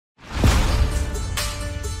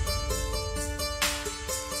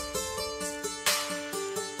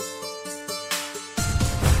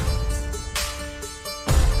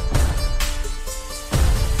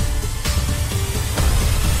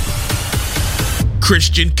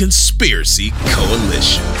Christian Conspiracy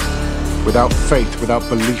Coalition. Without faith, without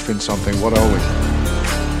belief in something, what are we?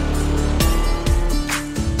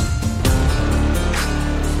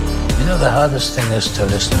 You know, the hardest thing is to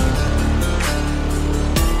listen,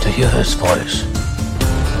 to hear his voice,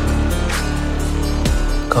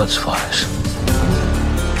 God's voice.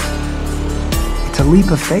 It's a leap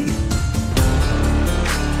of faith.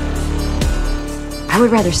 I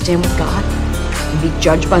would rather stand with God and be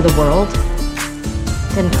judged by the world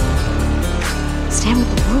than stand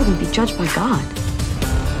with the world and be judged by God.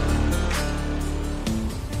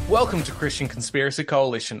 Welcome to Christian Conspiracy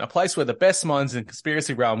Coalition, a place where the best minds in the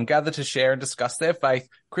conspiracy realm gather to share and discuss their faith,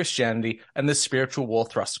 Christianity, and the spiritual war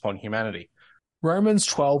thrust upon humanity. Romans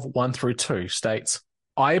 12:1-2 states,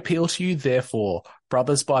 I appeal to you, therefore,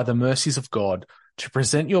 brothers, by the mercies of God, to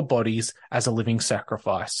present your bodies as a living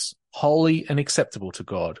sacrifice, holy and acceptable to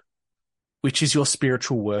God, which is your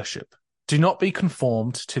spiritual worship. Do not be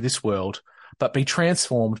conformed to this world, but be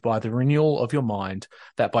transformed by the renewal of your mind,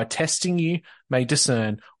 that by testing you may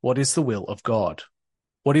discern what is the will of God,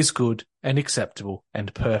 what is good and acceptable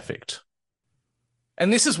and perfect.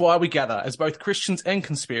 And this is why we gather as both Christians and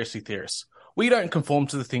conspiracy theorists. We don't conform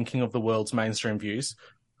to the thinking of the world's mainstream views.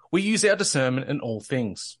 We use our discernment in all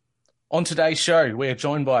things. On today's show, we are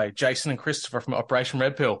joined by Jason and Christopher from Operation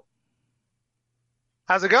Red Pill.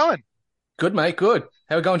 How's it going? Good, mate, good.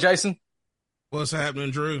 How we going, Jason? What's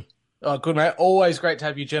happening, Drew? Oh, good, mate. Always great to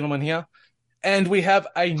have you gentlemen here. And we have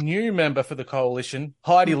a new member for the coalition,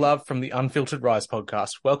 Heidi Love from the Unfiltered Rise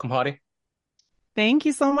podcast. Welcome, Heidi. Thank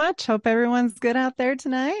you so much. Hope everyone's good out there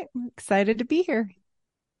tonight. I'm excited to be here.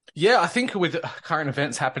 Yeah, I think with current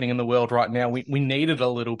events happening in the world right now, we needed a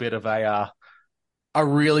little bit of a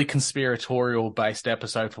really conspiratorial-based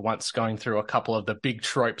episode for once, going through a couple of the big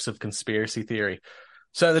tropes of conspiracy theory.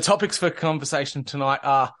 So the topics for conversation tonight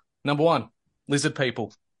are, number 1, lizard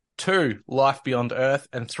people. 2, life beyond Earth.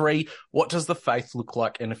 And 3, what does the faith look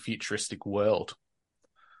like in a futuristic world?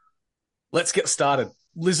 Let's get started.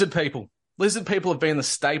 Lizard people. Lizard people have been the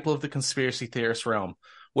staple of the conspiracy theorist realm,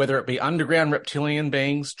 whether it be underground reptilian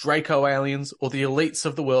beings, Draco aliens, or the elites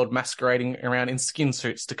of the world masquerading around in skin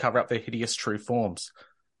suits to cover up their hideous true forms.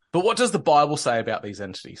 But what does the Bible say about these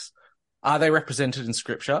entities? Are they represented in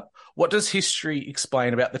Scripture? What does history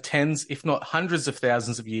explain about the tens, if not hundreds of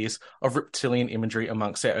thousands of years of reptilian imagery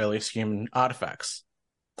amongst our earliest human artifacts?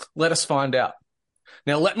 Let us find out.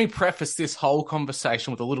 Now, let me preface this whole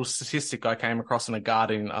conversation with a little statistic I came across in a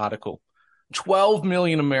Guardian article. 12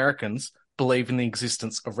 million Americans believe in the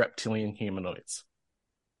existence of reptilian humanoids.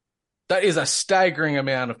 That is a staggering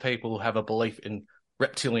amount of people who have a belief in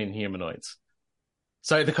reptilian humanoids.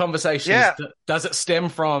 So the conversation is, does it stem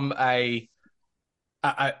from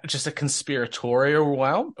just a conspiratorial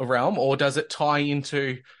realm, or does it tie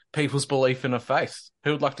into people's belief in a faith?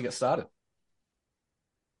 Who would like to get started?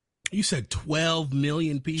 You said 12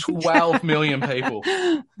 million people? 12 million people.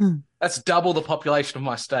 That's double the population of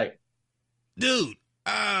my state. Dude,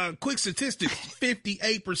 quick statistics,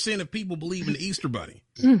 58% of people believe in the Easter Bunny.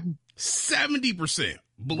 70%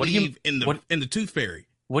 believe in the Tooth Fairy.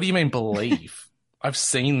 What do you mean believe? I've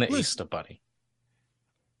seen the Easter Bunny.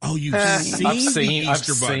 Oh, you've seen the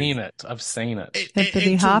Easter Bunny? I've seen it.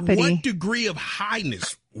 Hippity and to hoppity. what degree of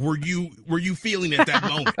highness were you feeling at that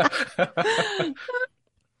moment?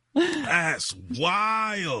 That's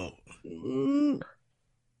wild.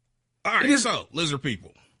 All right, so lizard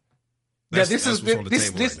people. This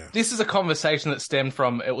is a conversation that stemmed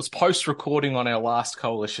from, it was post-recording on our last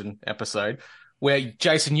coalition episode, where,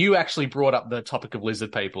 Jason, you actually brought up the topic of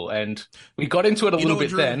lizard people, and we got into it a little bit,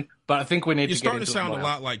 Drew, then, but I think we need to get into it. You're starting to sound a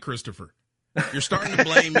lot like Christopher. You're starting to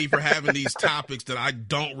blame me for having these topics that I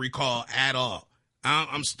don't recall at all.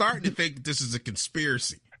 I'm starting to think this is a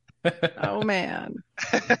conspiracy. Oh, man.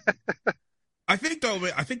 I think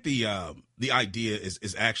the idea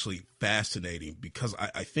is actually fascinating, because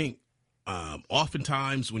I think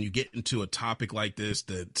oftentimes when you get into a topic like this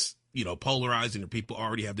that's, polarizing, or people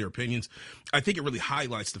already have their opinions, I think it really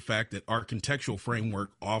highlights the fact that our contextual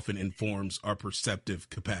framework often informs our perceptive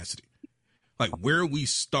capacity. Like, where we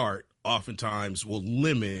start oftentimes will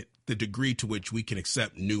limit the degree to which we can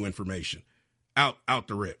accept new information out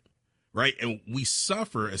the rip, right? And we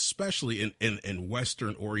suffer, especially in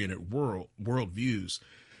Western-oriented worldviews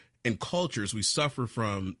and cultures, we suffer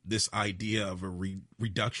from this idea of a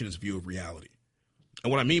reductionist view of reality. And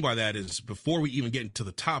what I mean by that is, before we even get into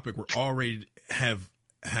the topic, we're already have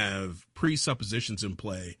presuppositions in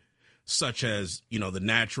play, such as, the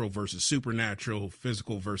natural versus supernatural,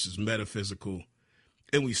 physical versus metaphysical.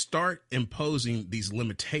 And we start imposing these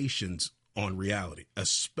limitations on reality,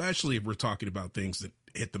 especially if we're talking about things that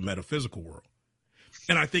hit the metaphysical world.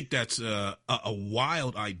 And I think that's a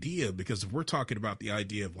wild idea, because if we're talking about the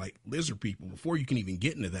idea of like lizard people, before you can even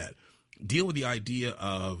get into that, deal with the idea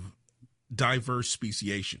of diverse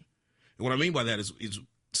speciation. And what I mean by that is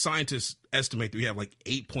scientists estimate that we have like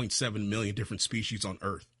 8.7 million different species on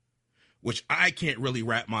Earth, which I can't really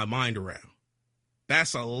wrap my mind around.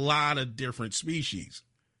 That's a lot of different species.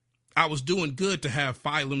 I was doing good to have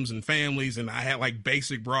phylums and families, and I had like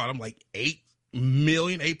basic broad. I'm like 8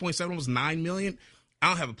 million, 8.7, almost 9 million. I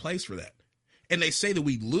don't have a place for that. And they say that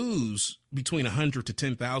we lose between 100 to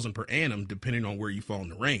 10,000 per annum, depending on where you fall in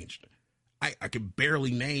the range. I could barely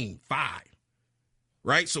name 5,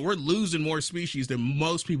 right? So we're losing more species than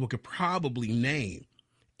most people could probably name.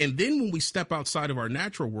 And then when we step outside of our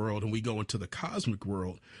natural world and we go into the cosmic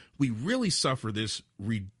world, we really suffer this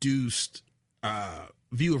reduced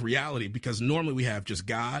view of reality, because normally we have just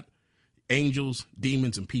God, angels,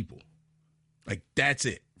 demons, and people. Like, that's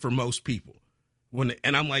it for most people.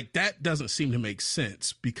 And I'm like, that doesn't seem to make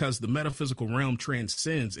sense, because the metaphysical realm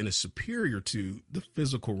transcends and is superior to the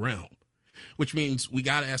physical realm, which means we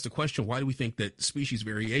got to ask the question, why do we think that species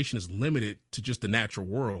variation is limited to just the natural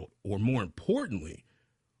world? Or more importantly,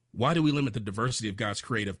 why do we limit the diversity of God's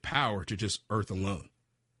creative power to just Earth alone?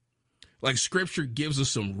 Like, scripture gives us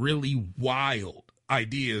some really wild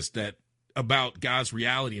ideas that about God's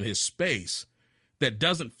reality in his space that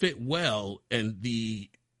doesn't fit well in the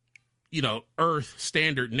Earth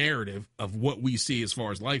standard narrative of what we see as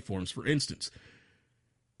far as life forms. For instance,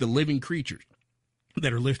 the living creatures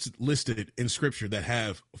that are listed in scripture that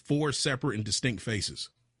have 4 separate and distinct faces.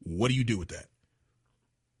 What do you do with that?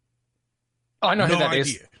 I know who that idea.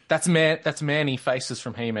 is. That's Manny Faces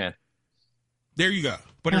from He-Man. There you go.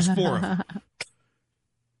 But there's 4 of them.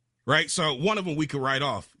 Right? So one of them we could write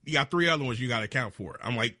off. You got 3 other ones you got to account for.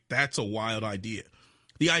 I'm like, that's a wild idea.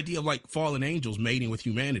 The idea of like fallen angels mating with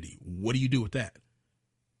humanity. What do you do with that?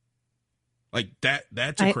 Like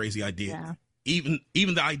that's a crazy idea. Yeah.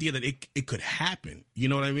 Even the idea that it could happen. You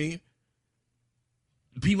know what I mean?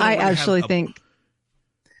 People I actually think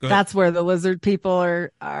that's where the lizard people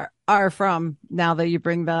are from. Now that you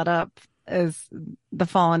bring that up, is the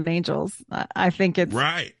fallen angels. I think it's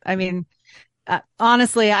right. I mean,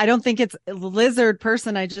 honestly, I don't think it's a lizard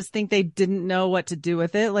person. I just think they didn't know what to do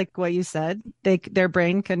with it. Like what you said, their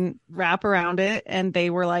brain couldn't wrap around it, and they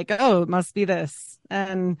were like, "Oh, it must be this."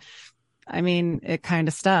 And I mean, it kind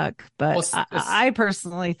of stuck. But I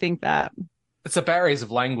personally think that it's the barriers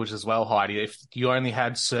of language as well, Heidi. If you only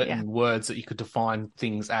had certain words that you could define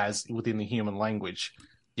things as within the human language,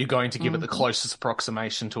 you're going to give it the closest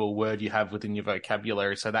approximation to a word you have within your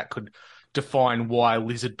vocabulary. So that could define why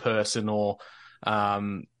lizard person or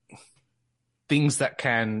things that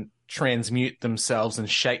can transmute themselves and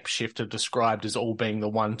shapeshift are described as all being the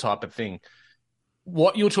one type of thing.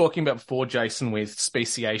 What you were talking about before, Jason, with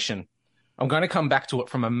speciation, I'm going to come back to it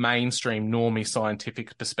from a mainstream normie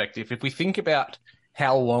scientific perspective. If we think about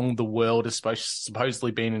how long the world has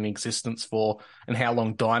supposedly been in existence for and how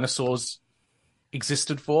long dinosaurs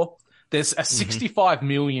existed for, there's a 65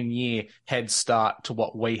 million year head start to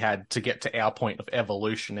what we had to get to our point of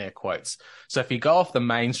evolution, air quotes. So if you go off the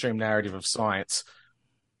mainstream narrative of science,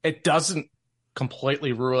 it doesn't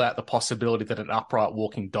completely rule out the possibility that an upright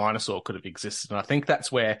walking dinosaur could have existed. And I think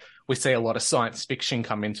that's where we see a lot of science fiction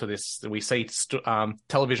come into this. We see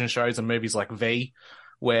television shows and movies like V,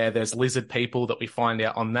 where there's lizard people that we find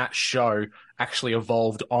out on that show actually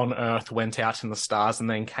evolved on Earth, went out in the stars, and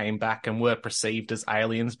then came back and were perceived as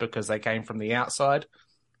aliens because they came from the outside.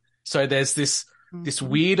 So there's this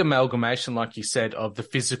weird amalgamation, like you said, of the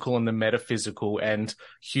physical and the metaphysical and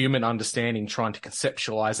human understanding, trying to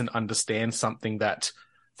conceptualize and understand something that,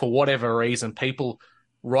 for whatever reason, people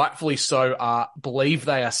rightfully so believe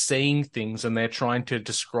they are seeing things, and they're trying to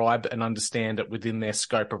describe and understand it within their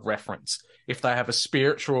scope of reference. If they have a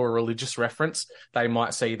spiritual or religious reference, they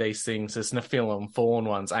might see these things as Nephilim, fallen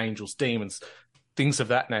ones, angels, demons, things of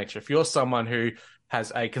that nature. If you're someone who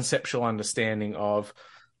has a conceptual understanding of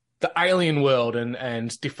the alien world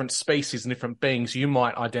and different species and different beings, you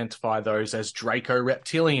might identify those as Draco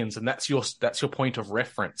reptilians, and that's your point of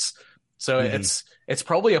reference. So it's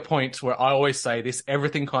probably a point where I always say this,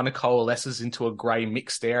 everything kind of coalesces into a grey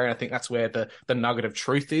mixed area. And I think that's where the nugget of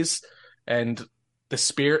truth is. And the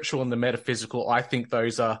spiritual and the metaphysical, I think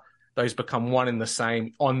those become one and the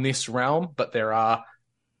same on this realm, but there are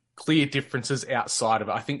clear differences outside of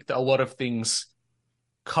it. I think that a lot of things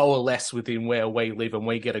coalesce within where we live, and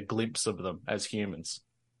we get a glimpse of them as humans.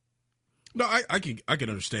 No, I can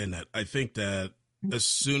understand that. I think that as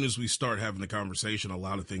soon as we start having the conversation, a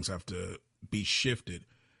lot of things have to be shifted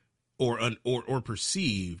or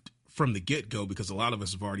perceived from the get-go because a lot of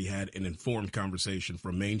us have already had an informed conversation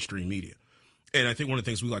from mainstream media. And I think one of the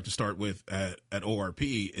things we like to start with at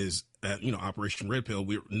ORP is at, Operation Red Pill.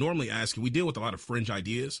 We're normally asking, we deal with a lot of fringe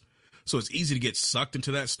ideas. So it's easy to get sucked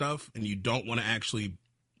into that stuff and you don't want to actually,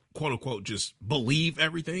 quote unquote, just believe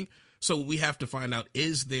everything. So we have to find out,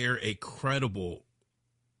 is there a credible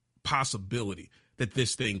possibility that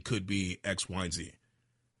this thing could be X, Y, and Z?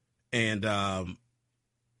 And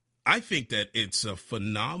I think that it's a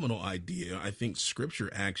phenomenal idea. I think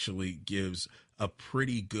scripture actually gives a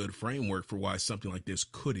pretty good framework for why something like this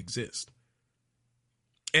could exist.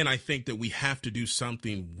 And I think that we have to do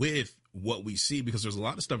something with what we see, because there's a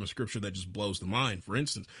lot of stuff in scripture that just blows the mind. For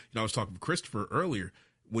instance, I was talking to Christopher earlier,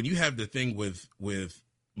 when you have the thing with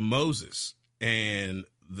Moses and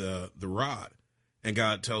the rod, and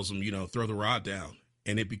God tells him, throw the rod down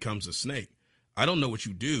and it becomes a snake. I don't know what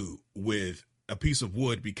you do with a piece of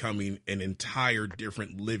wood becoming an entire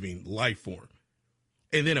different living life form.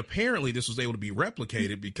 And then apparently this was able to be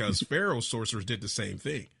replicated because Pharaoh's sorcerers did the same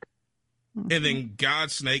thing. And then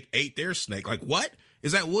God's snake ate their snake. Like, what?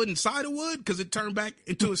 Is that wood inside of wood? Because it turned back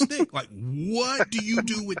into a stick. Like, what do you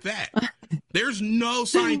do with that? There's no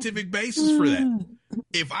scientific basis for that.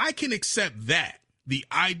 If I can accept that, the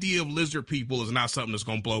idea of lizard people is not something that's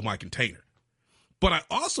going to blow my container. But I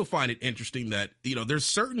also find it interesting that, there's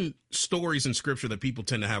certain stories in scripture that people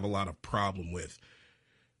tend to have a lot of problem with,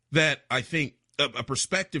 that I think a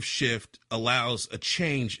perspective shift allows a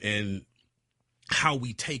change in how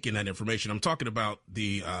we take in that information. I'm talking about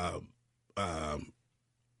the,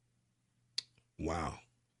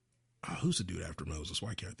 who's the dude after Moses?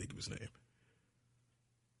 Why can't I think of his name?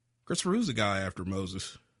 Christopher, who's the guy after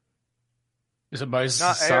Moses? Is it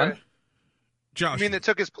Moses' son? Joshua. You mean that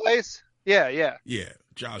took his place? Yeah. Yeah,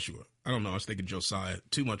 Joshua. I don't know. I was thinking Josiah.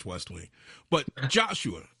 Too much West Wing. But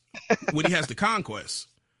Joshua, when he has the conquest,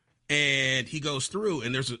 and he goes through,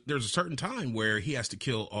 and there's a certain time where he has to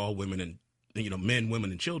kill all women and men,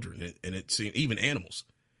 women, and children, and it seems even animals,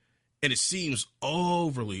 and it seems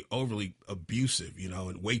overly abusive,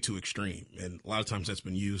 and way too extreme. And a lot of times that's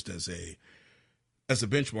been used as a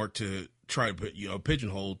benchmark to try to put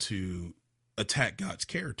pigeonhole to attack God's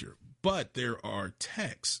character. But there are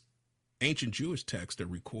texts, ancient Jewish texts, that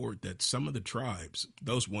record that some of the tribes,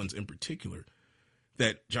 those ones in particular,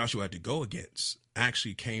 that Joshua had to go against,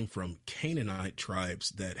 actually came from Canaanite tribes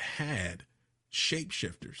that had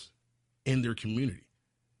shapeshifters in their community,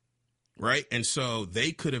 right? And so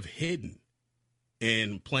they could have hidden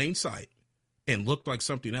in plain sight and looked like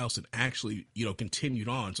something else and actually, continued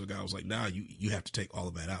on. So God was like, nah, you have to take all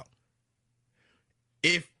of that out.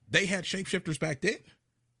 If they had shapeshifters back then,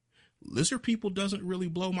 lizard people doesn't really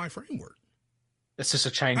blow my framework. It's just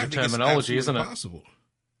a change of terminology, isn't it? Possible.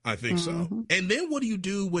 I think so. And then what do you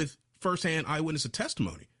do with firsthand eyewitness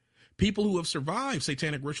testimony? People who have survived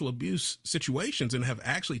satanic ritual abuse situations and have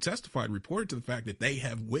actually testified, reported to the fact that they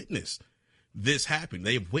have witnessed this happen.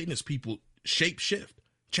 They have witnessed people shape shift,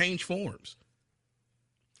 change forms.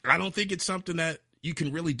 I don't think it's something that you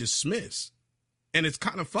can really dismiss. And it's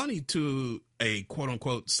kind of funny, to a quote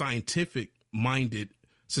unquote scientific minded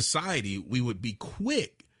society, we would be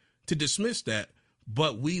quick to dismiss that,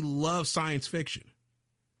 but we love science fiction.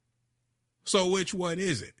 So which one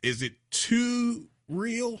is it? Is it too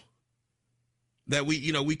real that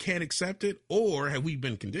we can't accept it? Or have we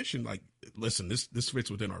been conditioned like, listen, this fits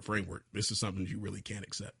within our framework. This is something you really can't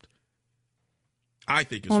accept. I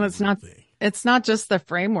think it's not just the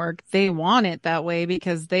framework. They want it that way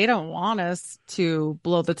because they don't want us to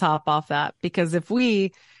blow the top off that. Because if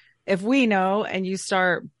we know and you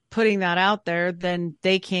start putting that out there, then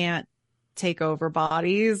they can't take over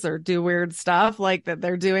bodies or do weird stuff like that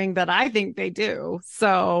they're doing that I think they do.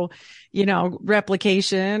 So,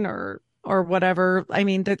 replication or whatever. I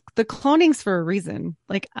mean, the cloning's for a reason.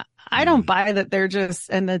 Like, I don't buy that they're just,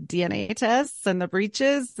 and the DNA tests and the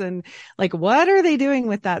breaches and like, what are they doing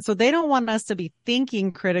with that? So they don't want us to be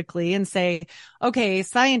thinking critically and say, okay,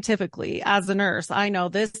 scientifically, as a nurse, I know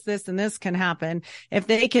this, and this can happen. If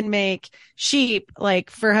they can make sheep,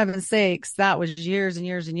 like, for heaven's sakes, that was years and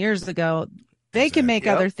years and years ago. They can make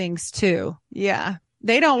other things too. Yeah.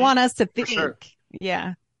 They don't want us to think. Sure.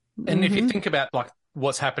 Yeah. And if you think about like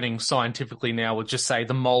what's happening scientifically now with, just say,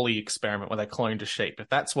 the Molly experiment where they cloned a sheep, if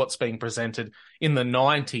that's what's being presented in the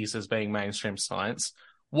 90s as being mainstream science,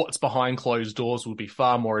 what's behind closed doors would be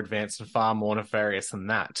far more advanced and far more nefarious than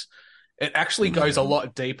that. It actually goes a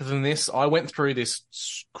lot deeper than this. I went through this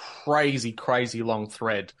crazy long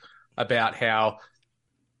thread about how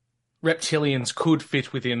reptilians could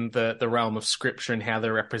fit within the realm of scripture and how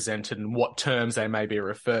they're represented and what terms they may be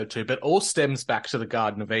referred to, but all stems back to the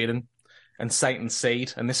Garden of Eden and Satan's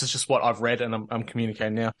seed, and this is just what I've read and I'm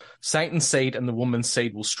communicating now, Satan's seed and the woman's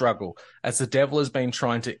seed will struggle, as the devil has been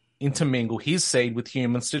trying to intermingle his seed with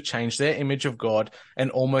humans to change their image of God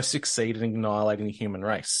and almost succeed in annihilating the human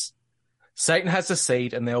race. Satan has a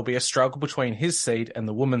seed, and there will be a struggle between his seed and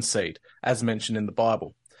the woman's seed, as mentioned in the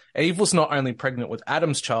Bible. Eve was not only pregnant with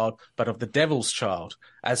Adam's child, but of the devil's child,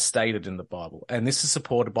 as stated in the Bible. And this is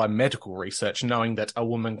supported by medical research, knowing that a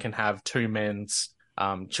woman can have two men's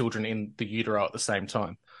children in the utero at the same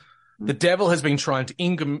time. The devil has been trying to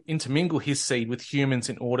intermingle his seed with humans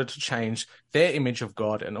in order to change their image of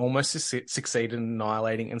God and almost succeed in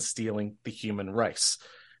annihilating and stealing the human race.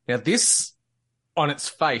 Now, this, on its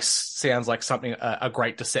face, sounds like something a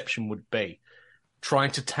great deception would be.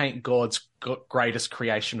 Trying to taint God's greatest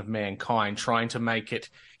creation of mankind, trying to make it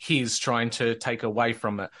his, trying to take away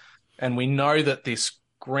from it. And we know that this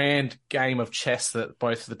grand game of chess that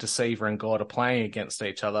both the deceiver and God are playing against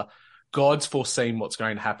each other, God's foreseen what's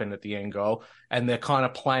going to happen at the end goal, and they're kind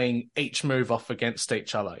of playing each move off against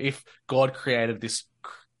each other. If God created this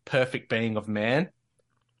perfect being of man,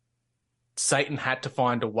 Satan had to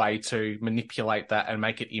find a way to manipulate that and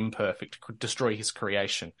make it imperfect, to destroy his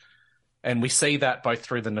creation. And we see that both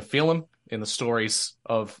through the Nephilim in the stories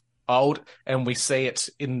of old, and we see it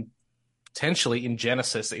potentially in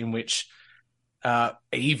Genesis, in which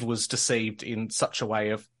Eve was deceived in such a way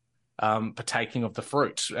of partaking of the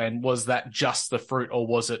fruit. And was that just the fruit, or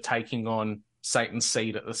was it taking on Satan's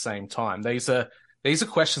seed at the same time? These are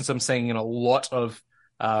questions I'm seeing in a lot of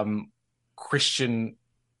Christian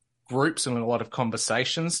groups and in a lot of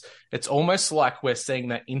conversations. It's almost like we're seeing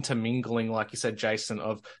that intermingling, like you said, Jason,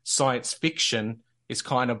 of science fiction is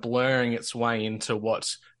kind of blurring its way into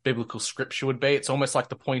what biblical scripture would be. It's almost like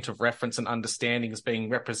the point of reference and understanding is being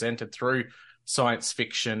represented through science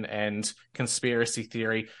fiction and conspiracy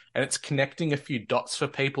theory, and it's connecting a few dots for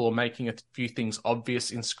people or making a few things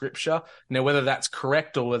obvious in scripture. Now, whether that's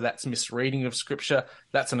correct or whether that's misreading of scripture,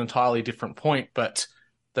 that's an entirely different point. But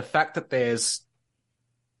the fact that there's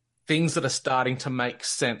things that are starting to make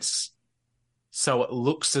sense, so it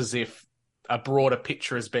looks as if a broader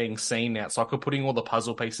picture is being seen now. It's like we're putting all the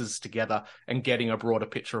puzzle pieces together and getting a broader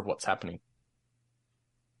picture of what's happening.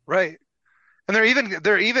 Right. And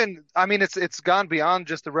they're even, I mean, it's gone beyond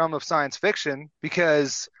just the realm of science fiction,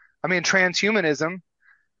 because, I mean, transhumanism,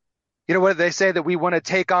 you know, what they say, that we want to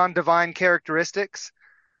take on divine characteristics.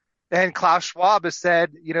 And Klaus Schwab has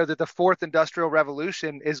said, you know, that the fourth industrial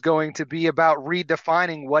revolution is going to be about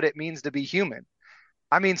redefining what it means to be human.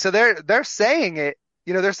 I mean, so they're saying it,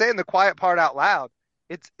 you know, they're saying the quiet part out loud.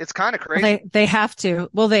 It's kind of crazy. Well, they have to.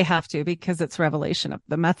 Well, they have to, because it's revelation of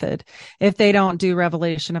the method. If they don't do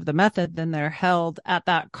revelation of the method, then they're held at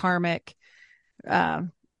that karmic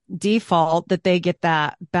default that they get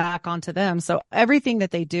that back onto them. So everything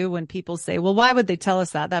that they do, when people say, well, why would they tell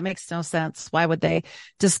us that? That makes no sense. Why would they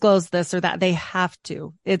disclose this or that? They have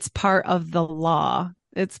to. It's part of the law.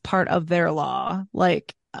 It's part of their law.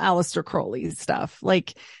 Like Aleister Crowley's stuff.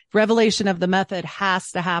 Like, revelation of the method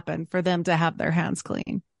has to happen for them to have their hands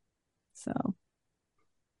clean. So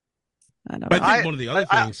I don't know. I think one of the other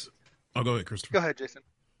things. I'll go ahead, Christopher. Go ahead, Jason.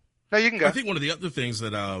 No, you can go. I think one of the other things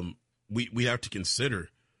that we have to consider,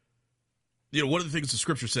 you know, one of the things the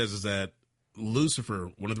scripture says is that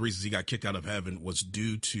Lucifer, one of the reasons he got kicked out of heaven was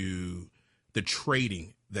due to the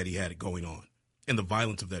trading that he had going on and the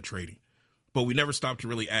violence of that trading. But we never stopped to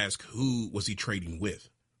really ask, who was he trading with?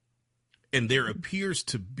 And there appears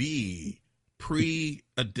to be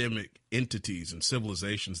pre-Adamic entities and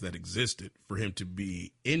civilizations that existed for him to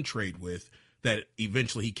be in trade with, that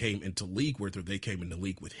eventually he came into league with, or they came into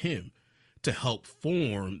league with him to help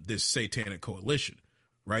form this satanic coalition,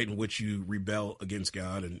 right? In which you rebel against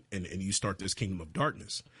God and you start this kingdom of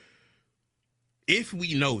darkness. If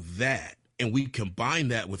we know that, and we combine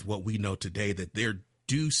that with what we know today, that there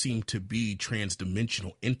do seem to be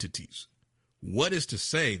transdimensional entities, what is to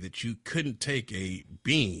say that you couldn't take a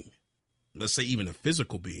being, let's say even a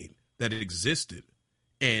physical being that existed,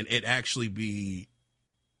 and it actually be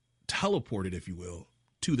teleported, if you will,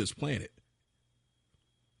 to this planet?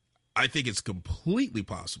 I think it's completely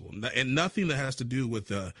possible, and nothing that has to do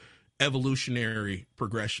with evolutionary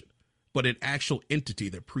progression, but an actual entity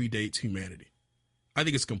that predates humanity. I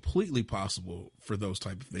think it's completely possible for those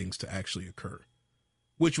type of things to actually occur,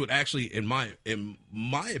 which would actually, in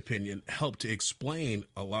my opinion, help to explain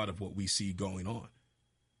a lot of what we see going on.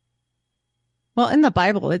 Well, in the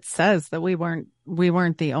Bible, it says that we weren't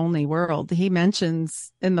the only world. He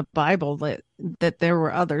mentions in the Bible that there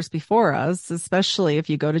were others before us, especially if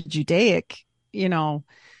you go to Judaic, you know,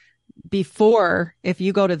 if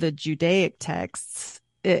you go to the Judaic texts,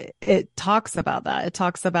 it talks about that. It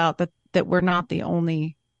talks about that we're not the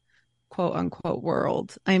only quote unquote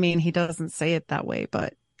world. I mean, he doesn't say it that way,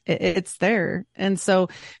 but it's there. And so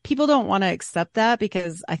people don't want to accept that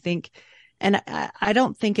because I think, and I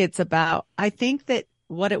don't think it's about, I think that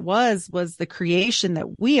what it was the creation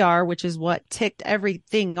that we are, which is what ticked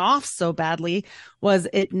everything off so badly, was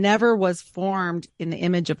it never was formed in the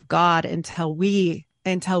image of God until we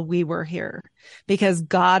were here, because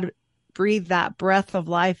God breathed that breath of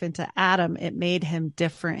life into Adam. It made him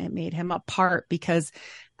different. It made him apart, because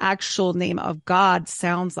actual name of God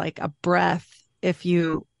sounds like a breath if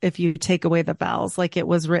you take away the vowels, like it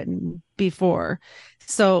was written before.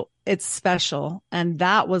 So it's special. And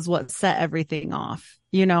that was what set everything off.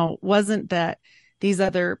 Wasn't that these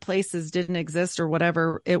other places didn't exist or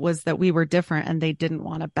whatever. It was that we were different and they didn't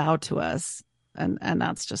want to bow to us. And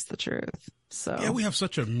that's just the truth. So yeah, we have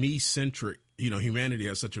such a me-centric, humanity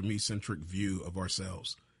has such a me-centric view of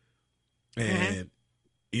ourselves. And,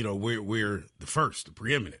 we're the first, the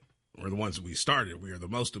preeminent. We're the ones that we started. We are the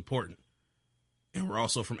most important. And we're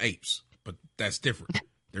also from apes, but that's different.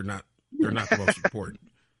 They're not the most important.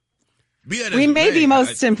 We may be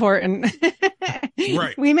most important.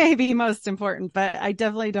 Right. We may be most important, but I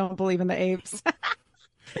definitely don't believe in the apes.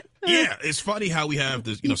 Yeah, it's funny how we have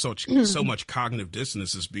this, so much cognitive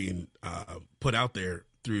dissonance is being put out there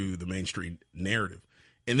through the mainstream narrative.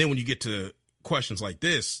 And then when you get to questions like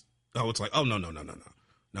this, it's like, oh,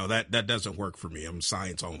 no, that doesn't work for me. I'm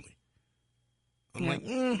science only. I'm like,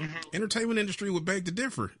 entertainment industry would beg to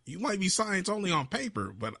differ. You might be science only on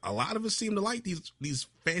paper, but a lot of us seem to like these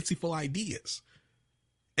fanciful ideas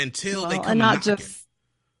until they come and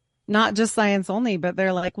not just science only, but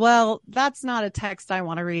they're like, well, that's not a text I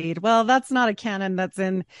want to read. Well, that's not a canon that's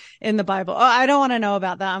in the Bible. Oh, I don't want to know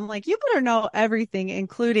about that. I'm like, you better know everything,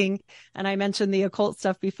 including, and I mentioned the occult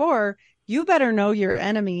stuff before, you better know your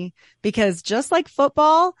enemy, because just like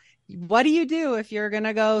football, what do you do if you're going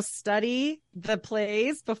to go study the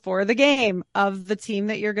plays before the game of the team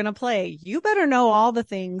that you're going to play? You better know all the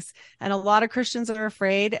things. And a lot of Christians are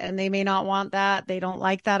afraid, and they may not want that. They don't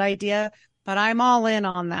like that idea, but I'm all in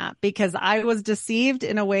on that because I was deceived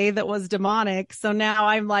in a way that was demonic. So now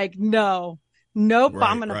I'm like, nope, right,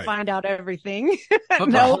 I'm going to find out everything.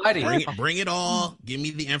 No, bring it all. Give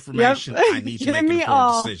me the information. I need to make an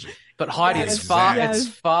informed decision. But Heidi, it's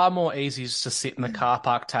far more easy to sit in the car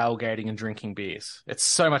park tailgating and drinking beers. It's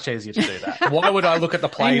so much easier to do that. Why would I look at the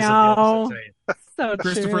plays of the opposite team? So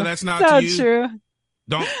Christopher, true. that's not so to you. True.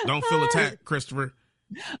 Don't feel attacked, Christopher.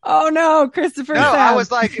 Oh no, Christopher. No, I was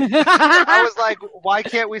like, why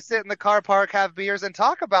can't we sit in the car park, have beers, and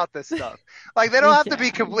talk about this stuff? Like, they don't have to be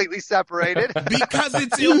completely separated. Because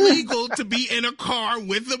it's illegal to be in a car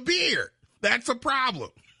with a beer. That's a problem.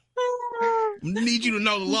 Need you to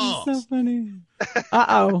know the laws. So funny.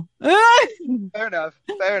 Uh-oh. Fair enough.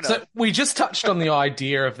 So we just touched on the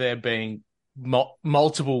idea of there being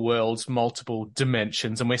multiple worlds, multiple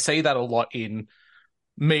dimensions, and we see that a lot in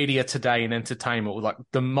media today in entertainment, with like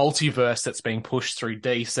the multiverse that's being pushed through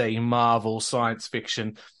DC, Marvel, science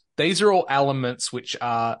fiction. These are all elements which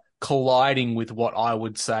are colliding with what I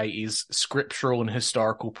would say is scriptural and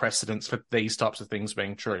historical precedents for these types of things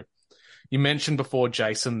being true. You mentioned before,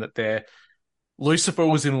 Jason, that Lucifer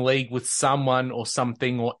was in league with someone or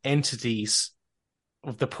something or entities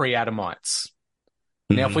of the pre-Adamites.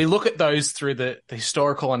 Now, if we look at those through the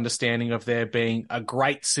historical understanding of there being a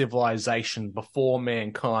great civilization before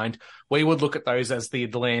mankind, we would look at those as the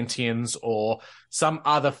Atlanteans or some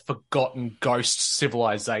other forgotten ghost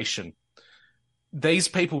civilization. These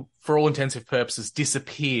people, for all intensive purposes,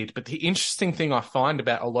 disappeared. But the interesting thing I find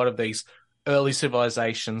about a lot of these early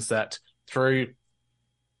civilizations that through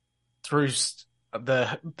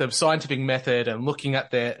the scientific method and looking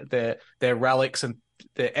at their relics and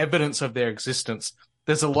the evidence of their existence,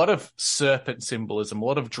 there's a lot of serpent symbolism, a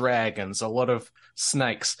lot of dragons, a lot of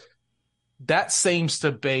snakes. That seems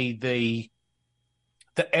to be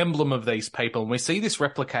the emblem of these people. And we see this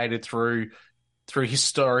replicated through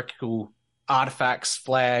historical artifacts,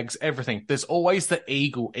 flags, everything. There's always the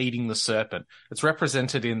eagle eating the serpent. It's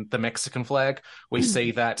represented in the Mexican flag. We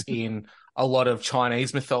see that in a lot of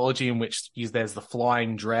Chinese mythology, in which there's the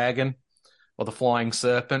flying dragon or the flying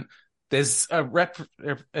serpent. There's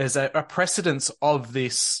a precedence of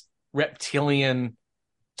this reptilian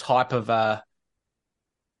type of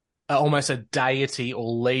almost a deity or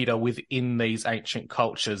leader within these ancient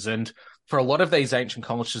cultures. And for a lot of these ancient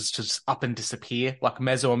cultures to just up and disappear, like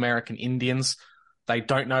Mesoamerican Indians, they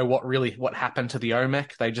don't know what happened to the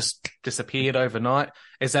Olmec. They just disappeared overnight.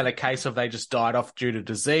 Is that a case of they just died off due to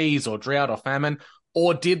disease or drought or famine?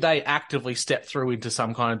 Or did they actively step through into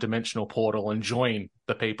some kind of dimensional portal and join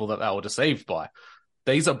the people that they were deceived by?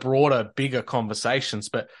 these are broader, bigger conversations,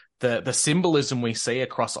 but the symbolism we see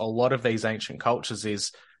across a lot of these ancient cultures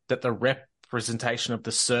is that the representation of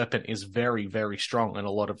the serpent is very, very strong in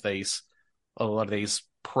a lot of these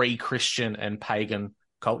pre-Christian and pagan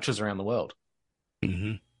cultures around the world.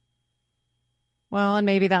 Mm-hmm. Well, and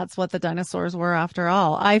maybe that's what the dinosaurs were after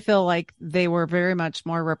all. I feel like they were very much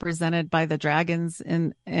more represented by the dragons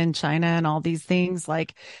in China and all these things.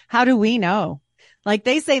 Like, how do we know? Like,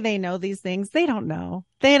 they say they know these things. They don't know.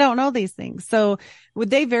 They don't know these things. So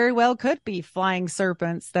they very well could be flying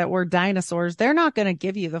serpents that were dinosaurs. They're not going to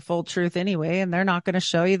give you the full truth anyway, and they're not going to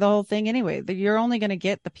show you the whole thing anyway. You're only going to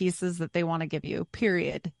get the pieces that they want to give you,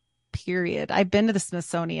 period. I've been to the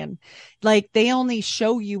Smithsonian. Like, they only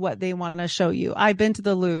show you what they want to show you. I've been to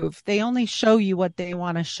the Louvre. They only show you what they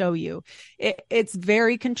want to show you. It's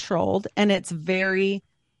very controlled, and it's very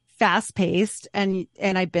fast paced. And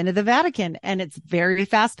I've been to the Vatican, and it's very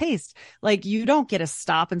fast paced. Like, you don't get to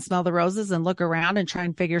stop and smell the roses and look around and try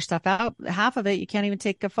and figure stuff out. Half of it, you can't even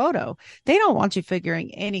take a photo. They don't want you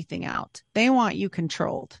figuring anything out. They want you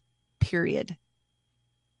controlled, period.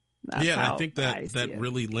 That's I think that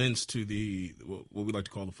really lends to what we like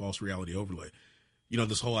to call the false reality overlay. You know,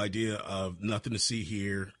 this whole idea of nothing to see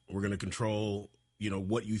here. We're going to control,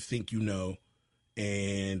 what you think you know,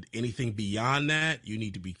 and anything beyond that, you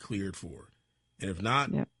need to be cleared for. And if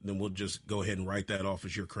not, then we'll just go ahead and write that off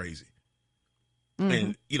as you're crazy. Mm-hmm.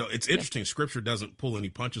 And, it's interesting. Scripture doesn't pull any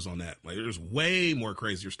punches on that. Like, there's way more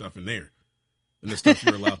crazier stuff in there than the stuff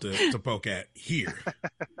you're allowed to poke at here.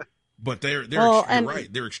 But you're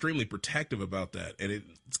right. They're extremely protective about that. And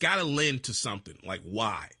it's got to lend to something. Like,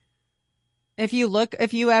 why? If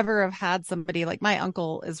you ever have had somebody, like, my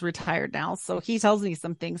uncle is retired now, so he tells me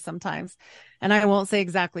some things sometimes, and I won't say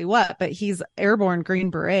exactly what, but he's airborne Green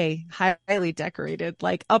Beret, highly decorated,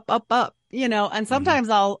 like up, and sometimes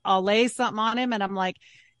I'll lay something on him, and I'm like,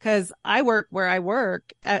 because I work where I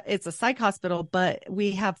work, it's a psych hospital, but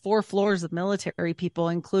we have 4 floors of military people,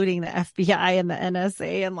 including the FBI and the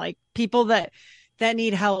NSA, and like people that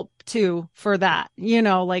need help too for that,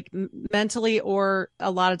 like mentally, or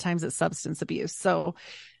a lot of times it's substance abuse. So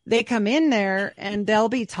they come in there and they'll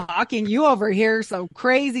be talking, you over here some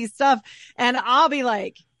crazy stuff, and I'll be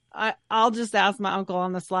like, I'll just ask my uncle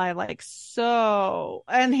on the slide, like, so,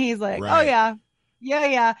 and he's like, right. Oh yeah.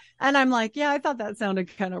 Yeah. And I'm like, yeah, I thought that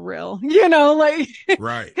sounded kind of real, like,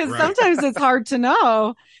 right. Cause sometimes it's hard to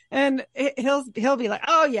know. And he'll be like,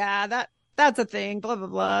 oh yeah, that's a thing, blah, blah,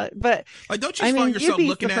 blah. But like, don't you find yourself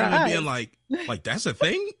looking at him and being like, that's a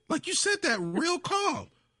thing? Like, you said that real calm.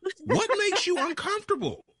 What makes you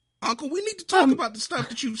uncomfortable? Uncle, we need to talk about the stuff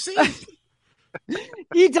that you've seen.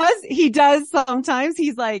 He does sometimes.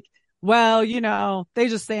 He's like, well, they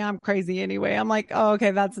just say I'm crazy anyway. I'm like, oh,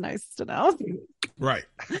 okay, that's nice to know. Right.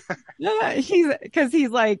 Yeah, he's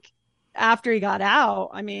like, after he got out,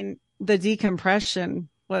 I mean, the decompression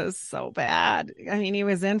was so bad. I mean, he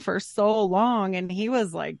was in for so long, and he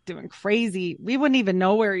was like doing crazy. We wouldn't even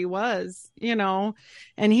know where he was, and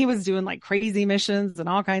he was doing like crazy missions and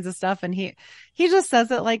all kinds of stuff. And he just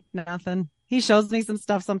says it like nothing. He shows me some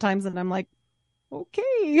stuff sometimes, and I'm like,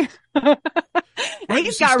 okay. Right,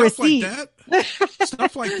 he's got receipts.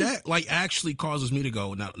 Stuff like that, like, actually causes me to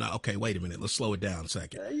go, now, okay, wait a minute. Let's slow it down a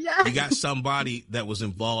second. Yeah. You got somebody that was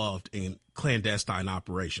involved in clandestine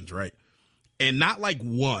operations, right? And not like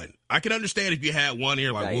one. I can understand if you had one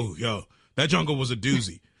here, like, right. Whoa, yo, that jungle was a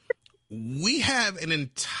doozy. We have an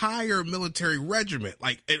entire military regiment,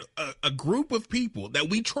 like a group of people that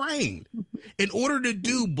we trained in order to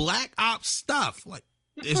do black ops stuff. Like,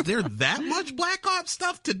 is there that much black ops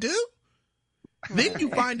stuff to do? Then you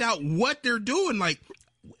find out what they're doing. Like,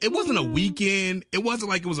 it wasn't a weekend. It wasn't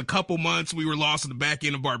like it was a couple months. We were lost in the back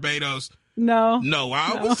end of Barbados. No,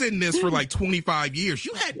 I was in this for like 25 years.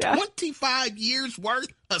 You had 25 years worth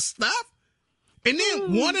of stuff. And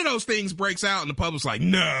then one of those things breaks out and the public's like,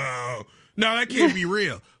 no, that can't be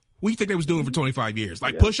real. What do you think they was doing for 25 years?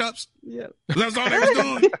 Like push-ups? Yeah. That's all they was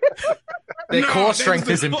doing? Their core strength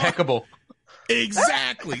is impeccable.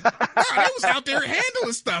 Exactly. No, they was out there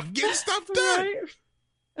handling stuff, getting stuff done.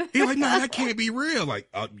 Right. You're like, no, that can't be real. Like,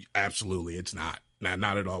 absolutely, it's not.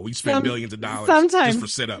 Not at all. We spend millions of dollars just for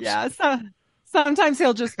sit-ups. Yeah, sometimes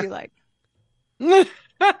he'll just be like, and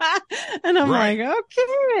I'm like,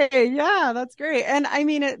 okay, yeah, that's great. And I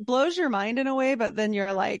mean, it blows your mind in a way, but then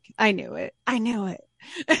you're like, I knew it.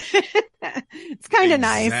 It's kind of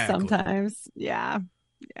nice sometimes. Yeah.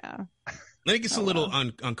 Then it gets a little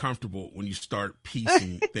uncomfortable when you start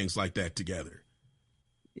piecing things like that together.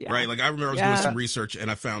 Yeah. Right? Like, I remember I was doing some research and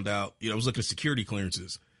I found out, I was looking at security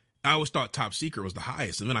clearances. I always thought top secret was the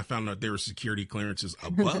highest. And then I found out there were security clearances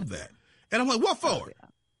above that. And I'm like, what for? Yeah.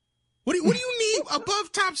 What do you need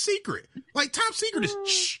above top secret? Like, top secret is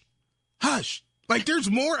shh, hush. Like, there's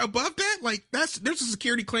more above that. Like, there's a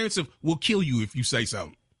security clearance of we'll kill you if you say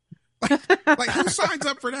something. Like who signs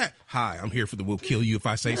up for that? Hi, I'm here for the we'll kill you if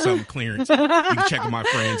I say something clearance. You can check with my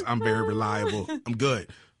friends. I'm very reliable. I'm good.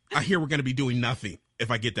 I hear we're going to be doing nothing if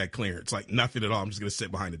I get that clearance. Like, nothing at all. I'm just going to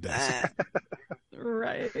sit behind the desk.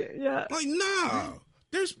 Right. Yeah. Like, no.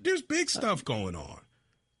 There's big stuff going on.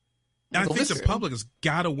 And I think the public has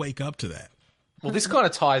got to wake up to that. Well, this kind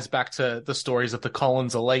of ties back to the stories of the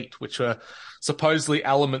Collins Elite, which were supposedly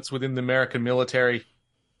elements within the American military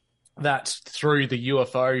that through the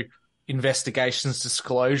UFO investigations,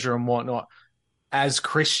 disclosure and whatnot, as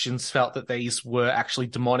Christians felt that these were actually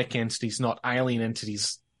demonic entities, not alien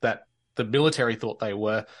entities that the military thought they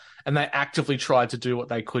were. And they actively tried to do what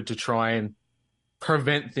they could to try and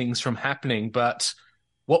prevent things from happening. But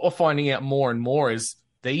what we're finding out more and more is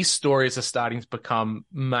these stories are starting to become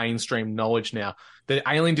mainstream knowledge now. The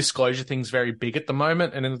alien disclosure thing's very big at the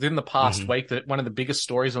moment. And within the past week, that one of the biggest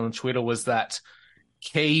stories on Twitter was that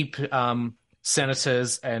key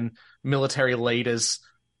senators and military leaders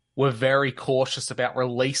were very cautious about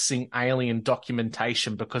releasing alien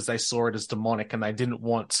documentation because they saw it as demonic and they didn't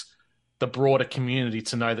want the broader community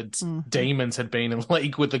to know that demons had been in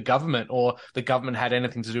league with the government or the government had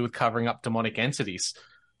anything to do with covering up demonic entities.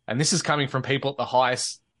 And this is coming from people at the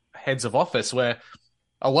highest heads of office where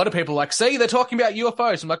a lot of people are like, see, they're talking about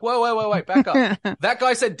UFOs. I'm like, whoa, back up. That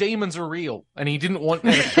guy said demons are real and he didn't want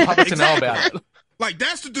the public to know about it. Like,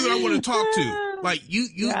 that's the dude I want to talk to. Like,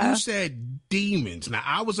 you said demons. Now,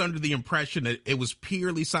 I was under the impression that it was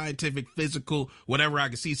purely scientific, physical, whatever I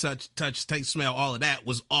could see, touch, taste, smell, all of that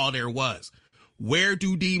was all there was. Where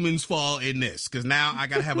do demons fall in this? Because now I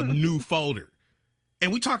got to have a new folder.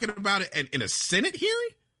 And we talking about it in a Senate hearing?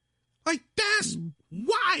 Like, that's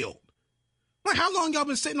wild. Like, how long y'all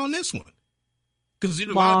been sitting on this one? Because a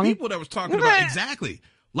lot of people that was talking about, exactly.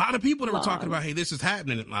 A lot of people that were talking about, hey, this is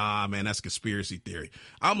happening. Man, that's conspiracy theory.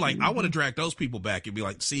 I'm like, I want to drag those people back and be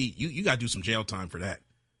like, see, you got to do some jail time for that.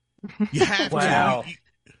 You have to.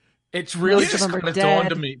 It's really just kind of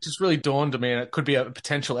dawned on me. It just really dawned on me, and it could be a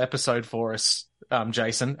potential episode for us,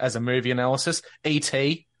 Jason, as a movie analysis.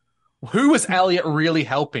 E.T. Who was Elliot really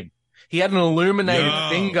helping? He had an illuminated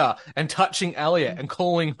finger and touching Elliot and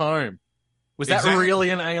calling home. Was that really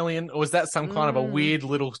an alien, or was that some kind of a weird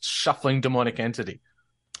little shuffling demonic entity?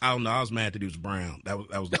 I don't know. I was mad that he was brown. That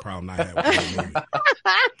was the problem I had with the movie.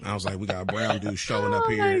 I was like, we got a brown dude showing up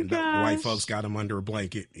here, and the white folks got him under a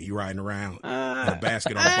blanket. He riding around in a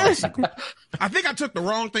basket on a bicycle. I think I took the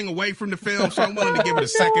wrong thing away from the film, so I'm willing to give it a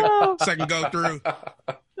second go through.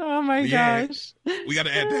 Oh my gosh! We got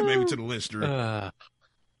to add that maybe to the list, Drew.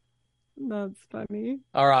 That's funny.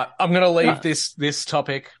 All right, I'm going to leave this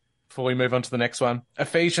topic before we move on to the next one.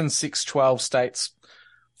 Ephesians 6:12 states,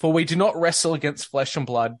 "For we do not wrestle against flesh and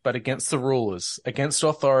blood, but against the rulers, against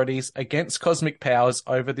authorities, against cosmic powers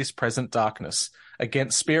over this present darkness,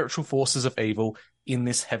 against spiritual forces of evil in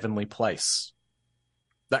this heavenly place."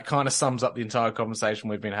 That kind of sums up the entire conversation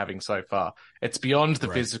we've been having so far. It's beyond the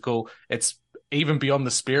physical. It's even beyond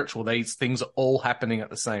the spiritual. These things are all happening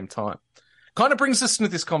at the same time. Kind of brings us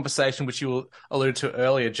into this conversation, which you alluded to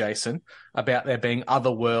earlier, Jason, about there being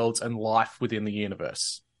other worlds and life within the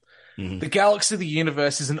universe. The galaxy of the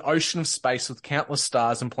universe is an ocean of space with countless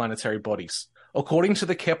stars and planetary bodies. According to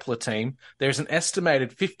the Kepler team, there's an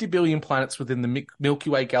estimated 50 billion planets within the Milky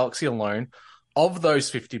Way galaxy alone. Of those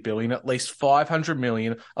 50 billion, at least 500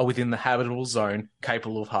 million are within the habitable zone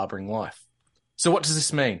capable of harboring life. So what does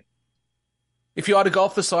this mean? If you are to go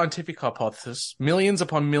off the scientific hypothesis, millions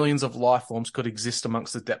upon millions of life forms could exist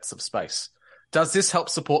amongst the depths of space. Does this help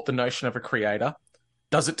support the notion of a creator?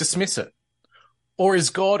 Does it dismiss it? Or is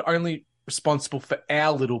God only responsible for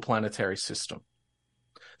our little planetary system?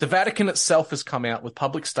 The Vatican itself has come out with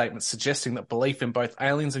public statements suggesting that belief in both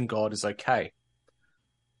aliens and God is okay.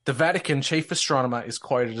 The Vatican chief astronomer is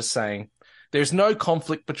quoted as saying, "There's no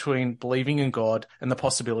conflict between believing in God and the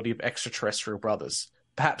possibility of extraterrestrial brothers,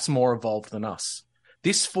 perhaps more evolved than us."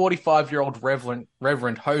 This 45-year-old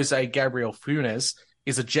Reverend Jose Gabriel Funes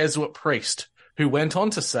is a Jesuit priest who went on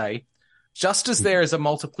to say, "Just as there is a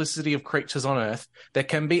multiplicity of creatures on Earth, there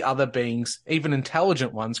can be other beings, even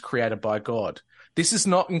intelligent ones, created by God. This is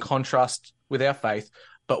not in contrast with our faith,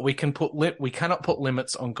 but we cannot put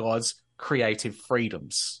limits on God's creative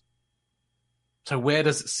freedoms." So where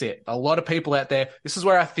does it sit? A lot of people out there, this is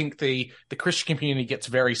where I think the Christian community gets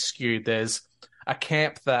very skewed. There's a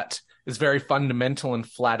camp that is very fundamental in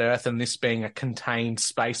flat Earth and this being a contained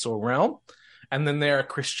space or realm. And then there are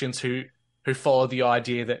Christians who follow the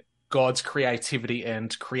idea that God's creativity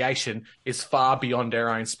and creation is far beyond our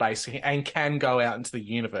own space and can go out into the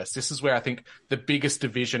universe. This is where I think the biggest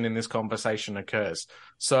division in this conversation occurs.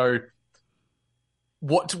 So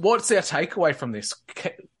what's our takeaway from this?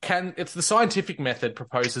 It's the scientific method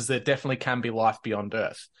proposes there definitely can be life beyond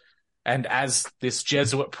Earth. And as this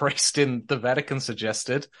Jesuit priest in the Vatican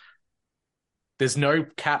suggested, there's no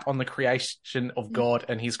cap on the creation of God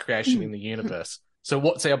and his creation in the universe. So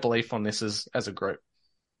what's our belief on this as a group?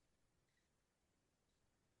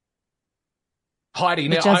 Heidi,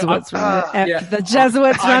 now the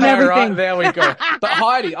Jesuits run everything. Right? There we go. But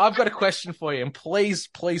Heidi, I've got a question for you, and please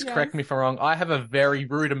correct me if I'm wrong. I have a very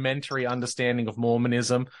rudimentary understanding of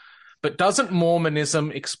Mormonism, but doesn't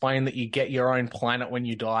Mormonism explain that you get your own planet when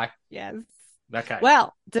you die? Yes. Okay.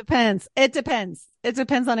 Well, depends. It depends. It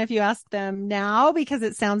depends on if you ask them now because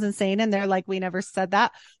it sounds insane and they're like, we never said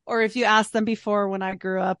that. Or if you ask them before when I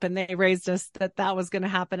grew up and they raised us that was going to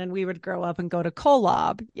happen and we would grow up and go to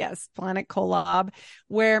Kolob. Yes, planet Kolob,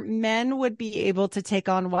 where men would be able to take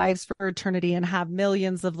on wives for eternity and have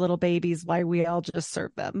millions of little babies while we all just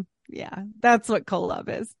serve them. Yeah, that's what Kolob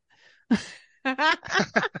is.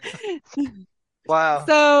 Wow.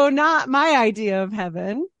 So not my idea of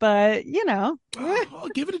heaven, but I'll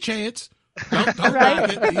give it a chance. Don't Right.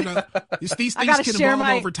 it. These things I gotta can share evolve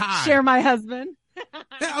over time. share my husband.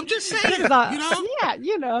 Yeah, I'm just saying,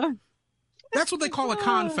 Yeah, that's what they call a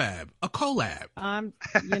confab, a collab.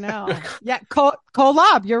 Yeah,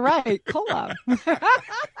 Kolob. You're right, Kolob.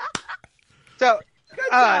 So Good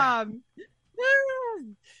job.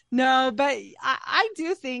 No, but I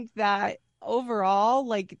do think that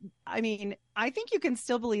overall, I think you can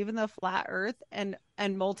still believe in the flat earth and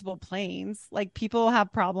multiple planes. Like people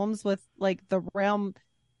have problems with like the realm.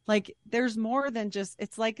 Like there's more than just,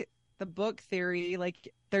 it's like the book theory.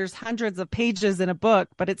 Like there's hundreds of pages in a book,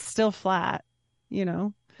 but it's still flat,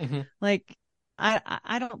 Mm-hmm. Like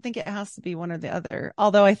I don't think it has to be one or the other.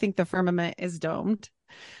 Although I think the firmament is domed,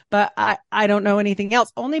 but I don't know anything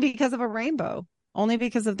else only because of a rainbow. Only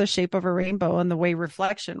because of the shape of a rainbow and the way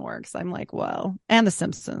reflection works. I'm like, well, and the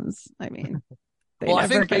Simpsons. I mean, they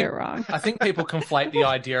never get it wrong. I think people conflate the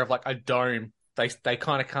idea of like a dome. They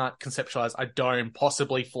kind of can't conceptualize a dome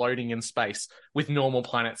possibly floating in space with normal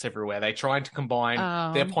planets everywhere. They're trying to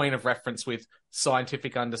combine their point of reference with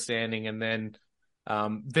scientific understanding and then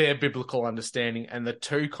their biblical understanding. And the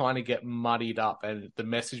two kind of get muddied up and the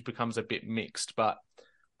message becomes a bit mixed. But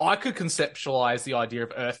I could conceptualize the idea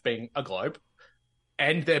of Earth being a globe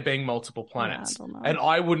and there being multiple planets. And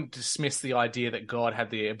I wouldn't dismiss the idea that God had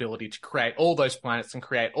the ability to create all those planets and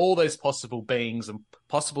create all those possible beings and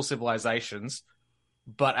possible civilizations.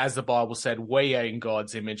 But as the Bible said, we are in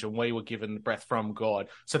God's image and we were given the breath from God.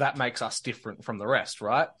 So that makes us different from the rest,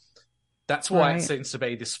 right? That's why it seems to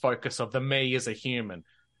be this focus of the me as a human.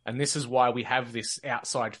 And this is why we have this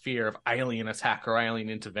outside fear of alien attack or alien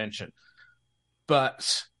intervention.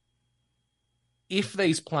 But if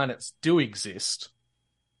these planets do exist,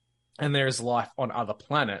 and there is life on other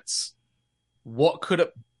planets, what could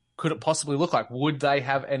it possibly look like? Would they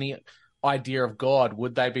have any idea of God?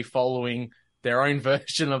 Would they be following their own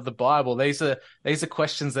version of the Bible? These are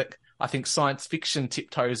questions that I think science fiction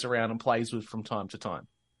tiptoes around and plays with from time to time.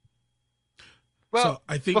 Well, so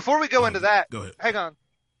I think before we go into that, go ahead. Hang on.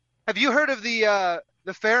 Have you heard of the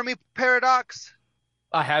Fermi paradox?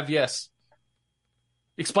 I have, yes.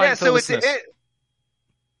 Explain to the listeners.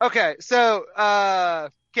 Okay, so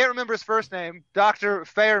can't remember his first name, Dr.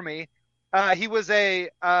 Fermi. He was he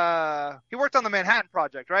worked on the Manhattan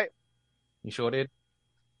Project, right? You sure did.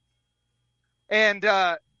 And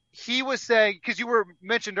he was saying, because you were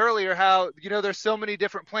mentioned earlier how, there's so many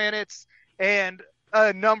different planets and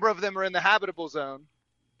a number of them are in the habitable zone.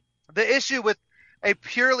 The issue with a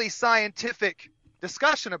purely scientific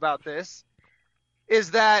discussion about this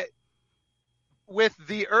is that with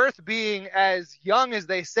the Earth being as young as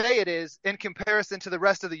they say it is in comparison to the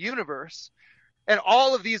rest of the universe, and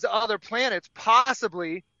all of these other planets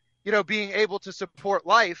possibly, being able to support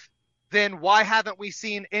life, then why haven't we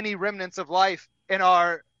seen any remnants of life in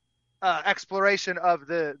our exploration of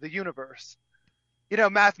the universe?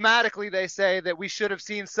 Mathematically, they say that we should have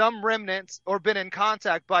seen some remnants or been in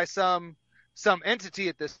contact by some entity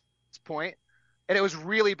at this point. And it was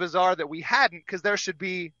really bizarre that we hadn't, because there should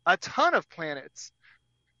be a ton of planets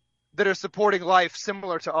that are supporting life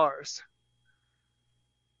similar to ours.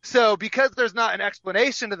 So because there's not an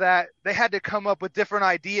explanation to that, they had to come up with different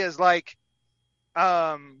ideas. Like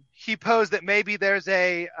he posed that maybe there's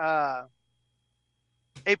a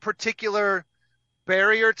particular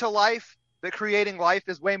barrier to life, that creating life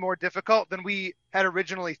is way more difficult than we had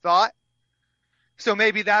originally thought. So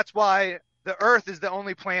maybe that's why the Earth is the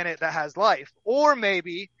only planet that has life, or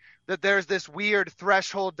maybe that there's this weird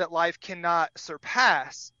threshold that life cannot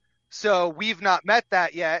surpass. So we've not met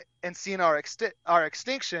that yet and seen our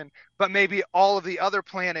extinction, but maybe all of the other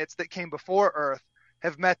planets that came before Earth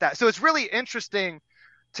have met that. So it's really interesting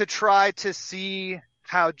to try to see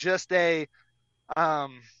how just the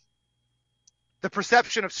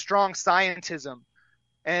perception of strong scientism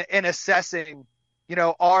and assessing,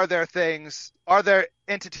 are there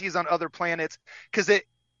entities on other planets? Because it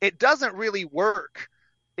doesn't really work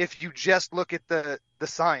if you just look at the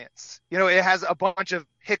science. It has a bunch of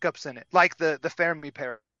hiccups in it, like the Fermi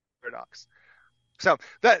paradox. So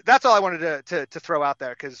that's all I wanted to throw out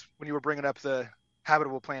there, because when you were bringing up the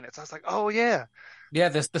habitable planets, I was like, oh yeah. Yeah,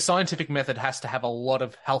 the scientific method has to have a lot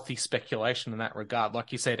of healthy speculation in that regard.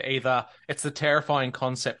 Like you said, either it's the terrifying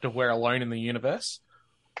concept of we're alone in the universe,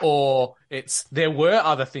 or it's there were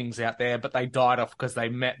other things out there, but they died off because they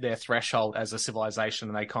met their threshold as a civilization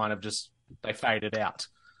and they kind of they faded out.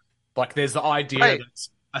 Like there's the idea that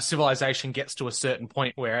a civilization gets to a certain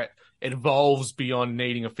point where it evolves beyond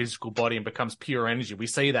needing a physical body and becomes pure energy. We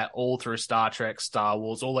see that all through Star Trek, Star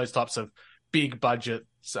Wars, all those types of big budget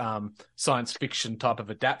science fiction type of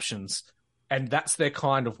adaptions. And that's their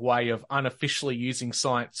kind of way of unofficially using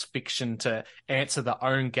science fiction to answer their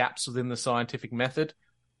own gaps within the scientific method.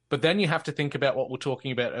 But then you have to think about what we're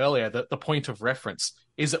talking about earlier, the point of reference.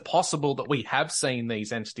 Is it possible that we have seen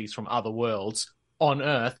these entities from other worlds on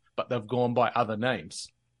Earth, but they've gone by other names?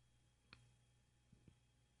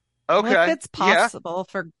 Okay. Well, if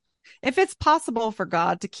it's possible for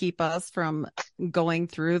God to keep us from going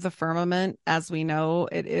through the firmament, as we know,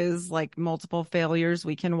 it is like multiple failures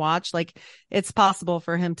we can watch. Like it's possible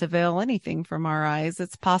for him to veil anything from our eyes.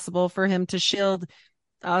 It's possible for him to shield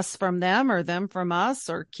us from them or them from us,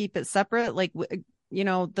 or keep it separate. Like,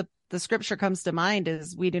 the scripture comes to mind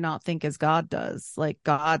is we do not think as God does. Like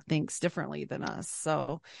God thinks differently than us.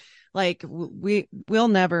 So like we'll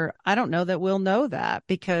never, I don't know that we'll know that,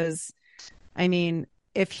 because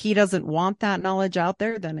if he doesn't want that knowledge out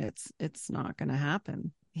there, then it's not going to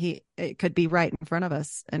happen. It could be right in front of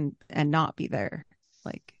us and not be there.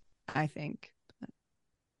 Like, I think.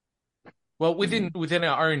 Well, within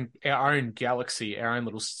our own galaxy, our own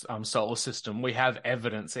little solar system, we have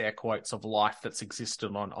evidence, air quotes, of life that's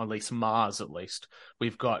existed on at least Mars. At least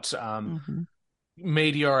we've got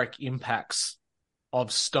meteoric impacts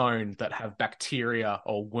of stone that have bacteria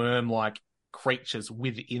or worm-like creatures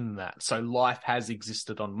within that. So life has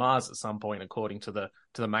existed on Mars at some point, according to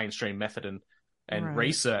the mainstream method and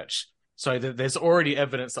research. So there's already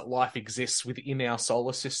evidence that life exists within our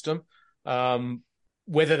solar system.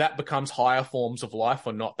 Whether that becomes higher forms of life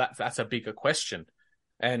or not, that's a bigger question.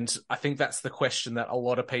 And I think that's the question that a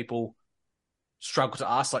lot of people struggle to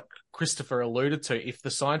ask, like Christopher alluded to. If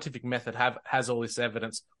the scientific method has all this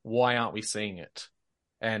evidence, why aren't we seeing it?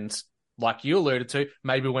 And like you alluded to,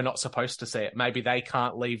 maybe we're not supposed to see it. Maybe they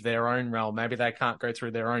can't leave their own realm. Maybe they can't go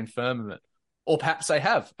through their own firmament. Or perhaps they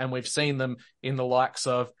have, and we've seen them in the likes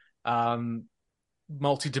of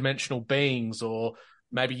multidimensional beings, or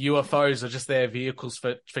maybe UFOs are just their vehicles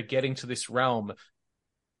for getting to this realm.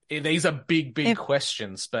 These are big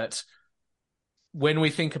questions, but when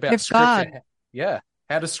we think about scripture,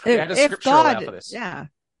 how does scripture allow for this? Yeah.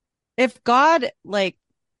 If God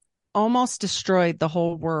almost destroyed the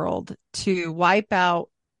whole world to wipe out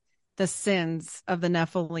the sins of the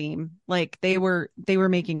Nephilim, like they were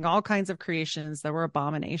making all kinds of creations that were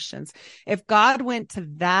abominations. If God went to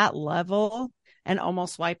that level and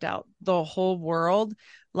almost wiped out the whole world,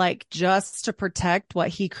 like just to protect what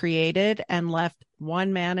he created and left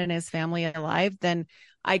one man and his family alive, then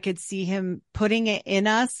I could see him putting it in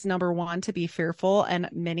us, number one, to be fearful. And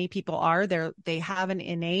many people are there. They have an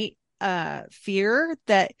innate fear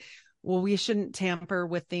that, well, we shouldn't tamper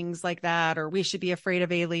with things like that, or we should be afraid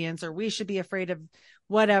of aliens, or we should be afraid of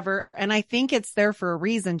whatever. And I think it's there for a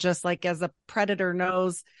reason, just like as a predator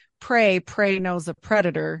knows prey knows a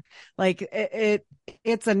predator. Like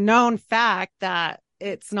it's a known fact that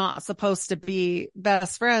it's not supposed to be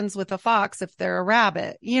best friends with a fox if they're a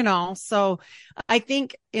rabbit, So I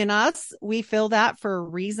think in us, we feel that for a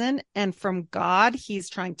reason. And from God, he's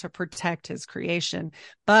trying to protect his creation.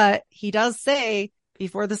 But he does say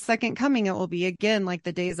before the second coming, it will be again like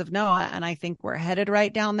the days of Noah. And I think we're headed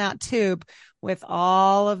right down that tube with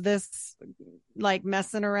all of this, like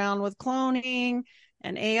messing around with cloning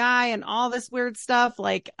and AI and all this weird stuff.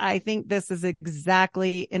 Like, I think this is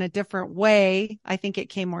exactly in a different way. I think it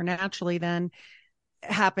came more naturally than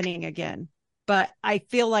happening again. But I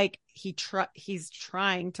feel like he's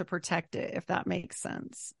trying to protect it, if that makes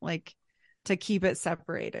sense, like to keep it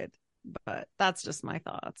separated. But that's just my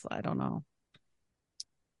thoughts. I don't know.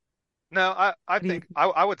 No, I Do you- think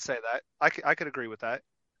I would say that. I could agree with that.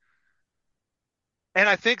 And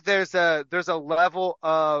I think there's a level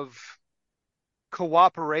of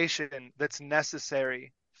cooperation that's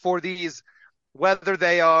necessary for these, whether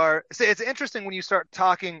they are, it's interesting when you start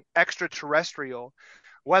talking extraterrestrial,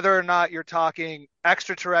 whether or not you're talking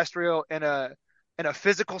extraterrestrial in a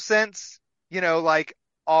physical sense, like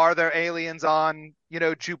are there aliens on,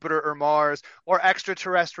 Jupiter or Mars, or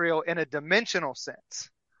extraterrestrial in a dimensional sense,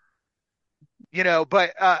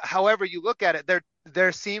 but however you look at it,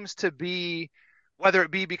 there seems to be, whether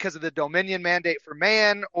it be because of the Dominion mandate for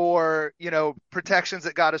man or, protections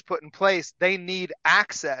that God has put in place, they need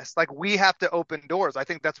access. Like we have to open doors. I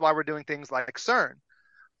think that's why we're doing things like CERN.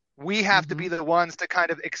 We have to be the ones to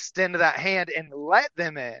kind of extend that hand and let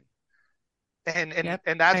them in. And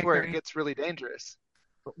that's where it gets really dangerous.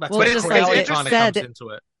 That's Well, where just like Crowley it kind of said- comes into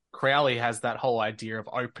it. Crowley has that whole idea of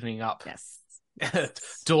opening up Yes.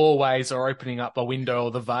 doorways or opening up a window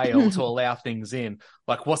or the veil to allow things in.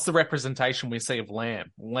 Like, what's the representation we see of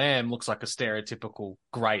Lamb? Lamb looks like a stereotypical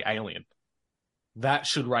grey alien. That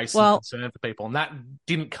should raise some concern for people. And that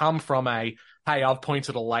didn't come from hey, I've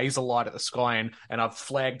pointed a laser light at the sky and I've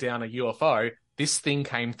flagged down a UFO. This thing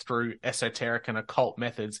came through esoteric and occult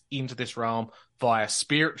methods into this realm via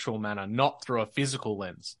spiritual manner, not through a physical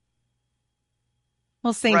lens.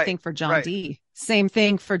 Well, same thing for John Dee. Same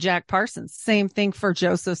thing for Jack Parsons. Same thing for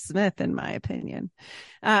Joseph Smith, in my opinion.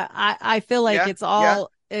 I feel like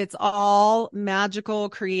it's all magical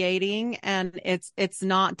creating, and it's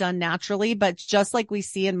not done naturally. But just like we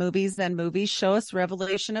see in movies, and movies show us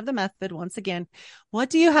revelation of the method. Once again, what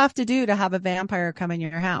do you have to do to have a vampire come in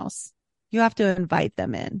your house? You have to invite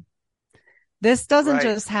them in. This doesn't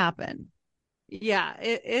just happen. Yeah,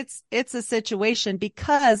 it's a situation,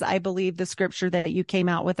 because I believe the scripture that you came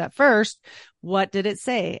out with at first. What did it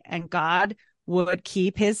say? And God would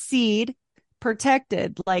keep his seed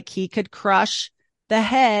protected, like he could crush the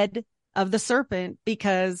head of the serpent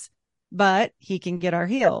but he can get our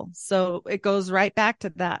heel. So it goes right back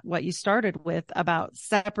to that, what you started with about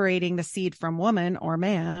separating the seed from woman or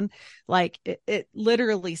man. Like it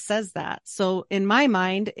literally says that. So in my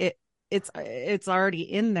mind, it's already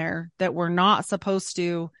in there that we're not supposed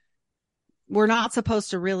to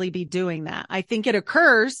really be doing that. I think it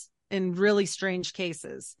occurs in really strange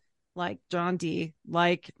cases, like John Dee,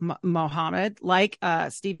 like Mohammed, like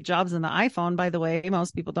Steve Jobs and the iPhone. By the way,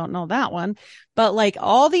 most people don't know that one, but like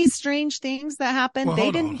all these strange things that happen,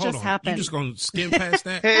 they didn't just happen. You just gonna skim past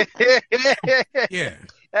that? Yeah.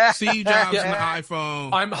 Steve Jobs and the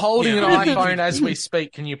iPhone. I'm holding an iPhone as we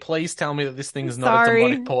speak. Can you please tell me that this thing is not a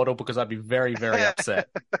demonic portal? Because I'd be very, very upset.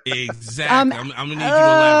 Exactly. I'm gonna need you to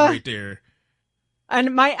elaborate there.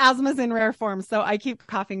 And my asthma's in rare form, so I keep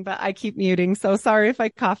coughing, but I keep muting. So sorry if I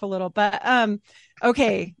cough a little, but,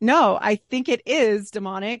 okay. No, I think it is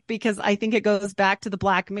demonic, because I think it goes back to the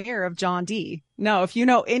Black Mirror of John Dee. No, if you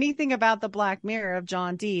know anything about the Black Mirror of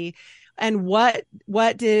John Dee, and what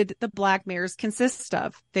did the Black Mirrors consist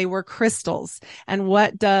of? They were crystals. And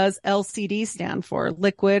what does LCD stand for?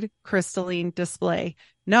 Liquid crystalline display.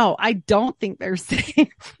 No, I don't think they're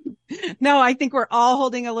saying. No, I think we're all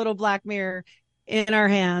holding a little black mirror in our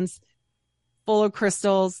hands, full of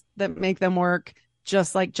crystals that make them work,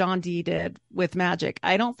 just like John Dee did with magic.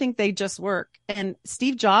 I don't think they just work. And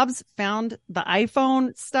Steve Jobs found the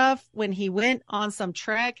iPhone stuff when he went on some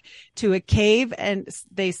trek to a cave, and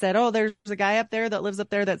they said, oh, there's a guy up there that lives up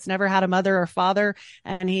there that's never had a mother or father,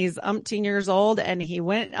 and he's umpteen years old, and he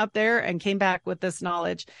went up there and came back with this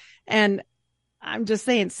knowledge. And I'm just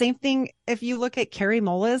saying, same thing if you look at Carrie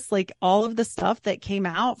Mullis, like all of the stuff that came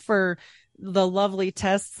out for the lovely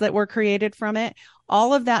tests that were created from it,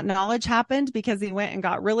 all of that knowledge happened because he went and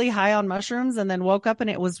got really high on mushrooms and then woke up and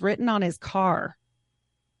it was written on his car.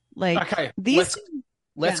 Like, okay, these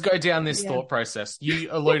let's go down this thought process. You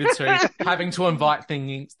alluded to having to invite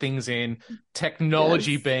things in,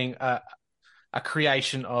 technology being a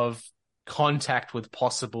creation of contact with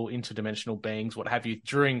possible interdimensional beings, what have you,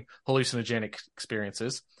 during hallucinogenic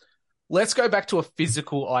experiences. Let's go back to a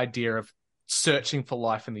physical idea of searching for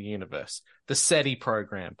life in the universe. The SETI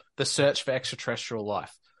program, the search for extraterrestrial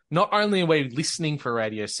life. Not only are we listening for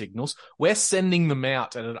radio signals, we're sending them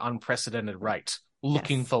out at an unprecedented rate,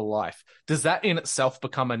 looking for life. Does that in itself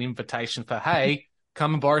become an invitation for, hey,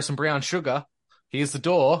 come and borrow some brown sugar? Here's the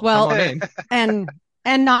door. Well, come on in.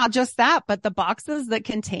 And not just that, but the boxes that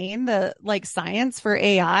contain the like science for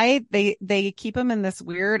AI, they keep them in this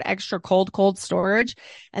weird extra cold storage.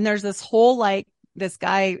 And there's this whole like, this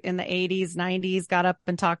guy in the 80s, 90s got up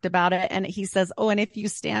and talked about it. And he says, oh, and if you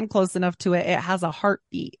stand close enough to it, it has a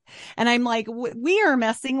heartbeat. And I'm like, we are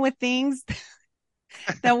messing with things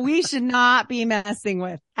that we should not be messing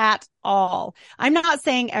with at all. I'm not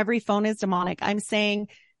saying every phone is demonic. I'm saying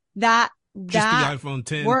that Just the iPhone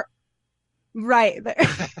 10. we're right.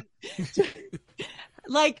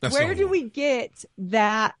 Like, That's where the do one. we get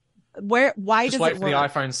that? Why Just does wait it for the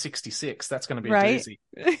work? iPhone 66. That's going to be a Right?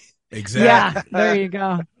 doozy. Exactly. Yeah, there you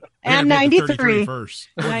go. They're And gonna make the 33 93. first.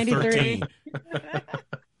 Or 93. 13.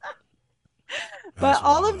 But That's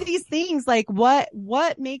all wild. of these things, like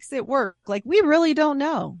what makes it work? Like, we really don't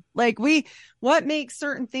know. Like, what makes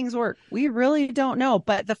certain things work? We really don't know.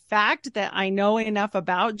 But the fact that I know enough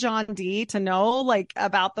about John Dee to know, like,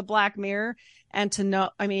 about the Black Mirror, and to know,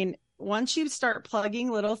 I mean, once you start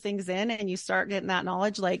plugging little things in and you start getting that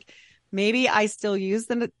knowledge, like, maybe I still use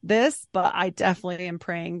this, but I definitely am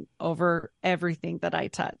praying over everything that I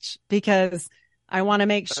touch, because I want to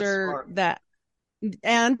make sure smart. that,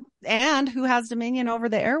 and who has dominion over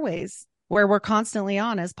the airways where we're constantly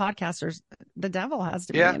on as podcasters. The devil has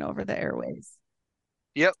dominion over the airways.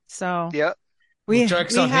 Yep. So Yep. we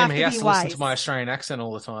Joke's we on have him. He has be to listen wise. to my Australian accent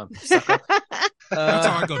all the time. Sucker. That's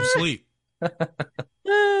how I go to sleep.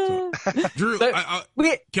 Drew, So-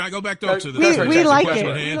 can I go back though to the That's right, we Jackson, like question it.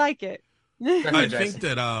 at We hand? like it. I Jason. think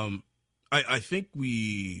that I think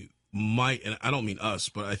we might, and I don't mean us,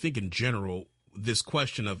 but I think in general, this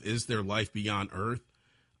question of is there life beyond Earth,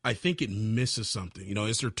 I think it misses something. You know,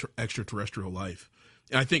 is there extraterrestrial life?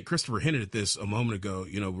 And I think Christopher hinted at this a moment ago.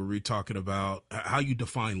 You know, were we talking about how you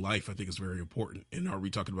define life? I think is very important. And are we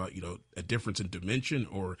talking about, you know, a difference in dimension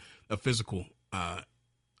or a physical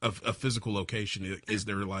a physical location? Is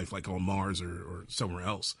there life like on Mars or somewhere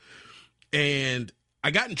else? And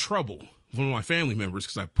I got in trouble with one of my family members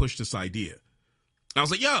because I pushed this idea. I was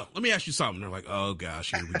like, yo, let me ask you something. They're like, oh,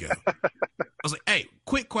 gosh, here we go. I was like, hey,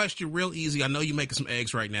 quick question, real easy. I know you're making some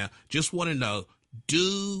eggs right now. Just want to know,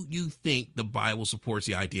 do you think the Bible supports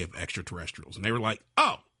the idea of extraterrestrials? And they were like,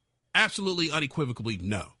 oh, absolutely, unequivocally,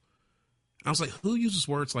 no. I was like, who uses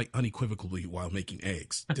words like unequivocally while making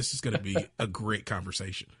eggs? This is going to be a great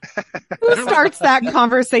conversation. Who starts that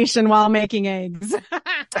conversation while making eggs?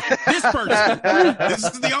 This person. This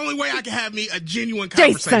is the only way I can have me a genuine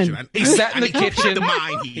conversation. Jason. He sat in the I need to keep kitchen. the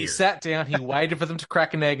mind He here. sat down. He waited for them to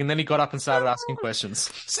crack an egg, and then he got up and started asking questions.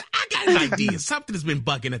 So I got an idea. Something has been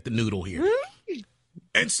bugging at the noodle here.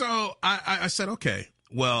 And so I said, okay,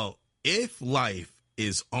 well, if life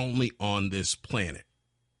is only on this planet,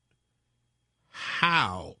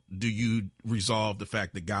 how do you resolve the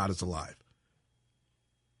fact that God is alive?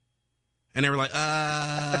 And they were like,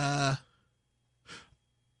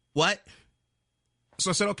 what? So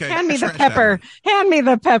I said, okay. Hand me the scratch that pepper. one. Hand me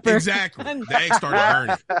the pepper. Exactly. The egg started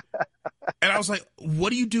burning. And I was like, what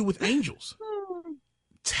do you do with angels?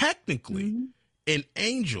 Technically, an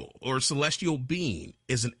angel or a celestial being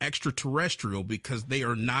is an extraterrestrial because they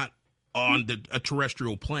are not on a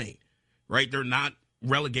terrestrial plane, right? They're not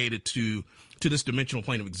relegated to this dimensional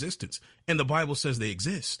plane of existence. And the Bible says they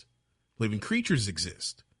exist. Living creatures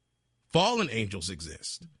exist. Fallen angels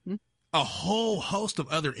exist. A whole host of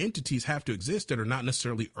other entities have to exist that are not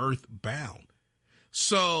necessarily earthbound.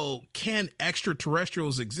 So can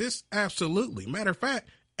extraterrestrials exist? Absolutely. Matter of fact,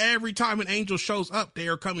 every time an angel shows up, they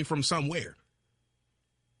are coming from somewhere.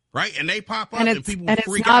 Right? And they pop up and people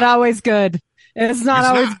freak not out. always good. It's not It's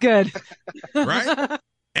always not. good. Right?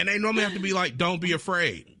 And they normally have to be like, don't be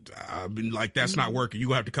afraid. I've been like, that's not working.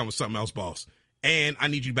 You have to come with something else, boss. And I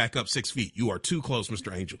need you back up 6 feet. You are too close,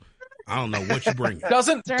 Mr. Angel. I don't know what you bring.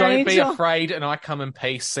 Doesn't Mr. "don't be Angel. afraid" and "I come in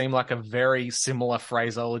peace" seem like a very similar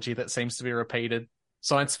phraseology that seems to be repeated?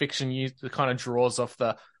 Science fiction kind of draws off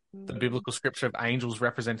the biblical scripture of angels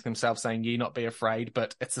representing themselves saying, "Ye not be afraid,"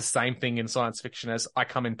 but it's the same thing in science fiction as "I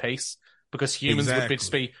come in peace," because humans would Exactly.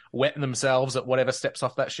 just be wetting themselves at whatever steps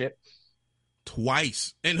off that ship.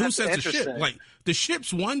 Twice. And who That's says the ship? interesting. Like, the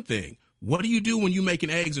ship's one thing. What do you do when you making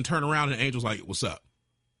eggs and turn around and the angel's like, what's up?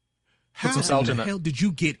 Put How some salt in in the it. hell did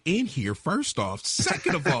you get in here, first off?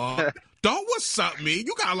 Second of all, don't what's up me.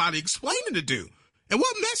 You got a lot of explaining to do. And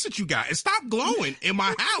what message you got? And stop glowing in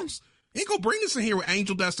my house. You ain't gonna bring this in here with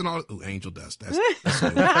angel dust and all. Ooh, angel dust. That's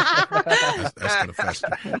gonna fester.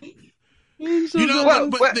 You know, Well,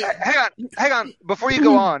 but hang on. Before you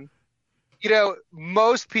go on, you know,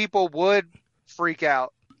 most people would freak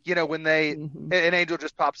out, you know, when an angel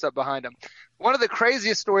just pops up behind them. One of the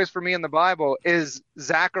craziest stories for me in the Bible is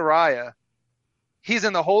Zechariah. He's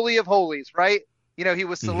in the Holy of Holies, right? You know, he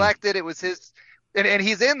was selected. It was his, and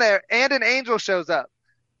he's in there, and an angel shows up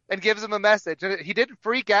and gives him a message. And he didn't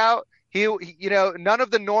freak out. He, you know, none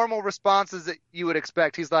of the normal responses that you would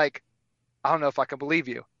expect. He's like, I don't know if I can believe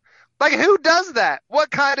you. Like, who does that?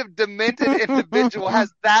 What kind of demented individual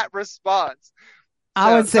has that response?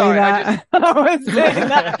 I would say sorry, that. I would say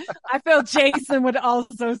that. I feel Jason would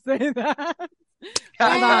also say that.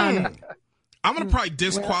 Hold on. I'm going to probably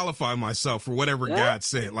disqualify myself for whatever God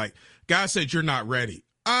said. Like, God said, you're not ready.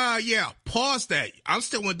 Yeah, pause that. I'm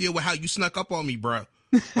still going to deal with how you snuck up on me, bro.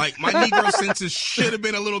 Like, my Negro senses should have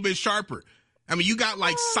been a little bit sharper. I mean, you got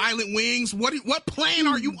like silent wings. What plane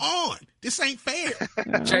are you on? This ain't fair.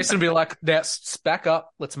 Jason would be like, let's back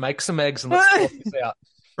up. Let's make some eggs and let's sort this out.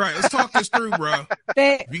 Right, let's talk this through, bro.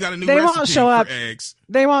 If you got a new they recipe won't show up. for eggs.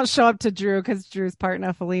 They won't show up to Drew because Drew's part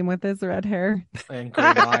Nephilim with his red hair. And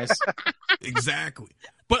green eyes. Exactly.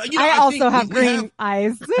 But I also have green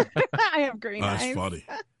eyes. I have green eyes. That's funny.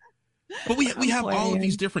 But we have all of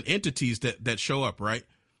these different entities that show up, right?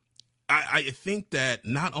 I think that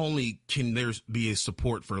not only can there be a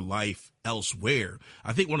support for life elsewhere,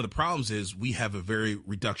 I think one of the problems is we have a very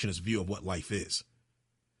reductionist view of what life is.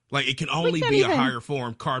 Like, it can only be a higher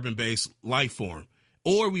form, carbon-based life form.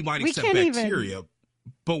 Or we might accept bacteria.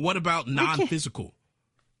 But what about non-physical?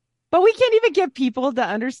 But we can't even get people to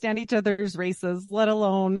understand each other's races, let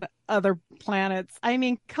alone other planets. I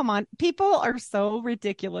mean, come on. People are so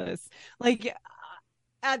ridiculous. Like,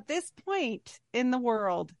 at this point in the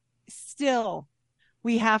world, still,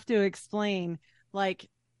 we have to explain, like,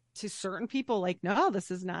 to certain people, like, no,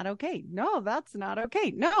 this is not okay. No, that's not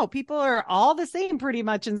okay. No, people are all the same pretty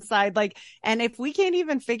much inside. Like, and if we can't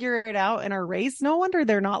even figure it out in our race, no wonder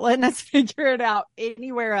they're not letting us figure it out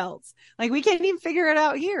anywhere else. Like, we can't even figure it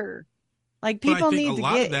out here. Like, people need to get. A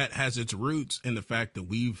lot of that has its roots in the fact that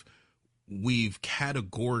we've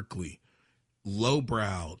categorically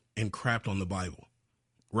lowbrowed and crapped on the Bible,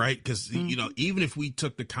 right? Because, you know, even if we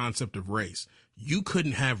took the concept of race, you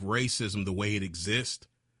couldn't have racism the way it exists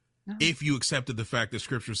if you accepted the fact that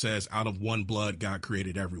Scripture says out of one blood God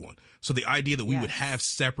created everyone. So the idea that we would have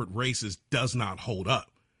separate races does not hold up.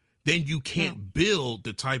 Then you can't build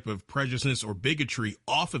the type of prejudice or bigotry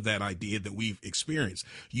off of that idea that we've experienced.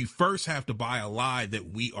 You first have to buy a lie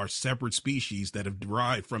that we are separate species that have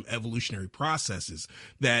derived from evolutionary processes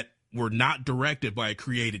that were not directed by a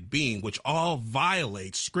created being, which all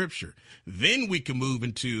violates Scripture. Then we can move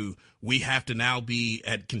into, we have to now be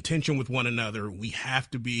at contention with one another. We have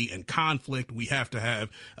to be in conflict. We have to have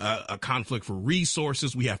a conflict for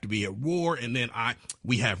resources. We have to be at war. And then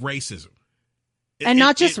we have racism. And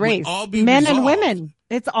not just race, men and women.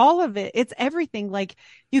 It's all of it. It's everything. Like,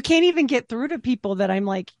 you can't even get through to people that I'm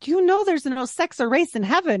like, you know, there's no sex or race in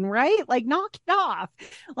heaven, right? Like, knock it off.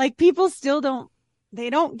 Like, people still they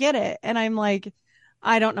don't get it. And I'm like,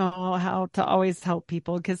 I don't know how to always help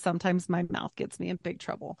people because sometimes my mouth gets me in big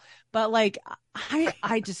trouble. But like,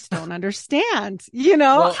 I just don't understand, you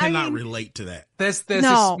know? Well, I cannot relate to that. There's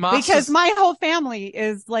no, because my whole family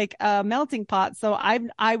is like a melting pot. So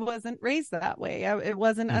I wasn't raised that way. It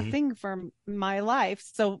wasn't a thing for my life.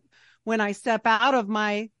 So when I step out of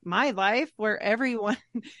my life where everyone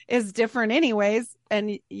is different anyways,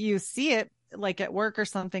 and you see it like at work or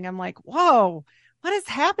something, I'm like, whoa, what is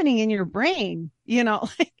happening in your brain? You know,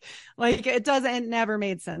 like it never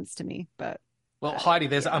made sense to me, but. Well, Heidi,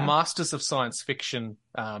 there's a Masters of Science Fiction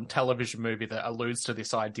television movie that alludes to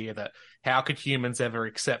this idea that how could humans ever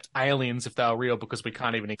accept aliens if they were real because we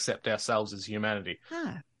can't even accept ourselves as humanity.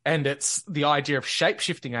 Huh. And it's the idea of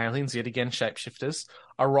shape-shifting aliens, yet again, shapeshifters,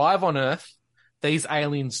 arrive on Earth. These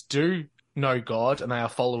aliens do know God and they are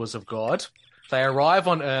followers of God. They arrive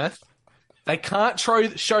on Earth. They can't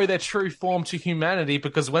show their true form to humanity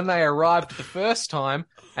because when they arrived the first time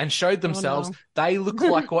and showed themselves, they look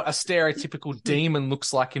like what a stereotypical demon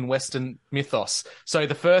looks like in Western mythos. So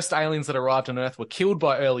the first aliens that arrived on Earth were killed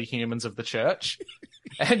by early humans of the church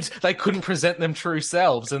and they couldn't present them true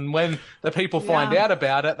selves. And when the people find out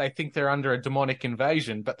about it, they think they're under a demonic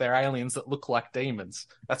invasion, but they're aliens that look like demons.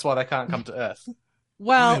 That's why they can't come to Earth.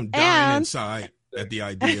 Well, I'm dying inside at the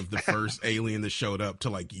idea of the first alien that showed up to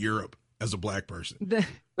like Europe as a black person.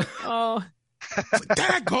 Oh, like,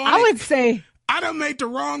 daggone I would say I done made the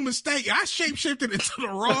wrong mistake. I shapeshifted into the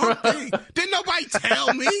wrong thing. Didn't nobody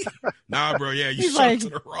tell me? Nah, bro. Yeah, you shot to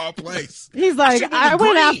the wrong place. He's like, I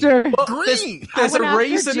went after green. There's a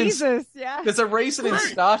reason Jesus. There's a reason in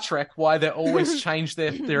Star Trek why they always change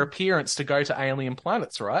their appearance to go to alien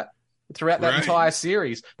planets, right? Throughout that entire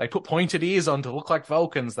series, they put pointed ears on to look like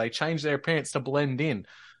Vulcans. They change their appearance to blend in.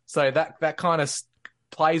 So that kind of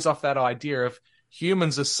plays off that idea of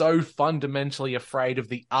humans are so fundamentally afraid of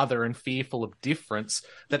the other and fearful of difference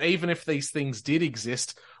that even if these things did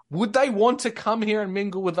exist, would they want to come here and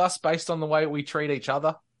mingle with us based on the way we treat each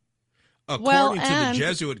other? According to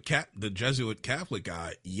the Jesuit Catholic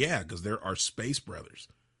guy, yeah, because there are space brothers.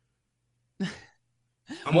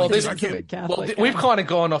 Well, like, this I can't. we've kind of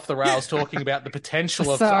gone off the rails talking about the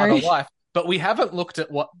potential of Sorry. other life, but we haven't looked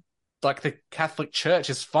at what, like, the Catholic Church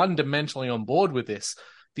is fundamentally on board with this.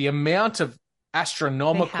 The amount of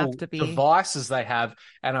astronomical devices they have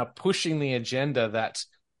and are pushing the agenda that,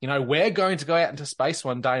 you know, we're going to go out into space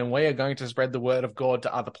one day and we are going to spread the word of God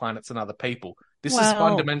to other planets and other people. This is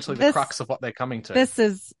fundamentally the crux of what they're coming to.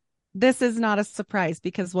 This is not a surprise,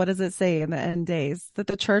 because what does it say in the end days? That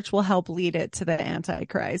the church will help lead it to the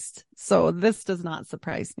Antichrist. So this does not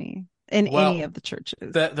surprise me in any of the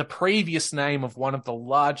churches. The previous name of one of the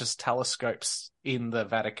largest telescopes in the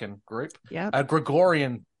Vatican group, a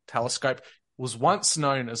Gregorian telescope, was once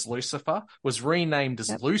known as Lucifer, was renamed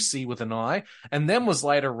as Lucy with an I, and then was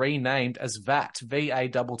later renamed as VAT,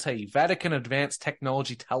 V-A-T-T, Vatican Advanced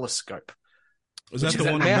Technology Telescope. Was that the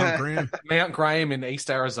one at Mount Graham? Mount Graham in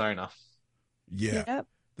East Arizona. Yeah. Yep.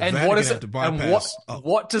 And Vatican what is it? And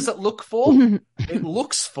what does it look for? It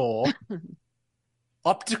looks for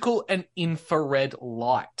optical and infrared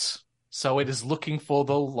light. So it is looking for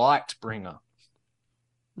the light bringer.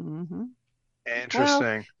 Mm-hmm.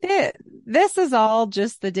 Interesting. Well, this is all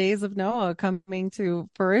just the days of Noah coming to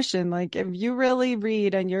fruition. Like, if you really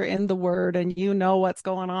read and you're in the Word and you know what's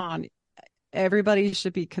going on, everybody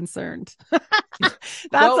should be concerned.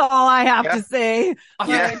 That's all I have to say.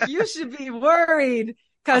 Like, you should be worried,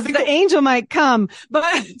 because the angel might come,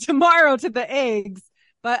 but tomorrow to the eggs.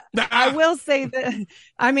 But I will say that,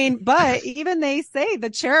 I mean, but even they say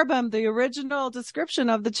the cherubim, the original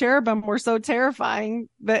description of the cherubim were so terrifying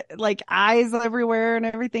that, like, eyes everywhere and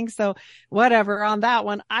everything. So whatever on that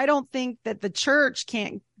one. I don't think that the church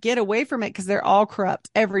can't get away from it, because they're all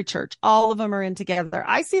corrupt. Every church, all of them are in together.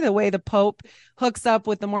 I see the way the Pope hooks up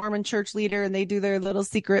with the Mormon church leader and they do their little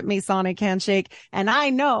secret Masonic handshake. And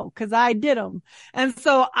I know, because I did them. And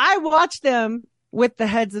so I watch them with the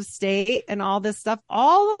heads of state and all this stuff.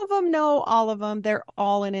 All of them know all of them. They're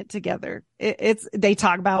all in it together. They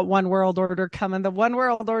talk about one world order coming. The one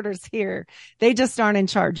world order's here. They just aren't in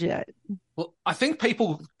charge yet. Well, I think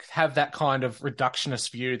people have that kind of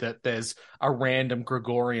reductionist view that there's a random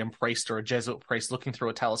Gregorian priest or a Jesuit priest looking through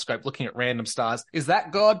a telescope, looking at random stars. Is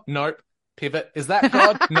that God? Nope. Pivot. Is that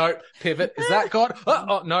God? Nope. Pivot. Is that God?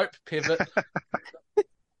 Oh, nope. Pivot.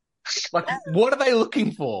 Like, what are they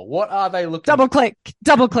looking for? What are they looking Double click.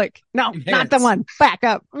 No, Enhance. not the one. Back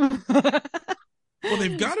up. Well,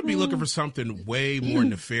 they've got to be looking for something way more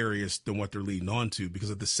nefarious than what they're leading on to, because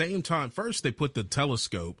at the same time, first they put the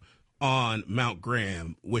telescope on Mount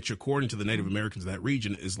Graham, which, according to the Native Americans of that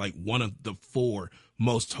region, is like one of the 4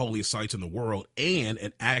 most holiest sites in the world and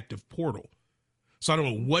an active portal. So I don't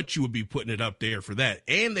know what you would be putting it up there for that.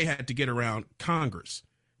 And they had to get around Congress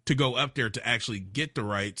to go up there to actually get the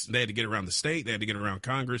rights. They had to get around the state. They had to get around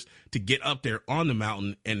Congress to get up there on the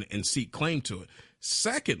mountain and seek claim to it.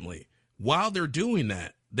 Secondly, while they're doing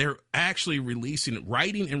that, they're actually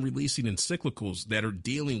writing and releasing encyclicals that are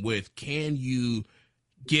dealing with, can you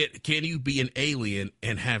be an alien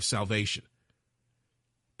and have salvation?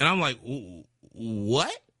 And I'm like,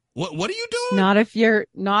 what? What are you doing? Not if you're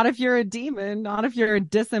a demon, not if you're a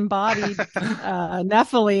disembodied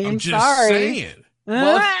Nephilim. I'm just saying.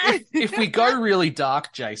 Well, if we go really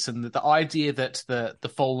dark, Jason, the idea that the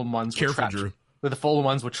fallen ones were trapped, Drew. Where the fallen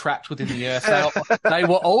ones were trapped within the earth, they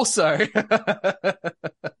were also.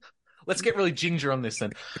 Let's get really ginger on this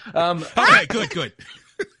then. Okay, good.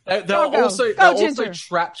 They're also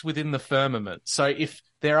trapped within the firmament. So if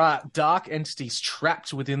there are dark entities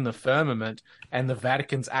trapped within the firmament and the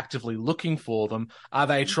Vatican's actively looking for them, are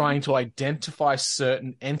they trying to identify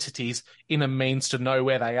certain entities in a means to know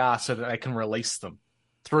where they are so that they can release them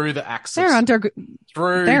through the axis,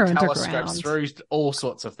 through telescopes, through all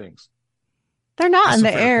sorts of things? They're not in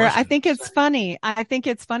the air. Question. I think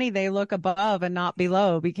it's funny they look above and not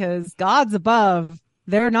below, because God's above.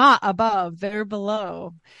 They're not above. They're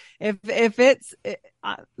below. If it's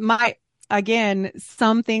again,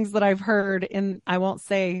 some things that I've heard, and I won't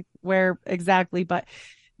say where exactly, but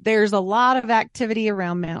there's a lot of activity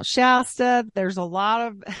around Mount Shasta. There's a lot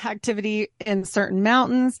of activity in certain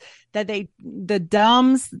mountains that the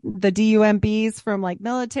DUMBs from like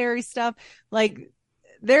military stuff, like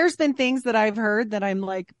there's been things that I've heard that I'm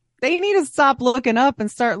like, they need to stop looking up and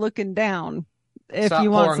start looking down. If start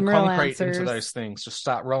you want some real concrete answers into those things, just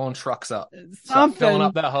start rolling trucks up, start filling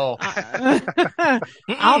up that hole. I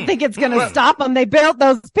don't think it's going to stop them. They built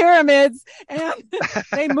those pyramids and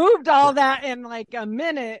they moved all that in like a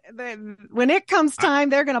minute. When it comes time,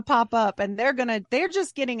 they're going to pop up, and they're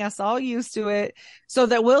just getting us all used to it so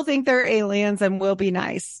that we'll think they're aliens and we'll be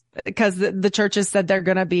nice. because the churches said they're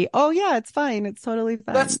going to be, oh yeah, it's fine. It's totally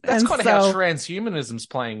fine. That's And kind of so- how transhumanism's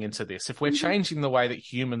playing into this. If we're Mhm. changing the way that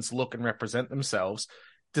humans look and represent themselves,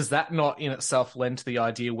 does that not in itself lend to the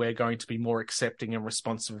idea we're going to be more accepting and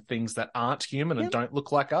responsive of things that aren't human and Yep. don't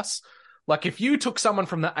look like us? Like if you took someone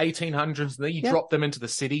from the 1800s and then you Yep. dropped them into the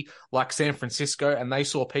city like San Francisco and they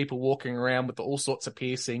saw people walking around with all sorts of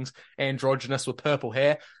piercings, androgynous with purple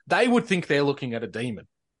hair, they would think they're looking at a demon.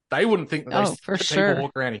 They wouldn't think that Oh, for people sure.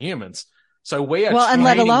 walk around as humans. So we are Well, and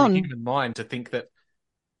let training alone- the human mind to think that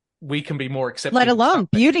we can be more accepting. let of alone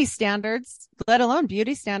something. beauty standards.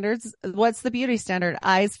 What's the beauty standard?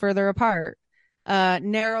 Eyes further apart,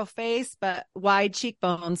 narrow face, but wide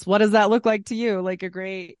cheekbones. What does that look like to you? Like a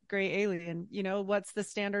gray alien, what's the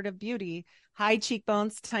standard of beauty? High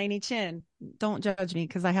cheekbones, tiny chin. Don't judge me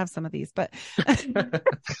because I have some of these, but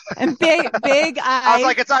and big eyes. I was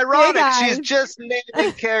like, it's ironic. big She's eyes. just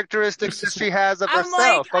naming characteristics that she has of I'm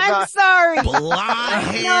herself. like, I'm sorry. Blonde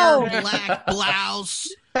hair, No. black blouse.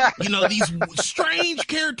 These strange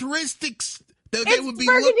characteristics that they It's would be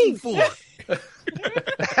burgundy. looking for.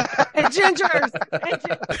 And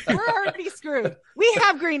gingers. We're already screwed. We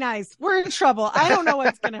have green eyes. We're in trouble. I don't know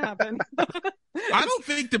what's going to happen. I don't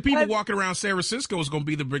think the people But- walking around San Francisco is going to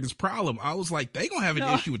be the biggest problem. I was like, they going to have an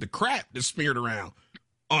No. issue with the crap that's smeared around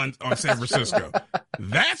on San Francisco.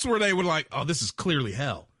 That's where they were like, oh, this is clearly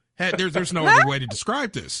hell. There's no other way to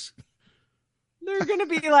describe this. They're going to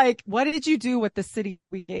be like, what did you do with the city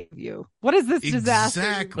we gave you? What is this disaster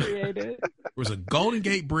Exactly. you created? There was a Golden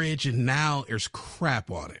Gate Bridge, and now there's crap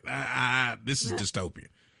on it. This is dystopian.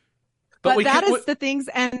 But we that can- is the things,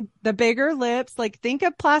 and the bigger lips, like think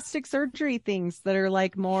of plastic surgery things that are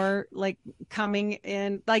like more like coming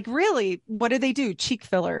in, like really, what do they do? Cheek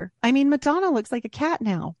filler. I mean, Madonna looks like a cat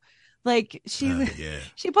now. Like Yeah.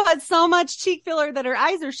 she put so much cheek filler that her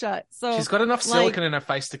eyes are shut. So She's got enough like- silicon in her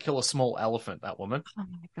face to kill a small elephant, that woman. oh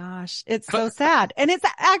my gosh, it's so sad. And it's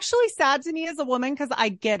actually sad to me as a woman because I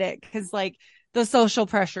get it, because like the social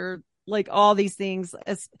pressure, like all these things,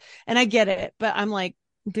 and I get it, but I'm like,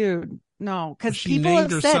 dude, no, because She people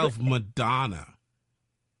named have said, herself Madonna.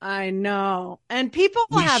 I know, and people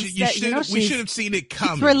have said, We should have seen it she's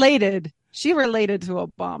coming. related. She related to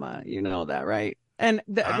Obama. You know that, right? And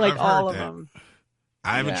like I've all heard of that. them.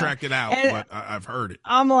 I haven't Yeah. tracked it out, And- but I've heard it.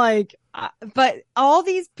 I'm like, but all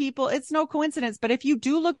these people, it's no coincidence. But if you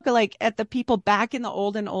do look like at the people back in the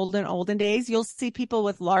olden days, you'll see people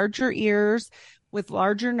with larger ears, with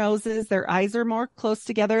larger noses. Their eyes are more close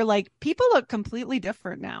together. Like people look completely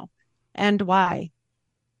different now. And why?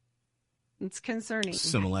 It's concerning.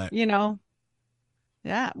 Similar.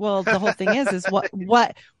 Yeah. Well, the whole thing is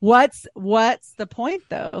what's the point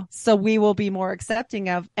though? So we will be more accepting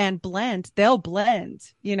of and blend. They'll blend.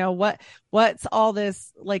 What's all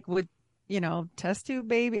this like with, test tube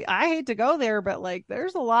baby? I hate to go there, but like,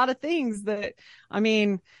 there's a lot of things that, I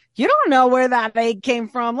mean, you don't know where that egg came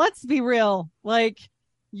from. Let's be real. Like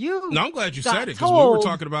you. No, I'm glad you got said it, because we were told.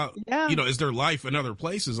 talking about, Yeah. is there life in other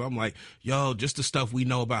places? I'm like, yo, just the stuff we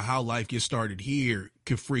know about how life gets started here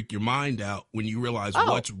could freak your mind out when you realize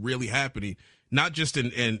Oh. what's really happening, not just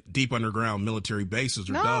in deep underground military bases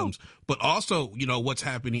or No. domes, but also, what's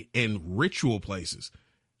happening in ritual places.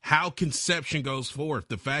 How conception goes forth.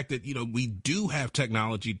 The fact that, we do have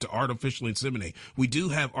technology to artificially inseminate. We do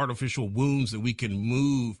have artificial wombs that we can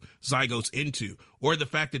move zygotes into. Or the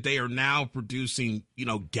fact that they are now producing,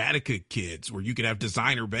 Gattaca kids where you can have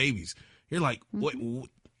designer babies. You're like, what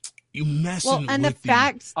you messing Well, and with the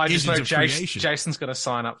fact I just know engines of creation. Jason's going to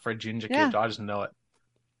sign up for a ginger Yeah. kid. I just know it.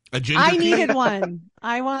 A ginger I kid? needed one.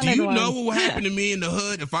 I Do wanted you one. know what would happen to me in the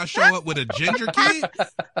hood if I show up with a ginger kid?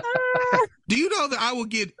 Do you know that I will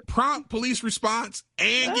get prompt police response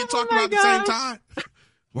and get Oh talked my about at the same gosh. time?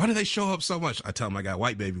 Why do they show up so much? I tell them I got a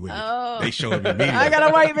white baby with me. Oh. They show up immediately. I got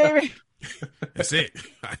a white baby. That's it.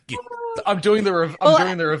 I get, I'm doing the Well,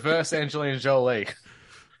 doing the reverse Angelina Jolie.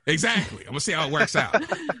 exactly. I'm gonna see how it works out.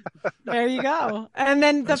 There you go. And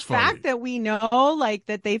then the That's funny. fact that we know, like,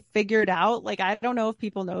 that they figured out, like, I don't know if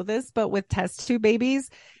people know this, but with test tube babies,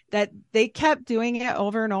 that they kept doing it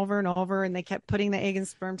over and over and over, and they kept putting the egg and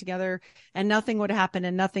sperm together, and nothing would happen,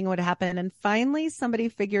 and nothing would happen. And finally, somebody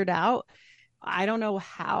figured out, I don't know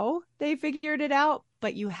how they figured it out,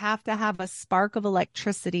 but you have to have a spark of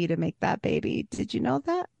electricity to make that baby. Did you know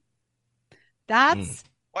that? That's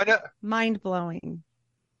Why not? mind blowing.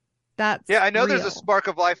 That's Yeah, I know there's a real. spark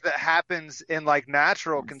of life that happens in like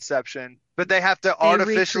natural conception, but they have to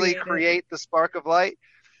artificially recreate it. create the spark of light.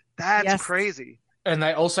 That's Yes. crazy. And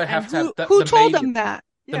they also have And to have who the told medium, them that?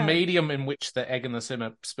 the Yeah. medium in which the egg and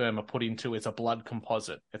the sperm are put into is a blood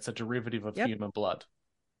composite. It's a derivative of Yep. human blood.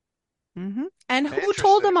 Mm-hmm. And who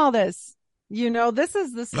told them all this? This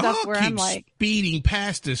is the stuff Y'all where keep I'm like speeding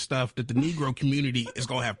past this stuff that the Negro community is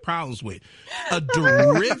going to have problems with. A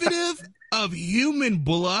derivative of human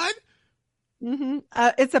blood? Mm-hmm.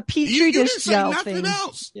 It's a petri dish gel nothing thing.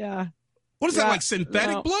 Else. Yeah. What is that, like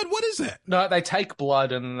synthetic blood? What is that? No, they take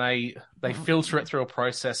blood and they filter it through a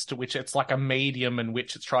process to which it's like a medium in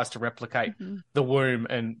which it tries to replicate the womb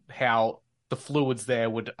and how the fluids there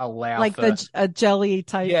would allow like for a jelly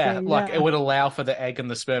type thing. It would allow for the egg and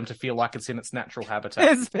the sperm to feel like it's in its natural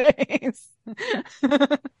habitat. His face.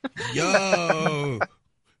 Yo.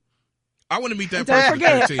 I want to meet that person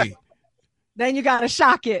at 13. Then you got to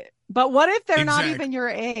shock it. But what if they're not even your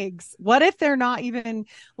eggs? What if they're not even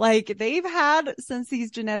like they've had, since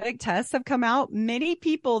these genetic tests have come out, many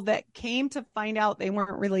people that came to find out they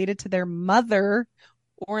weren't related to their mother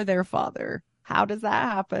or their father. How does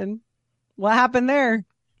that happen? What happened there?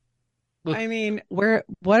 Look, I mean, where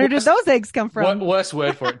did those eggs come from? Worst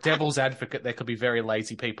word for it, devil's advocate, there could be very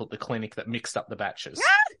lazy people at the clinic that mixed up the batches.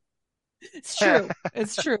 It's true.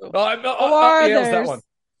 It's true. That one.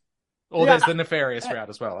 Or there's the nefarious route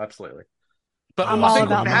as well, absolutely. But I think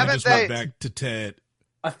haven't they back to Ted?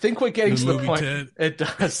 I think we're getting to the point. Ted. It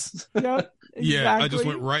does. Yep, exactly. Yeah, I just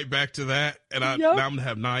went right back to that, and now I'm gonna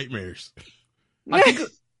have nightmares. I think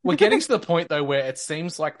we're getting to the point though where it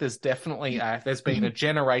seems like there's definitely there's been a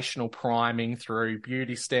generational priming through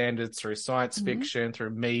beauty standards, through science fiction, through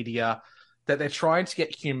media, that they're trying to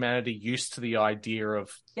get humanity used to the idea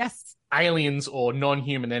of aliens or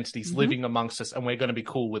non-human entities living amongst us, and we're going to be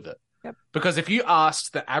cool with it. Yep. Because if you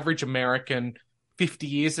asked the average American 50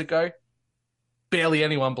 years ago, barely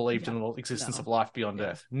anyone believed in the existence of life beyond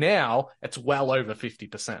Earth. Now, it's well over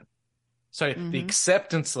 50%. So the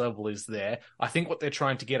acceptance level is there. I think what they're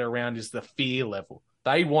trying to get around is the fear level.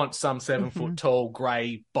 They want some 7-foot-tall,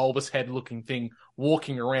 grey, bulbous head-looking thing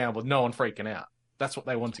walking around with no one freaking out. That's what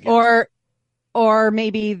they want to get. Or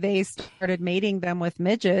maybe they started mating them with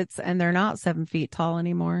midgets and they're not 7 feet tall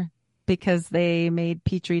anymore because they made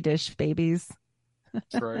petri dish babies.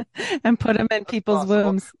 True. And put them in people's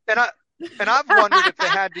wombs. And I've wondered if they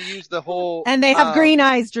had to use the whole. And they have green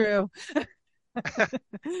eyes, Drew.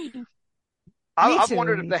 I've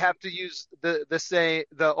wondered if they have to use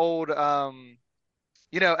the old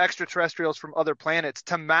extraterrestrials from other planets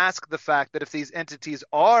to mask the fact that if these entities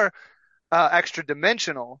are extra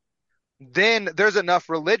dimensional, then there's enough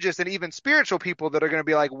religious and even spiritual people that are going to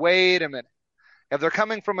be like, wait a minute. If they're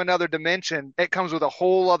coming from another dimension, it comes with a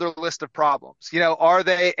whole other list of problems. Are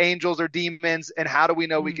they angels or demons, and how do we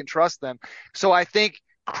know we can trust them? So I think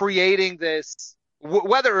creating this,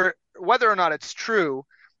 whether or not it's true,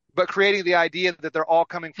 but creating the idea that they're all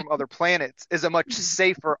coming from other planets is a much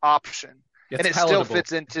safer option. It's and it palatable. Still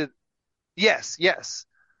fits into, yes.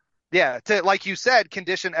 Yeah, to, like you said,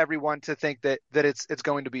 condition everyone to think that it's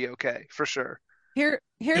going to be okay, for sure.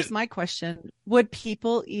 Here's my question. Would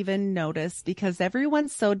people even notice? Because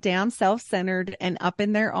everyone's so damn self-centered and up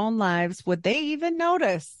in their own lives. Would they even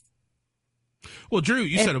notice? Well, Drew,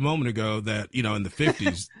 you said a moment ago that, in the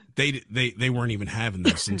 50s, they weren't even having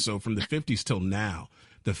this. And so from the 50s till now,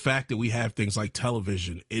 the fact that we have things like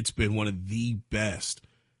television, it's been one of the best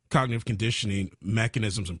cognitive conditioning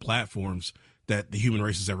mechanisms and platforms that the human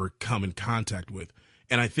race has ever come in contact with.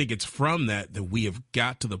 And I think it's from that we have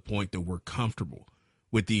got to the point that we're comfortable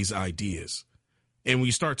with these ideas. And when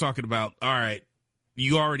you start talking about, all right,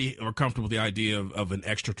 you already are comfortable with the idea of an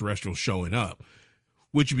extraterrestrial showing up.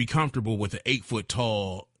 Would you be comfortable with an 8-foot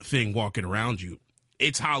tall thing walking around you?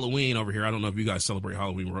 It's Halloween over here. I don't know if you guys celebrate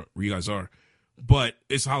Halloween where you guys are, but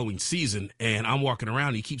it's Halloween season. And I'm walking around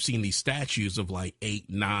and you keep seeing these statues of like 8,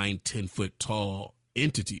 9, 10-foot tall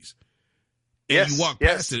entities. And you walk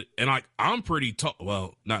past it, and I'm pretty tall.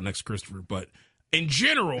 Well, not next to Christopher, but in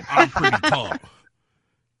general, I'm pretty tall,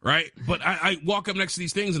 right? But I walk up next to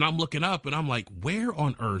these things, and I'm looking up, and I'm like, where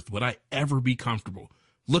on earth would I ever be comfortable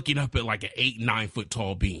looking up at like an 8, 9-foot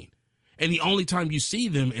tall being? And the only time you see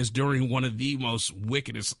them is during one of the most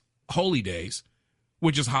wickedest holy days,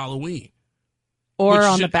 which is Halloween. Or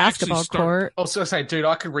on the basketball court. I was going to say, dude,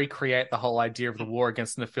 I could recreate the whole idea of the war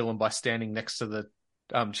against Nephilim by standing next to the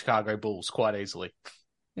Chicago Bulls quite easily.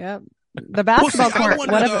 Yeah, the basketball court,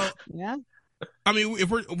 whatever. Yeah, I mean, if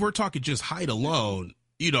we're talking just height alone,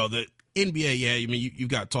 the NBA. Yeah, I mean, you've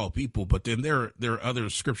got tall people, but then there are other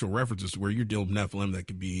scriptural references where you're dealing with Nephilim that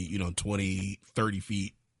could be 20, 30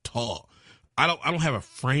 feet tall. I don't have a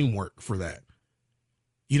framework for that.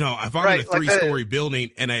 If I'm in a 3-story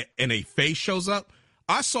building and a face shows up,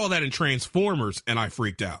 I saw that in Transformers and I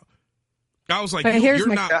freaked out. I was like,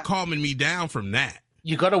 you're not calming me down from that.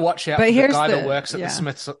 You got to watch out But for the here's guy the- that works at yeah.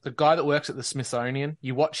 the guy that works at the Smithsonian.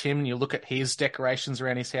 You watch him and you look at his decorations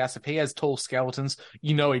around his house. If he has tall skeletons,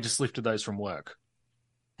 you know he just lifted those from work.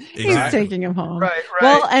 He's Exactly. taking him home. Right.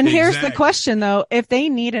 Well, and here's the Exactly. question though. If they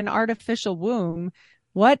need an artificial womb,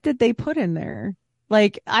 what did they put in there?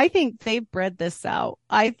 Like, I think they've bred this out.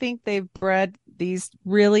 I think they've bred these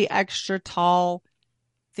really extra tall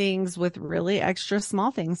things with really extra small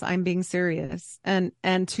things. I'm being serious. And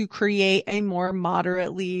to create a more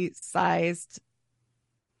moderately sized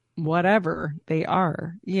whatever they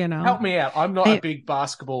are, you know. Help me out. I'm not I- a big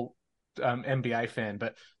basketball NBA fan,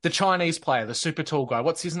 but the Chinese player, the super tall guy,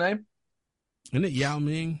 what's his name? Isn't it Yao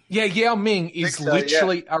Ming? Yeah, Yao Ming is Think so,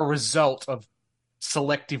 literally a result of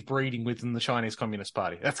selective breeding within the Chinese Communist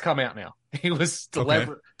Party. That's come out now. He was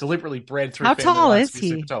deliberately bred through. How family tall lines is to be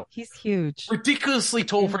he? super tall. He's huge. Ridiculously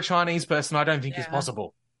tall for a Chinese person. I don't think is Yeah.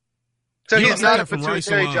 possible. So You he's don't not know a from Rice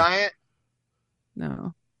pituitary alone. giant.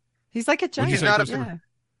 No. He's like a What'd you giant. say, not a- Christopher? Yeah.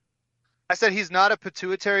 I said he's not a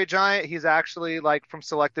pituitary giant. He's actually like from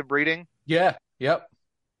selective breeding. Yeah. Yep.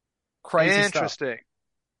 Crazy stuff. Interesting.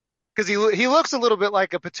 Because he looks a little bit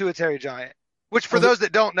like a pituitary giant, which for Oh, those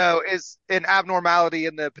that don't know is an abnormality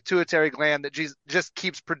in the pituitary gland that just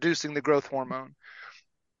keeps producing the growth hormone.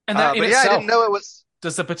 And that in but yeah, I itself, didn't know it was.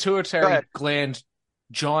 does the Go pituitary ahead. gland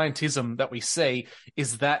giantism that we see,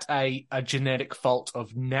 is that a genetic fault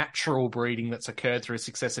of natural breeding that's occurred through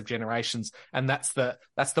successive generations? And that's the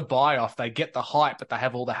buy-off. They get the hype, but they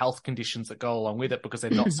have all the health conditions that go along with it because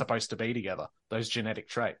they're not supposed to be together, those genetic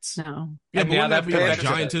traits. No. Yeah, And but now wouldn't that be they've like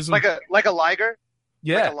perfected it. giantism? Like a liger?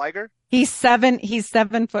 Yeah. Like a liger? He's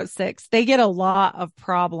 7'6". They get a lot of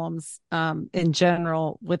problems in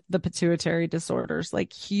general with the pituitary disorders,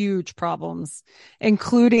 like huge problems,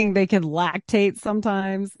 including they can lactate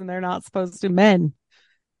sometimes and they're not supposed to. Men.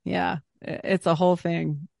 Yeah. It's a whole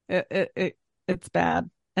thing. It's bad.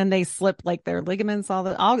 And they slip like their ligaments,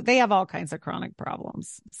 they have all kinds of chronic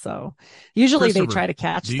problems. So usually they Christopher, try to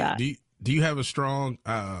catch that. Do you have a strong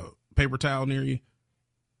paper towel near you?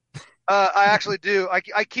 I actually do.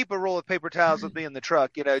 I keep a roll of paper towels with me in the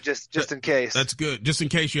truck, just in case. That's good. Just in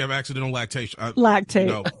case you have accidental lactation. Lactate.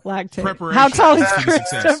 No. Lactate. Preparation How tall is is key to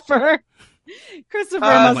success. Christopher? Christopher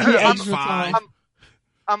Uh, must be like extra 5'5". tall.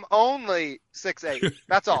 I'm only 6'8".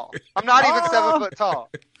 That's all. I'm not even 7 foot tall.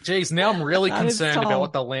 Geez, now I'm really That is concerned about tall.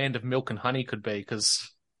 what the land of milk and honey could be,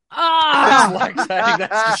 because Ah! lactating,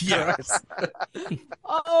 that's just Yeah. gross.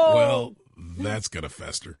 Oh. Well, that's gonna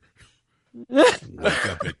fester. Wake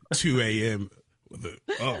up at 2 a.m. with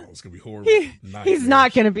it's gonna be horrible. He's Nightmares.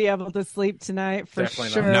 not going to be able to sleep tonight for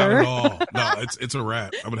Definitely sure. Not at all. No, it's a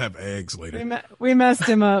wrap. I'm gonna have eggs We, later. we messed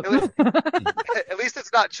him up. At least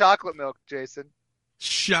it's not chocolate milk, Jason.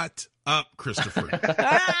 Shut up, Christopher.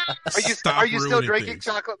 Stop Are you still ruining drinking things.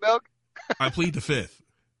 chocolate milk? I pleed the fifth.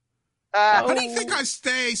 Uh, How do you think I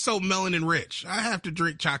stay so melanin rich? I have to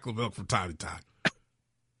drink chocolate milk from time to time.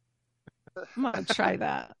 I'm going to try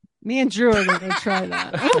that. Me and Drew are going to try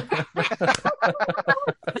that.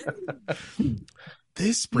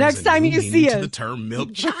 This brings Next a time new you meaning see to us. the term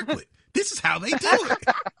milk chocolate. This is how they do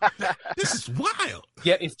it. This is wild.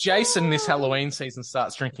 Yet if Jason this Halloween season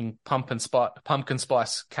starts drinking pumpkin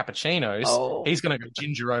spice cappuccinos, Oh. he's going to go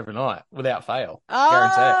ginger overnight without fail.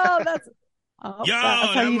 Guarantee it. Oh, that's how Yo,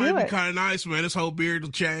 that you might do be it. kind of nice, man. This whole beard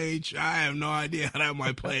will change. I have no idea how that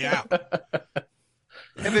might play out.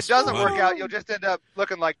 if it doesn't work out, you'll just end up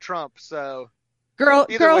looking like Trump. So Girls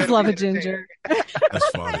Either way, it'll love be a ginger. That's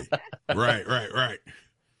funny. Right.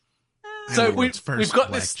 So Everyone's we've first got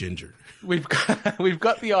black this- ginger. We've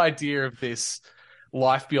got the idea of this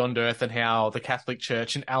life beyond Earth and how the Catholic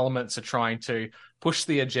Church and elements are trying to push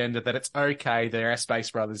the agenda that it's okay, they're our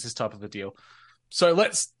space brothers, this type of a deal. So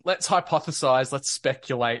let's hypothesize, let's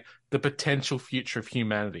speculate the potential future of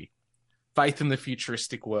humanity. Faith in the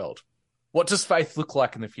futuristic world. What does faith look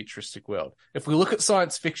like in the futuristic world? If we look at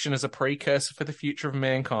science fiction as a precursor for the future of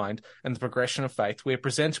mankind and the progression of faith, we are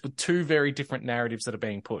presented with two very different narratives that are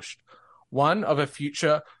being pushed. One of a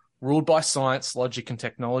future ruled by science, logic, and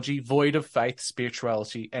technology, void of faith,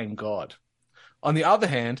 spirituality, and God. On the other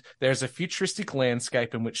hand, there is a futuristic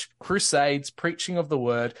landscape in which crusades, preaching of the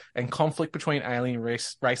word, and conflict between alien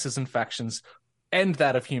races and factions and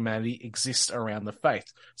that of humanity exists around the faith.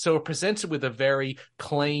 So we're presented with a very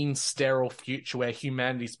clean, sterile future where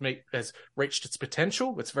humanity has reached its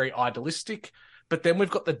potential. It's very idealistic. But then we've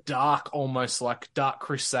got the dark, almost like Dark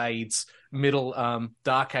Crusades, middle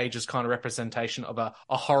Dark Ages kind of representation of a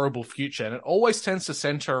horrible future. And it always tends to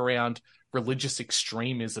center around religious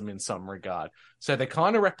extremism in some regard. So they're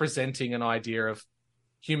kind of representing an idea of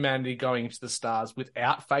humanity going into the stars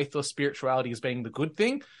without faith or spirituality as being the good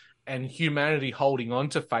thing. and humanity holding on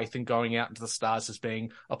to faith and going out into the stars as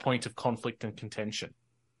being a point of conflict and contention.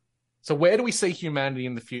 So where do we see humanity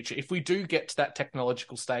in the future? If we do get to that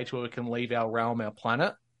technological stage where we can leave our realm, our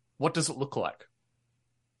planet, what does it look like?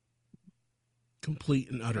 Complete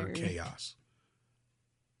and utter chaos.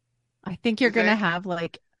 I think you're going to have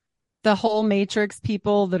like the whole Matrix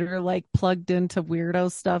people that are like plugged into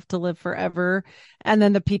weirdo stuff to live forever. And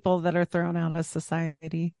then the people that are thrown out of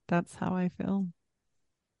society. That's how I feel.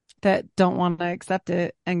 That don't want to accept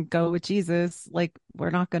it and go with Jesus. Like, we're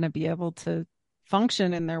not going to be able to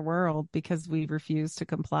function in their world because we refuse to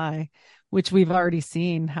comply, which we've already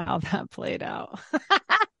seen how that played out.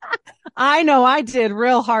 I know I did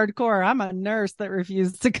real hardcore. I'm a nurse that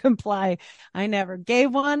refused to comply. I never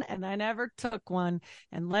gave one and I never took one.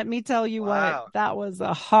 And let me tell you what, that was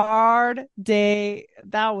a hard day.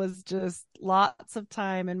 That was just lots of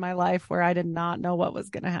time in my life where I did not know what was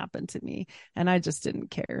going to happen to me. And I just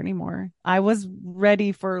didn't care anymore. I was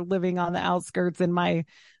ready for living on the outskirts in my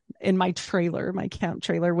trailer, my camp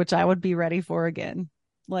trailer, which I would be ready for again.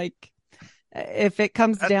 Like, if it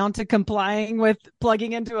comes down to complying with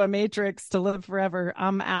plugging into a matrix to live forever,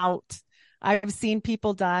 I'm out. I've seen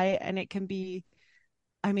people die, and it can be,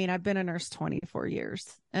 I mean, I've been a nurse 24 years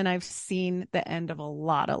and I've seen the end of a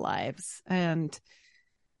lot of lives, and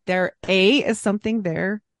there is something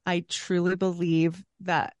there. I truly believe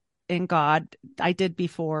that in God. I did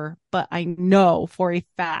before, but I know for a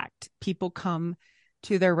fact people come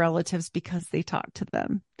to their relatives because they talk to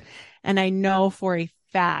them. And I know for a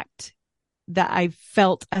fact that I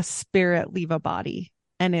felt a spirit leave a body,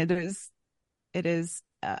 and it is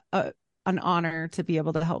an honor to be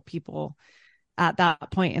able to help people at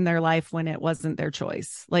that point in their life when it wasn't their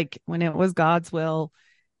choice, like when it was God's will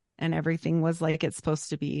and everything was like it's supposed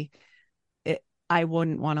to be. I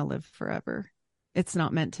wouldn't want to live forever. It's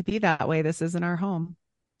not meant to be that way. This isn't our home.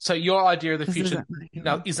 So your idea of the future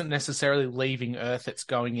isn't necessarily leaving Earth. It's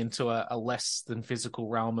going into a less than physical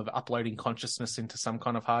realm of uploading consciousness into some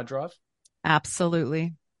kind of hard drive.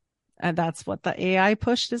 Absolutely. And that's what the AI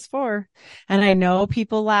push is for. And I know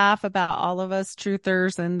people laugh about all of us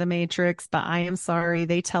truthers in the Matrix, but I am sorry.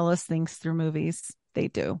 They tell us things through movies. They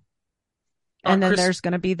do. And then there's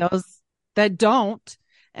going to be those that don't.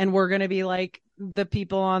 And we're going to be like the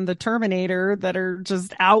people on the Terminator that are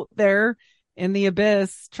just out there in the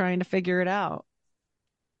abyss trying to figure it out.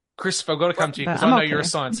 Christopher, I've got to come to you because I know you're a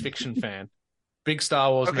science fiction fan. Big Star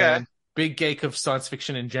Wars man. Big geek of science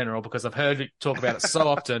fiction in general, because I've heard you talk about it so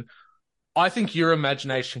often. I think your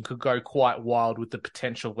imagination could go quite wild with the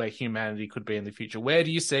potential where humanity could be in the future. Where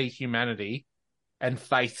do you see humanity and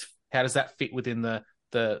faith? How does that fit within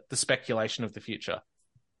the speculation of the future?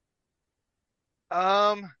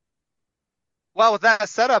 Well, with that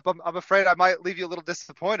setup, I'm afraid I might leave you a little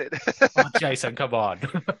disappointed. Oh, Jason, come on.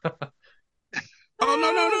 Oh,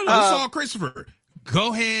 no. It's all Christopher.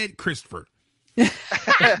 Go ahead, Christopher.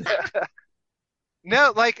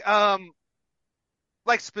 No, like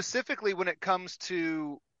specifically when it comes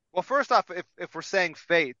to, well, first off, if we're saying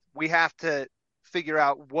faith, we have to figure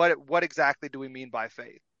out what exactly do we mean by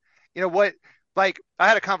faith. You know, I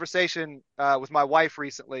had a conversation with my wife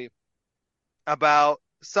recently about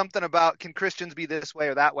something about, can Christians be this way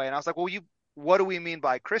or that way? And I was like, well, what do we mean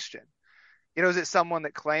by Christian? You know, is it someone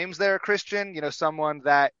that claims they're a Christian? You know, someone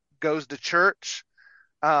that goes to church?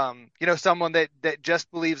 You know, someone that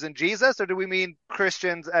just believes in Jesus? Or do we mean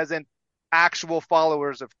Christians as in actual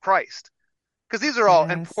followers of Christ? Because these are all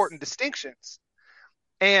important distinctions.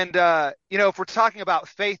 And, you know, if we're talking about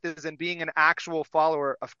faith as in being an actual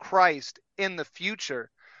follower of Christ in the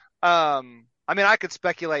future, I mean, I could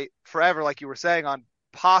speculate forever, like you were saying, on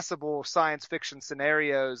possible science fiction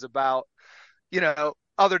scenarios about, you know,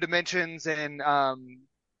 other dimensions and,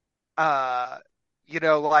 you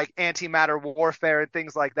know, like antimatter warfare and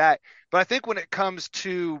things like that. But I think when it comes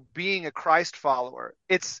to being a Christ follower,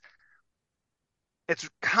 it's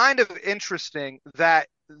kind of interesting that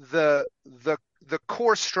the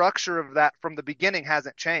core structure of that from the beginning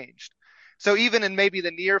hasn't changed. So even in maybe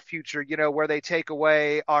the near future, you know, where they take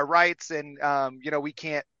away our rights and, you know, we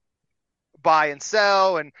can't buy and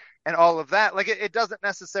sell and all of that, like it doesn't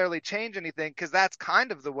necessarily change anything, because that's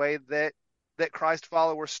kind of the way that Christ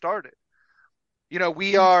followers started. You know,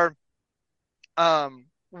 we are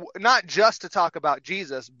not just to talk about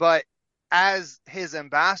Jesus, but as his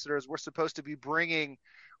ambassadors, we're supposed to be bringing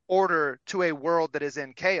order to a world that is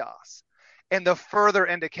in chaos. And the further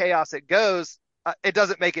into chaos it goes, it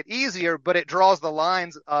doesn't make it easier, but it draws the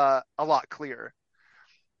lines a lot clearer.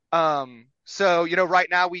 So, right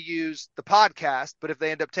now we use the podcast, but if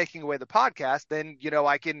they end up taking away the podcast, then,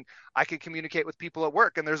 I can communicate with people at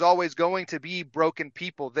work, and there's always going to be broken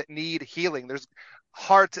people that need healing. There's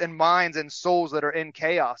hearts and minds and souls that are in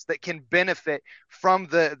chaos that can benefit from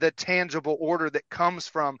the tangible order that comes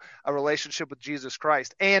from a relationship with Jesus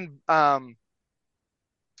Christ, and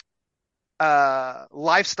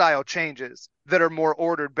lifestyle changes that are more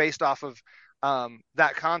ordered based off of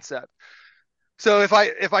that concept. So if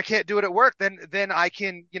I can't do it at work, then I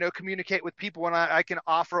can, communicate with people, and I can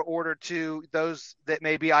offer order to those that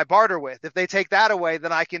maybe I barter with. If they take that away,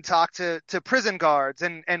 then I can talk to prison guards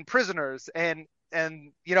and prisoners, and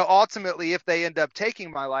ultimately, if they end up taking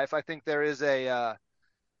my life, I think there is a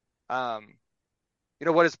what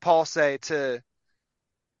does Paul say? To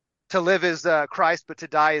live is Christ, but to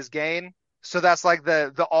die is gain. So that's like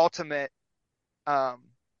the ultimate,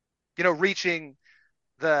 reaching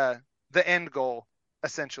the end goal,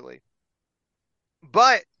 essentially.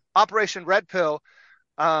 But Operation Red Pill,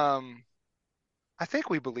 I think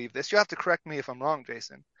we believe this. You have to correct me if I'm wrong,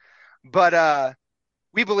 Jason. But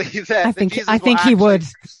we believe that I think he would.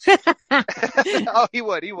 Oh, he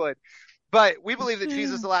would. But we believe that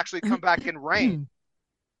Jesus will actually come back and reign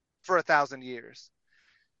for 1,000 years.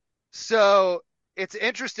 So it's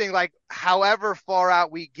interesting, like, however far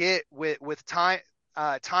out we get with time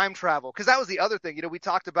travel, because that was the other thing. We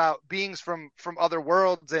talked about beings from other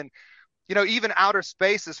worlds, and even outer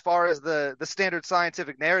space, as far as the standard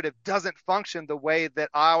scientific narrative, doesn't function the way that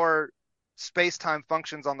our space-time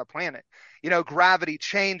functions on the planet. Gravity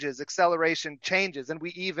changes, acceleration changes, and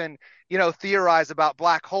we even theorize about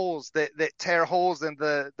black holes that tear holes in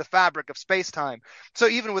the fabric of space-time. So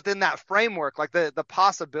even within that framework, like the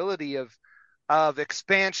possibility of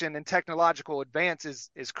expansion and technological advance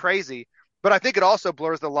is crazy. But I think it also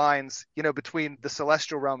blurs the lines, between the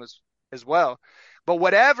celestial realm as well. But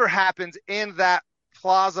whatever happens in that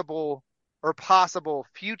plausible or possible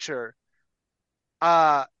future,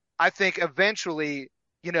 I think eventually,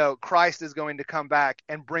 Christ is going to come back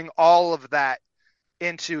and bring all of that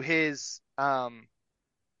into his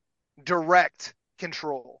direct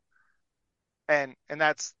control. And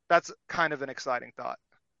that's kind of an exciting thought.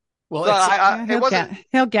 Well,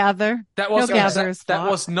 he'll gather. That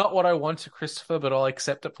was not what I wanted, Christopher, but I'll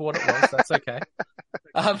accept it for what it was. That's okay.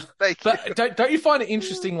 Thank you. But don't you find it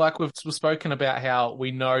interesting, like we've spoken about how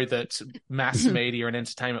we know that mass media and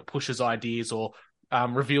entertainment pushes ideas or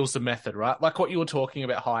reveals the method, right? Like what you were talking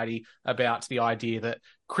about, Heidi, about the idea that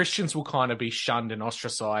Christians will kind of be shunned and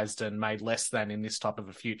ostracized and made less than in this type of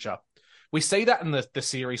a future. We see that in the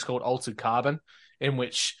series called Altered Carbon, in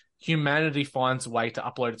which humanity finds a way to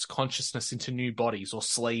upload its consciousness into new bodies, or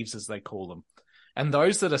sleeves as they call them. And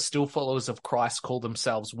those that are still followers of Christ call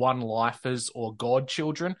themselves one-lifers or God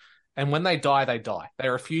children. And when they die, they die. They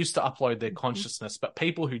refuse to upload their consciousness. But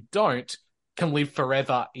people who don't can live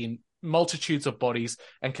forever in multitudes of bodies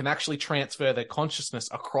and can actually transfer their consciousness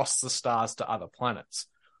across the stars to other planets.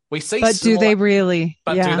 We see, but do they really?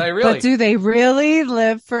 But do they really? But do they really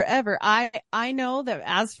live forever? I know that,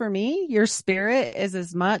 as for me, your spirit is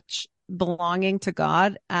as much belonging to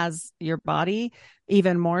God as your body,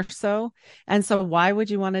 even more so. And so why would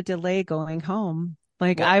you want to delay going home?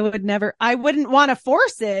 Like, well, I wouldn't want to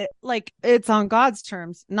force it. Like, it's on God's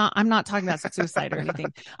terms. I'm not talking about suicide or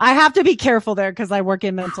anything. I have to be careful there because I work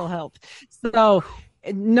in mental health. So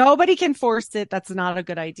nobody can force it. That's not a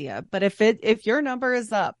good idea. But if your number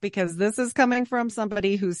is up, because this is coming from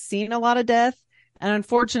somebody who's seen a lot of death, and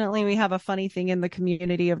unfortunately we have a funny thing in the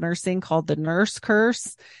community of nursing called the nurse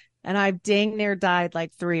curse. And I've dang near died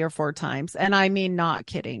like 3 or 4 times. And I mean, not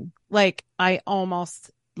kidding. Like, I almost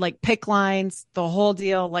like PICC lines, the whole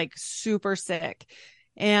deal, like super sick.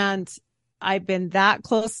 And I've been that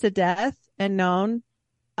close to death and known,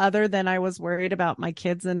 other than I was worried about my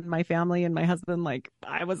kids and my family and my husband. Like,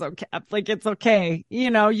 I was okay. Like, it's okay.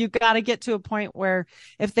 You got to get to a point where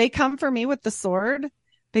if they come for me with the sword,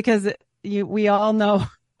 because we all know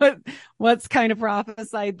what's kind of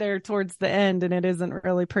prophesied there towards the end, and it isn't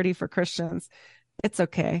really pretty for Christians. It's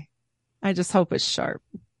okay. I just hope it's sharp.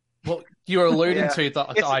 Well, you're alluding to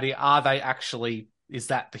the idea, is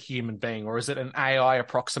that the human being, or is it an AI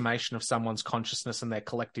approximation of someone's consciousness and their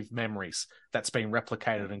collective memories that's been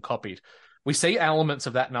replicated and copied? We see elements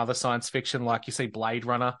of that in other science fiction, like you see Blade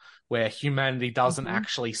Runner, where humanity doesn't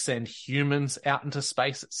actually send humans out into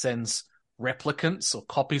space. It sends replicants or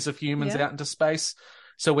copies of humans out into space.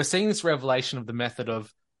 So we're seeing this revelation of the method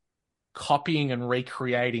of copying and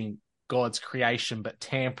recreating God's creation, but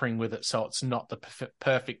tampering with it so it's not the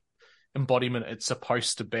perfect embodiment it's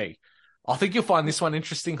supposed to be. I think you'll find this one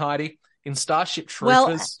interesting, Heidi. In Starship Well,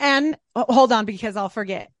 Troopers, and hold on, because I'll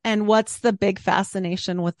forget. And what's the big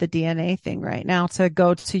fascination with the DNA thing right now, to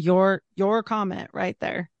go to your comment right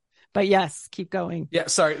there? But yes, keep going. yeah,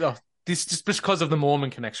 sorry, this just because of the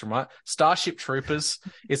Mormon connection, right? Starship Troopers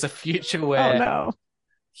is a future where Oh no.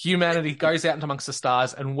 humanity goes out amongst the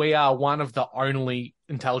stars, and we are one of the only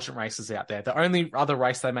intelligent races out there. The only other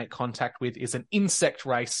race they make contact with is an insect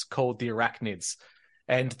race called the Arachnids.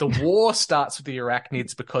 And the war starts with the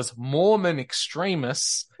Arachnids because Mormon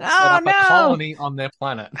extremists set up a colony on their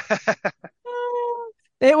planet.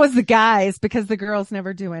 It was the guys, because the girls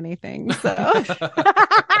never do anything. So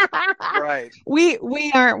Right.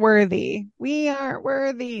 We aren't worthy. We aren't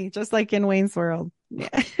worthy, just like in Wayne's World.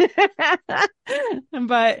 Yeah.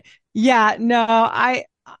 But yeah, no,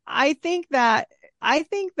 I think that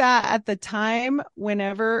at the time,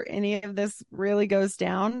 whenever any of this really goes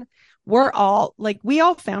down, we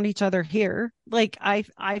all found each other here. Like I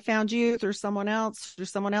found you through someone else.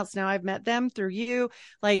 Now I've met them through you.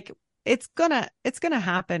 Like it's gonna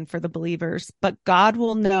happen for the believers, but God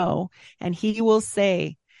will know, and he will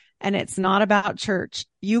say, and it's not about church.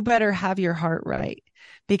 You better have your heart right,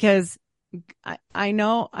 because I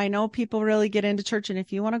know people really get into church, and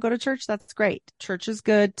if you want to go to church, that's great. Church is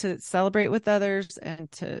good to celebrate with others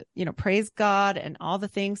and to, praise God and all the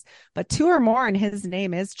things, but 2 or more in his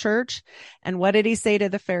name is church. And what did he say to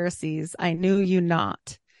the Pharisees? I knew you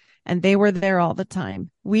not. And they were there all the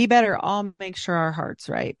time. We better all make sure our heart's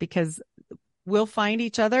right, because we'll find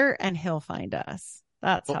each other and he'll find us.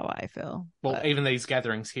 That's how I feel. Well, even these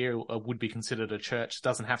gatherings here would be considered a church. It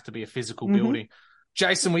doesn't have to be a physical building.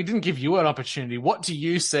 Jason, we didn't give you an opportunity. What do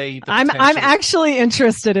you see? I'm actually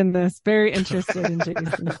interested in this. Very interested in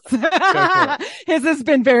Jason. His has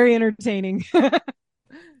been very entertaining.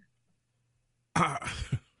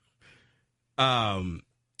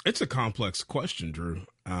 It's a complex question, Drew.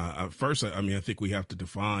 First, I think we have to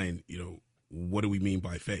define, what do we mean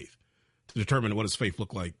by faith, to determine what does faith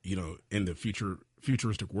look like, in the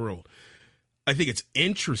futuristic world. I think it's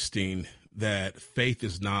interesting that faith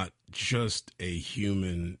is not just a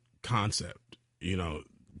human concept.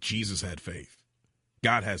 Jesus had faith.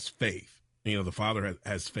 God has faith. The Father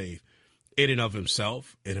has faith in and of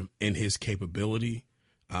himself, in his capability.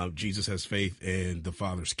 Jesus has faith in the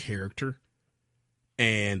Father's character.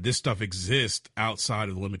 And this stuff exists outside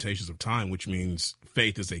of the limitations of time, which means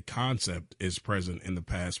faith as a concept is present in the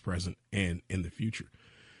past, present, and in the future.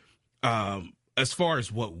 As far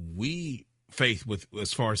as what we faith with,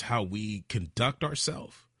 as far as how we conduct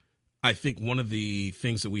ourselves, I think one of the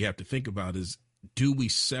things that we have to think about is, do we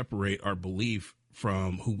separate our belief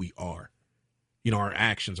from who we are? Our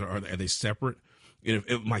actions, are they separate?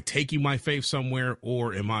 Am I taking my faith somewhere,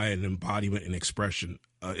 or am I an embodiment and expression?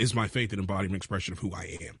 Is my faith an embodiment and expression of who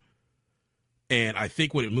I am? And I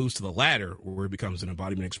think when it moves to the latter, where it becomes an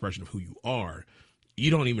embodiment and expression of who you are,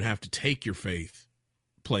 you don't even have to take your faith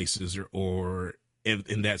places, or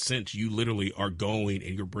in that sense, you literally are going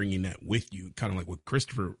and you're bringing that with you, kind of like what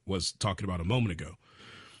Christopher was talking about a moment ago.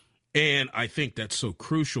 And I think that's so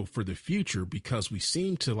crucial for the future, because we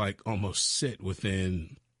seem to almost sit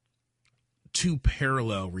within 2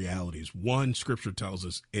 parallel realities. One, scripture tells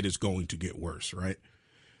us it is going to get worse, right?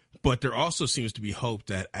 But there also seems to be hope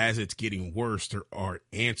that as it's getting worse, there are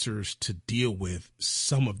answers to deal with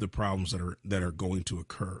some of the problems that are going to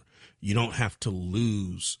occur. You don't have to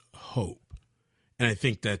lose hope. And I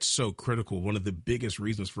think that's so critical. One of the biggest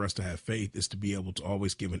reasons for us to have faith is to be able to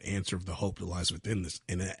always give an answer of the hope that lies within this.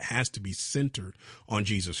 And it has to be centered on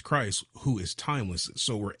Jesus Christ, who is timeless.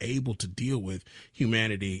 So we're able to deal with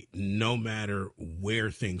humanity no matter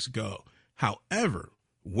where things go. However,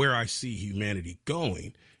 where I see humanity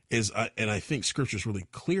going is, and I think scripture is really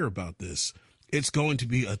clear about this, it's going to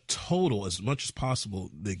be a total, as much as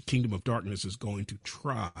possible, the kingdom of darkness is going to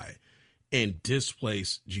try and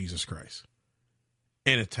displace Jesus Christ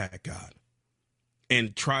and attack God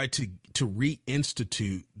and try to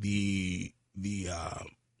reinstitute the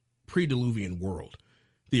pre-Diluvian world,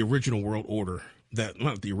 the original world order, that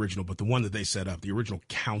not the original, but the one that they set up, the original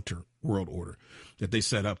counter world order that they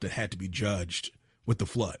set up that had to be judged with the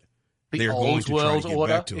flood. The old world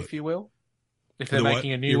order, if you will. If they're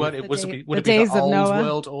making a new one, would it be the old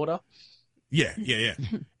world order? Yeah.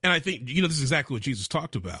 And I think, this is exactly what Jesus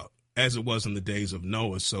talked about. As it was in the days of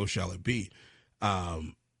Noah, so shall it be.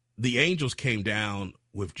 The angels came down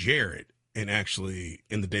with Jared, and actually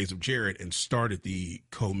in the days of Jared, and started the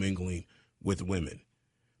commingling with women.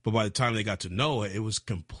 But by the time they got to Noah, it was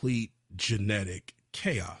complete genetic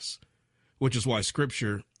chaos, which is why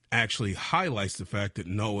scripture actually highlights the fact that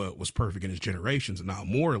Noah was perfect in his generations, and not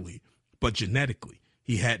morally, but genetically.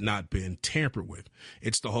 he had not been tampered with.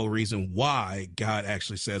 It's the whole reason why God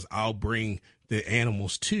actually says, I'll bring the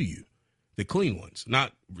animals to you, the clean ones,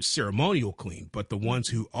 not ceremonial clean, but the ones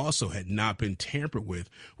who also had not been tampered with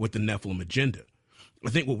the Nephilim agenda. I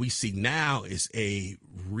think what we see now is a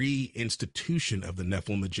reinstitution of the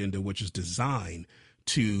Nephilim agenda, which is designed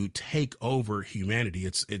to take over humanity.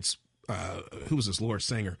 It's who was this Laura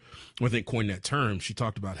Sanger, who I think coined that term. She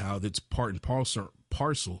talked about how it's part and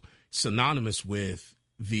parcel synonymous with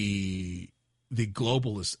the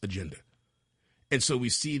globalist agenda. And so we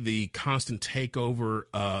see the constant takeover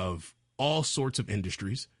of all sorts of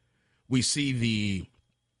industries. We see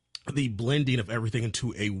the blending of everything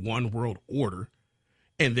into a one world order.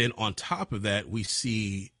 And then on top of that, we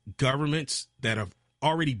see governments that have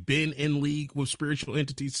already been in league with spiritual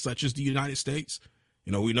entities such as the United States.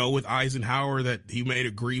 You know, we know with Eisenhower that he made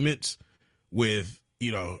agreements with,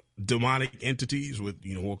 demonic entities, with,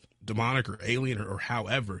 demonic or alien or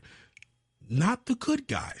however, not the good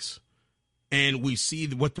guys. And we see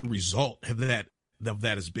what the result of that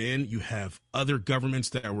has been. You have other governments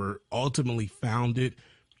that were ultimately founded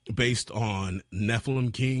based on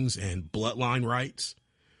Nephilim kings and bloodline rights.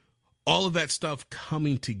 All of that stuff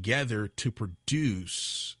coming together to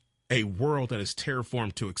produce a world that is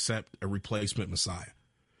terraformed to accept a replacement Messiah.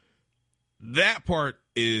 That part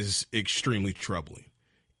is extremely troubling.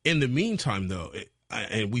 In the meantime, though,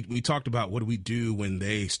 and we talked about what do we do when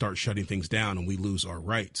they start shutting things down and we lose our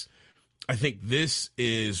rights. I think this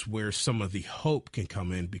is where some of the hope can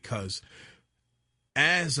come in, because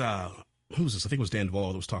as who was this? I think it was Dan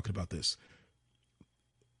Duvall that was talking about this.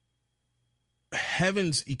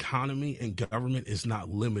 Heaven's economy and government is not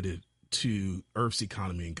limited to Earth's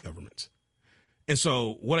economy and government. And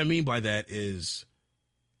so what I mean by that is,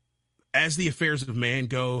 as the affairs of man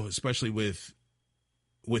go, especially with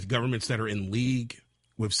governments that are in league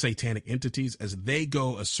with satanic entities, as they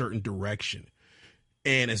go a certain direction,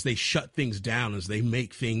 and as they shut things down, as they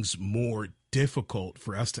make things more difficult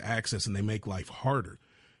for us to access and they make life harder,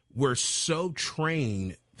 we're so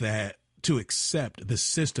trained that to accept the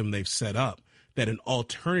system they've set up that an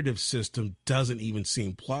alternative system doesn't even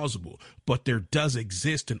seem plausible. But there does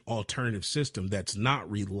exist an alternative system that's not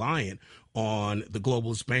reliant on the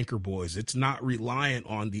globalist banker boys. It's not reliant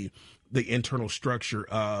on the internal structure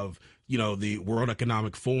of, the World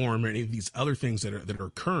Economic Forum or any of these other things that are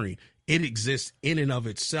occurring. It exists in and of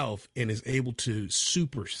itself and is able to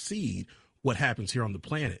supersede what happens here on the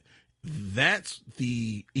planet. That's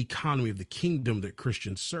the economy of the kingdom that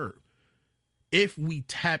Christians serve. If we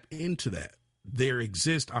tap into that, there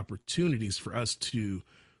exist opportunities for us to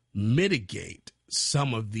mitigate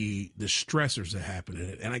some of the stressors that happen in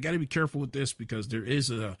it. And I got to be careful with this, because there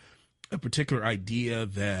is a particular idea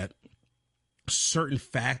that certain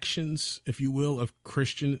factions, if you will, of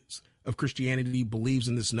Christianity believes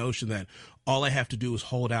in this notion that all I have to do is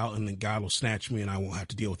hold out and then God will snatch me and I won't have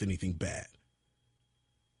to deal with anything bad.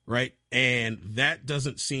 Right. And that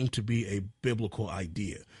doesn't seem to be a biblical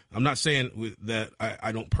idea. I'm not saying that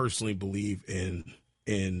I don't personally believe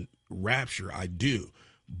in rapture. I do.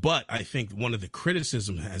 But I think one of the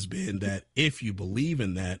criticism has been that if you believe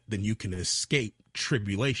in that, then you can escape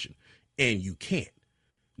tribulation, and you can't.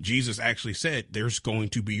 Jesus actually said there's going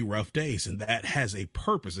to be rough days, and that has a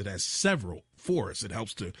purpose. It has several for us. It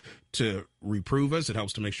helps to reprove us. It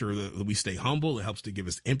helps to make sure that we stay humble. It helps to give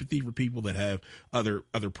us empathy for people that have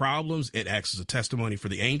other problems. It acts as a testimony for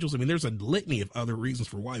the angels. I mean, there's a litany of other reasons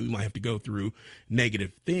for why we might have to go through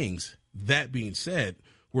negative things. That being said,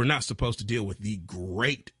 we're not supposed to deal with the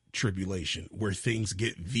great tribulation where things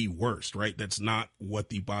get the worst, right? That's not what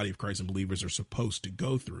the body of Christ and believers are supposed to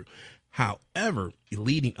go through. However,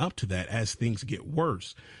 leading up to that, as things get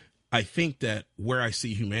worse, I think that where I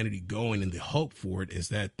see humanity going and the hope for it is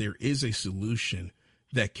that there is a solution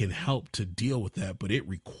that can help to deal with that, but it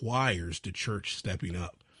requires the church stepping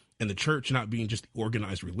up. And the church not being just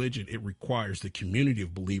organized religion, it requires the community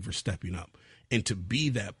of believers stepping up and to be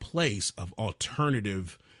that place of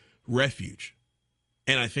alternative refuge.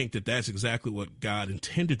 And I think that that's exactly what God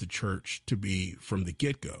intended the church to be from the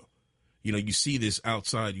get-go. You see this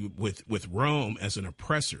outside with Rome as an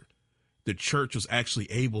oppressor. The church was actually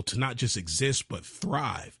able to not just exist, but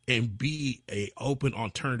thrive and be a open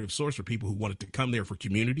alternative source for people who wanted to come there for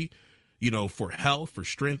community, for health, for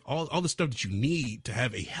strength, all the stuff that you need to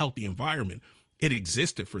have a healthy environment. It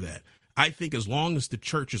existed for that. I think as long as the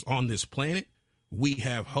church is on this planet, we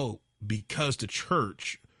have hope, because the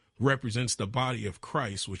church represents the body of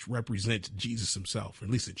Christ, which represents Jesus himself, or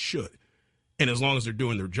at least it should. And as long as they're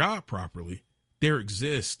doing their job properly, there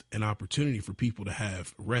exists an opportunity for people to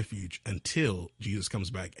have refuge until Jesus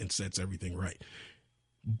comes back and sets everything right.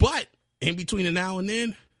 But in between the now and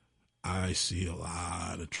then, I see a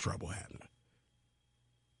lot of trouble happening.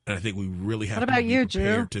 And I think we really have to be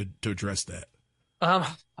prepared to address that.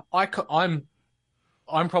 I'm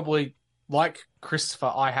probably like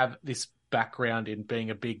Christopher. I have this background in being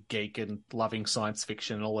a big geek and loving science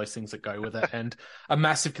fiction and all those things that go with it, and a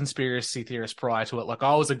massive conspiracy theorist prior to it. Like,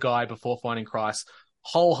 I was a guy before finding Christ,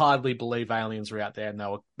 wholeheartedly believe aliens were out there and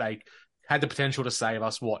they had the potential to save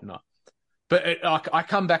us, whatnot. But I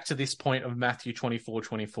come back to this point of Matthew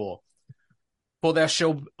 24:24. For there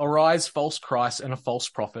shall arise false Christs and false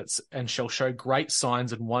prophets, and shall show great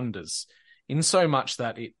signs and wonders, insomuch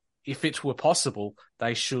that if it were possible,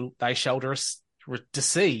 they shall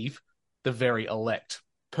deceive the very elect.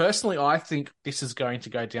 Personally, I think this is going to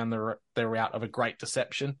go down the route of a great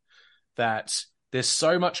deception, that there's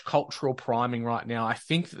so much cultural priming right now. I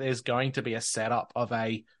think that there's going to be a setup of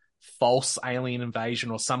a false alien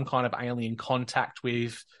invasion or some kind of alien contact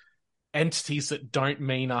with entities that don't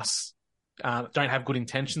mean us, don't have good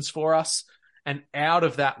intentions for us. And out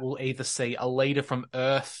of that, we'll either see a leader from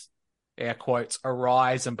Earth, air quotes,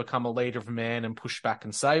 arise and become a leader of man and push back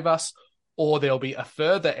and save us, or there'll be a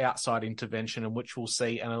further outside intervention in which we'll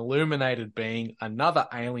see an illuminated being, another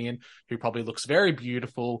alien who probably looks very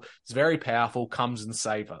beautiful, is very powerful, comes and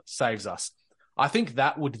saves us. I think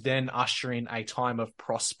that would then usher in a time of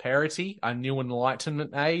prosperity, a new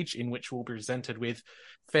enlightenment age in which we'll be presented with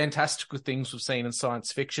fantastical things we've seen in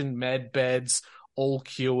science fiction, med beds, all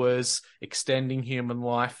cures, extending human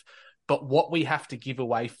life. But what we have to give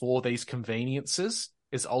away for these conveniences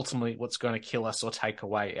is ultimately what's going to kill us or take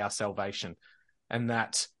away our salvation. And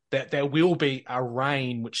that there will be a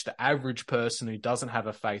reign which the average person who doesn't have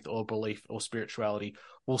a faith or belief or spirituality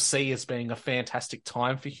will see as being a fantastic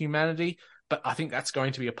time for humanity. But I think that's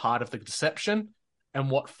going to be a part of the deception.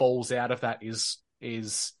 And what falls out of that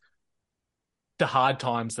is the hard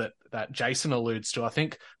times that Jason alludes to. I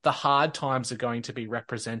think the hard times are going to be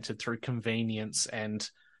represented through convenience and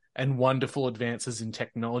wonderful advances in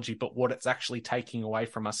technology, but what it's actually taking away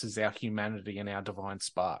from us is our humanity and our divine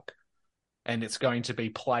spark. And it's going to be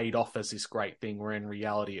played off as this great thing, where in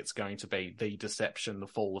reality it's going to be the deception, the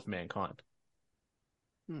fall of mankind.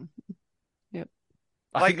 Mm-hmm. Yep.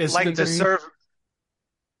 Like to serve.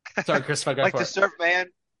 Sorry, Christopher, go like for to it. serve man,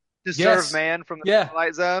 Yes. serve man from the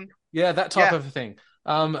Twilight Zone. Yeah, that type of thing.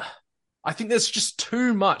 I think there's just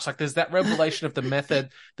too much. Like, there's that revelation of the method.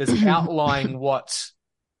 There's outlining what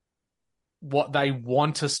they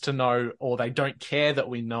want us to know, or they don't care that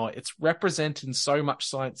we know it. It's represented in so much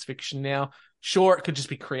science fiction now. Sure, it could just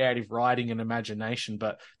be creative writing and imagination,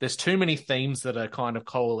 but there's too many themes that are kind of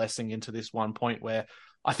coalescing into this one point where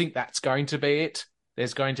I think that's going to be it.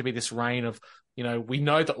 There's going to be this reign of, we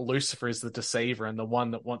know that Lucifer is the deceiver and the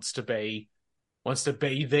one that wants to be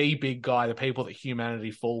the big guy, the people that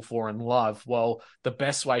humanity fall for and love. Well, the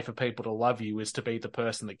best way for people to love you is to be the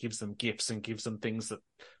person that gives them gifts and gives them things that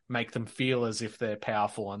make them feel as if they're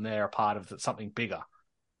powerful and they're a part of something bigger.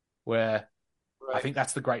 Where I think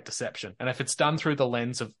that's the great deception. And if it's done through the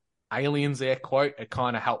lens of aliens, air quote, it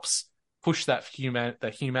kind of helps push that the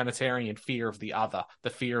humanitarian fear of the other, the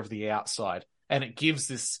fear of the outside. And it gives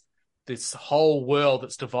this whole world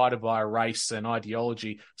that's divided by race and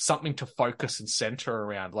ideology something to focus and center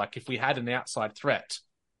around. Like, if we had an outside threat,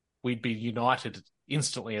 we'd be united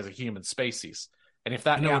instantly as a human species. And if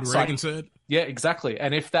that what Reagan said? Yeah, exactly.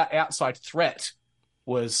 And if that outside threat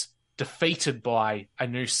was defeated by a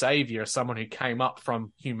new savior, someone who came up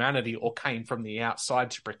from humanity or came from the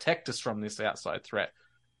outside to protect us from this outside threat,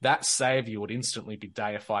 that savior would instantly be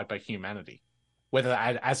deified by humanity, whether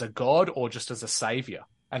as a god or just as a savior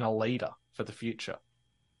and a leader for the future.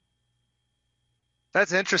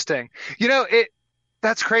 That's interesting.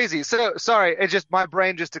 That's crazy. So sorry, my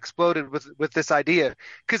brain just exploded with this idea,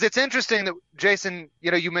 because it's interesting that, Jason,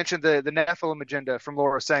 you mentioned the Nephilim agenda from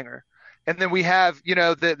Laura Sanger, and then we have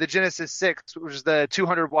the Genesis 6, which is the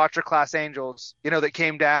 200 Watcher class angels, that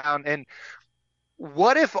came down. And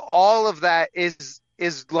what if all of that is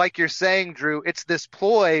like you're saying, Drew? It's this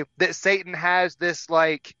ploy that Satan has, this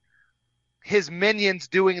like his minions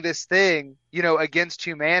doing this thing, against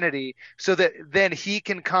humanity, so that then he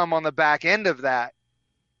can come on the back end of that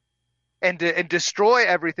and destroy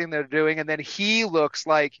everything they're doing, and then he looks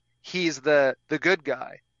like he's the good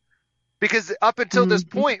guy. Because up until this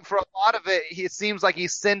point, for a lot of it, it seems like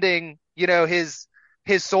he's sending, his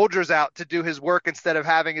soldiers out to do his work instead of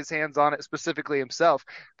having his hands on it specifically himself.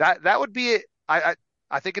 That would be it. I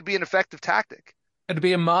think it'd be an effective tactic. It'd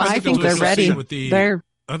be a master. I think they're ready.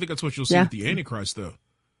 I think that's what you'll see with the Antichrist, though.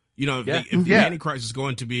 If the Antichrist is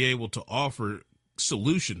going to be able to offer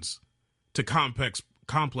solutions to complex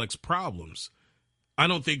problems, I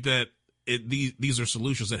don't think that these are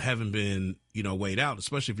solutions that haven't been, weighed out,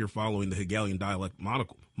 especially if you're following the Hegelian dialect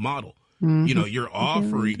model. Mm-hmm. You're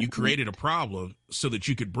offering, you created a problem so that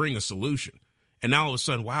you could bring a solution. And now all of a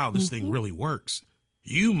sudden, wow, this thing really works.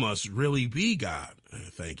 You must really be God.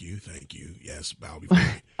 Thank you. Yes, bow before me.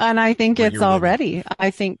 And I think Bring it's your already. I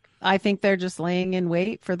think they're just laying in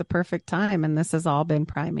wait for the perfect time, and this has all been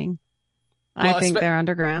priming. Well, I think they're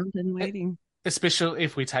underground and waiting. Especially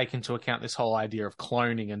if we take into account this whole idea of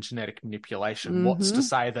cloning and genetic manipulation. What's to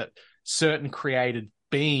say that certain created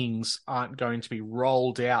beings aren't going to be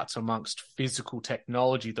rolled out amongst physical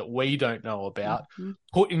technology that we don't know about,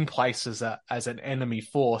 put in place as an enemy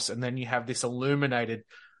force, and then you have this illuminated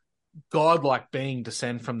godlike being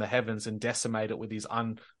descend from the heavens and decimate it with his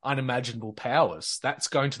unimaginable powers. That's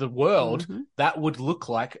going to the world that would look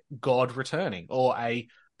like God returning, or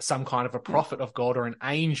some kind of a prophet of God, or an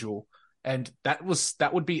angel. And that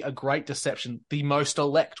would be a great deception the most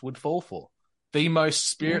elect would fall for. The most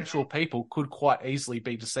spiritual people could quite easily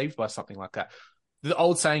be deceived by something like that. The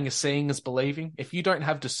old saying is seeing is believing. If you don't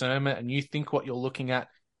have discernment and you think what you're looking at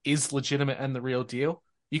is legitimate and the real deal,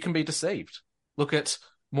 you can be deceived. Look at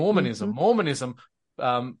Mormonism. Mormonism,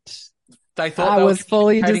 they thought I was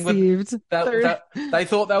fully deceived. They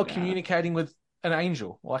thought they were communicating with an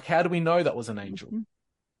angel. Like, how do we know that was an angel?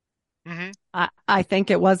 I think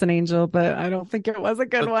it was an angel, but I don't think it was a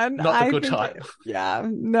good one. Not the good type.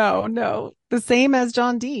 No. The same as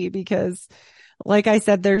John Dee, because like I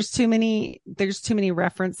said, there's too many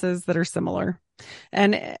references that are similar.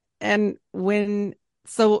 And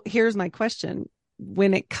so here's my question.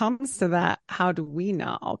 When it comes to that, how do we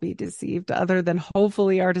not all be deceived other than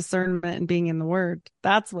hopefully our discernment and being in the word?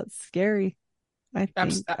 That's what's scary, I think.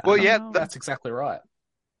 That's exactly right.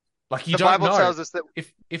 Like, you the don't Bible know tells us that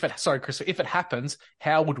if it happens,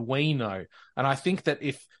 how would we know? And I think that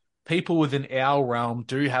if people within our realm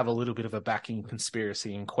do have a little bit of a backing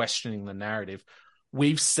conspiracy and questioning the narrative,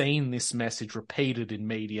 we've seen this message repeated in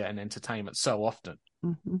media and entertainment so often.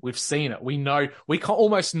 We've seen it. We can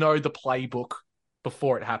almost know the playbook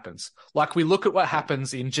before it happens. Like, we look at what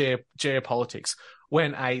happens in geopolitics.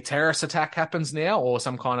 When a terrorist attack happens now, or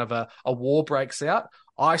some kind of a war breaks out,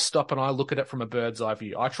 I stop and I look at it from a bird's eye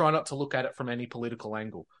view. I try not to look at it from any political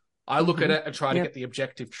angle. I look at it and try to get the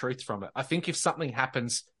objective truth from it. I think if something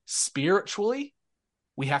happens spiritually,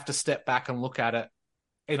 we have to step back and look at it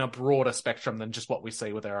in a broader spectrum than just what we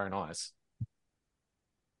see with our own eyes.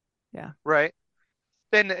 Yeah. Right.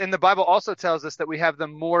 And the Bible also tells us that we have the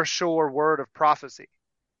more sure word of prophecy.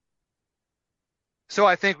 So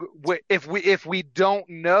I think if we don't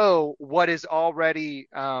know what is already,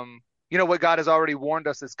 what God has already warned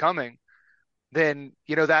us is coming, then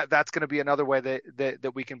that's going to be another way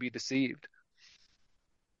that we can be deceived.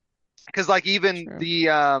 Because like even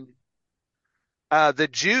the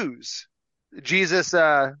Jews, Jesus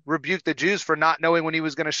rebuked the Jews for not knowing when he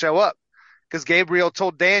was going to show up, because Gabriel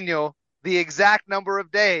told Daniel the exact number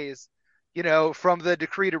of days, from the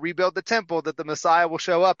decree to rebuild the temple, that the Messiah will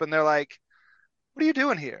show up. And they're like, what are you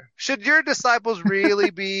doing here? Should your disciples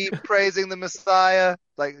really be praising the Messiah?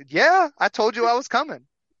 Like, yeah, I told you I was coming.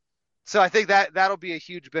 So I think that'll be a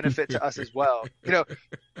huge benefit to us as well.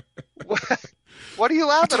 What are you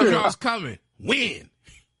laughing I told you I about? was coming. When?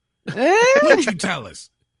 What'd you tell us?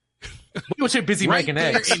 We were too busy Right making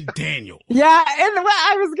there eggs. in Daniel. Yeah, and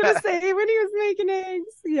what I was gonna say when he was making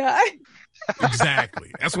eggs. Yeah.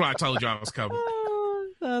 Exactly. That's what I told you I was coming. Oh,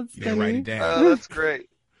 that's You didn't write it down. Oh, that's great.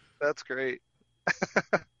 That's great.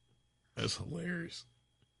 That's hilarious.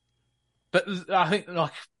 But I think,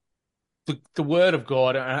 like, the word of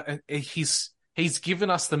God, he's given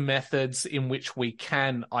us the methods in which we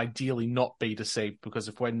can ideally not be deceived, because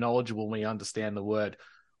if we're knowledgeable and we understand the word,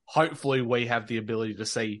 hopefully we have the ability to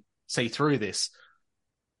see through this.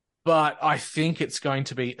 But I think it's going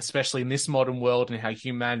to be, especially in this modern world and how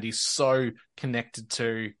humanity is so connected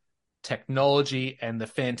to technology and the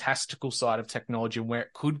fantastical side of technology and where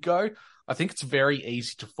it could go, I think it's very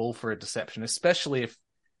easy to fall for a deception, especially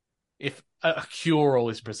if a cure-all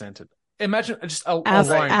is presented. Imagine just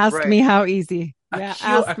ask me how easy.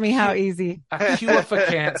 Ask me how easy. A cure for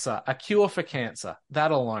cancer. A cure for cancer.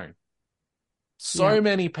 That alone. So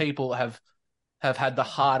many people have had the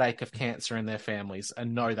heartache of cancer in their families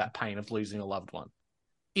and know that pain of losing a loved one.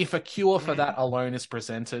 If a cure for that alone is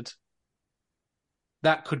presented,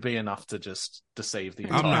 that could be enough to just deceive the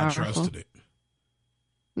entire I'm not Powerful. trusting it.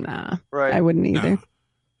 Nah, Right. I wouldn't either. Nah.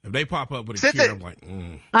 If they pop up with a Since cure, it- I'm like,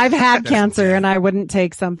 I've had That's cancer bad. and I wouldn't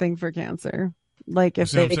take something for cancer. Like if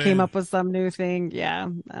See what they I'm came saying? up with some new thing,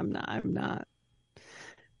 I'm not.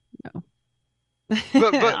 No.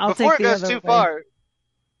 But I'll before take it the goes other too way. far,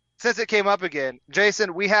 since it came up again,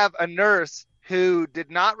 Jason, we have a nurse who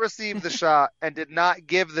did not receive the shot and did not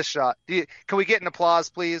give the shot. Can we get an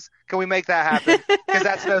applause, please? Can we make that happen? Because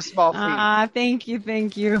that's no small feat. Thank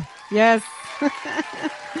you. Yes.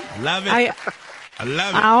 Love it. I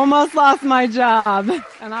love it. I almost lost my job,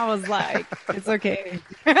 and I was like, "It's okay.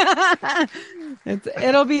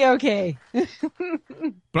 It'll be okay."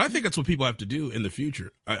 But I think that's what people have to do in the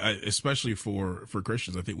future, especially for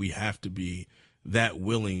Christians. I think we have to be that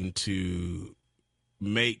willing to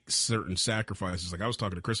make certain sacrifices. Like I was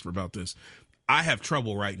talking to Christopher about this. I have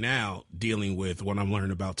trouble right now dealing with what I'm learning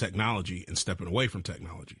about technology and stepping away from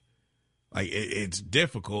technology. Like it's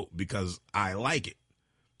difficult because I like it.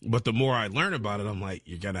 But the more I learn about it, I'm like,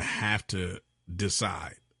 you're going to have to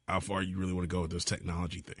decide how far you really want to go with this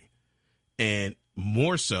technology thing. And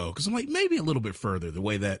more so, because I'm like, maybe a little bit further, the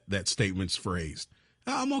way that statement's phrased.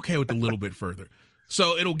 I'm okay with a little bit further.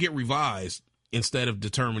 So it'll get revised. Instead of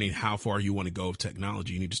determining how far you want to go with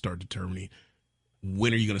technology, you need to start determining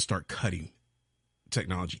when are you going to start cutting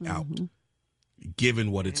technology out,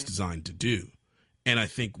 given what it's designed to do. And I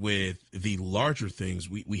think with the larger things,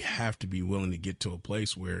 we have to be willing to get to a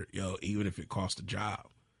place where, even if it costs a job,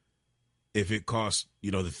 if it costs,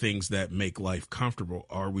 the things that make life comfortable,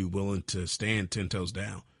 are we willing to stand 10 toes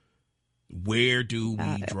down? Where do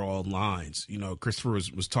we draw lines? Christopher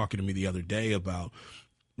was talking to me the other day about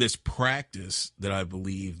this practice that I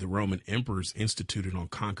believe the Roman emperors instituted on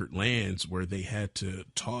conquered lands, where they had to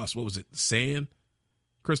toss, what was it, sand,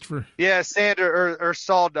 Christopher? Yeah, sand or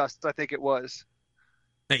sawdust, I think it was.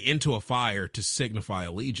 Into a fire to signify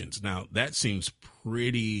allegiance. Now, that seems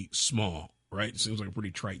pretty small, right? It seems like a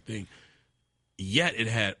pretty trite thing. Yet it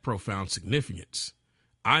had profound significance.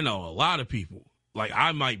 I know a lot of people, like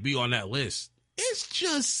I might be on that list. It's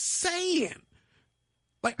just sand.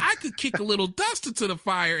 Like, I could kick a little dust into the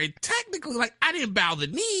fire, and technically, like, I didn't bow the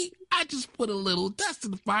knee. I just put a little dust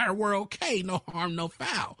in the fire. We're okay. No harm, no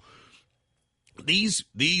foul. These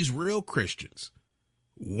real Christians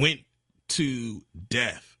went to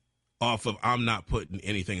death off of, I'm not putting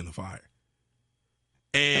anything in the fire.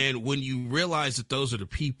 And when you realize that those are the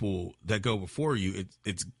people that go before you,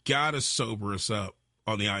 it's got to sober us up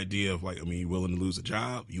on the idea of, like, you willing to lose a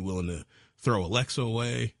job? You willing to throw Alexa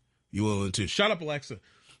away? You willing to shut up, Alexa?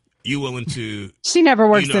 You willing to? She never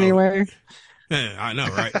works anywhere. I know,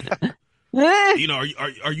 right?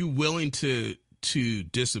 Are you willing to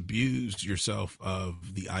disabuse yourself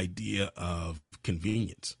of the idea of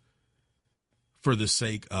convenience for the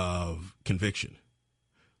sake of conviction,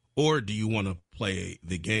 or do you want to play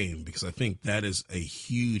the game? Because I think that is a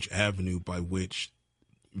huge avenue by which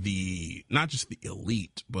not just the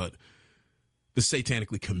elite, but the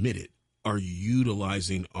satanically committed are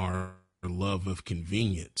utilizing our love of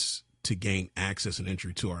convenience to gain access and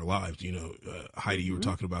entry to our lives. Heidi, you were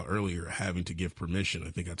talking about earlier, having to give permission.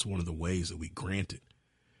 I think that's one of the ways that we grant it.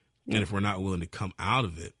 And if we're not willing to come out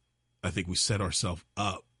of it, I think we set ourselves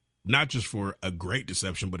up, not just for a great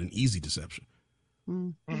deception, but an easy deception.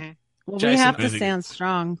 Mm-hmm. Well, Jason, we have to stand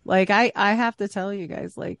strong. Like, I have to tell you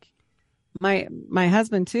guys, like, my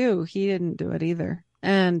husband too, he didn't do it either.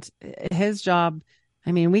 And his job,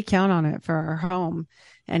 we count on it for our home,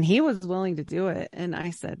 and he was willing to do it. And I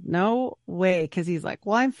said, no way. Cause he's like,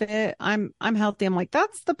 well, I'm fit. I'm healthy. I'm like,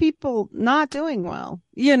 that's the people not doing well,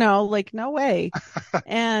 like, no way.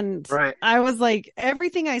 And right. I was like,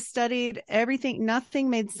 everything I studied, nothing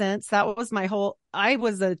made sense. That was I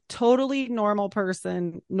was a totally normal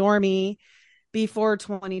person, normie, before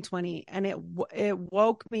 2020, and it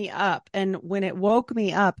woke me up. And when it woke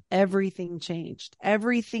me up, everything changed.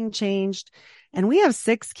 And we have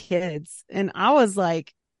 6 kids. And I was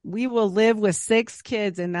like, we will live with 6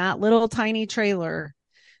 kids in that little tiny trailer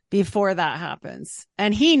before that happens.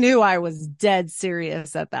 And he knew I was dead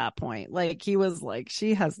serious at that point. Like, he was like,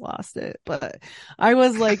 she has lost it. But I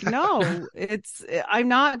was like, no, I'm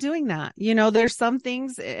not doing that. There's some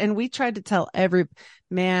things, and we tried to tell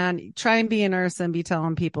try and be a nurse and be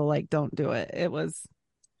telling people, like, don't do it. It was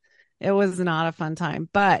not a fun time,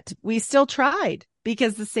 but we still tried,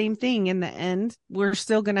 because the same thing in the end, we're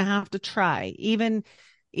still going to have to try. Even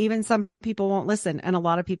some people won't listen, and a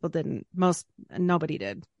lot of people didn't. Nobody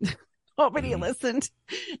did. Nobody listened.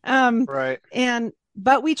 Right.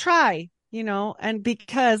 But we try, and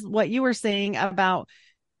because what you were saying about,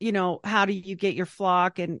 how do you get your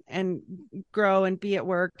flock and grow and be at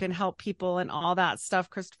work and help people and all that stuff,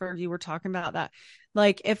 Christopher, you were talking about that.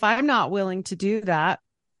 Like, if I'm not willing to do that,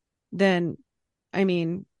 then,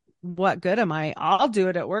 what good am I? I'll do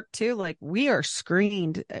it at work too. Like, we are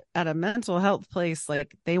screened at a mental health place.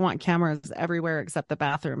 Like, they want cameras everywhere except the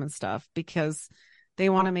bathroom and stuff, because They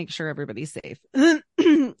want to make sure everybody's safe.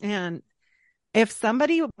 And if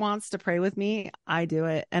somebody wants to pray with me, I do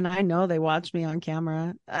it. And I know they watch me on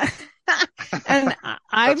camera. And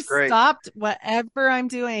I've stopped whatever I'm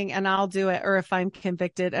doing and I'll do it. Or if I'm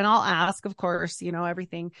convicted, and I'll ask, of course,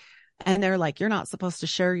 everything. And they're like, you're not supposed to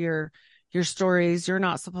share your stories. You're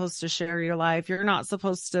not supposed to share your life. You're not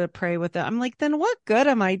supposed to pray with it. I'm like, then what good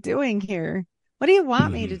am I doing here? What do you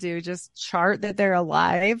want me to do? Just chart that they're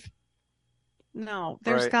alive? No,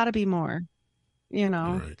 there's got to be more,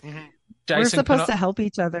 Right. Jason, we're supposed to help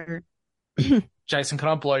each other. Jason, can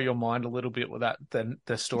I blow your mind a little bit with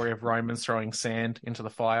the story of Romans throwing sand into the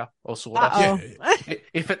fire or sawdust? Yeah.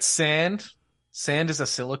 If it's sand is a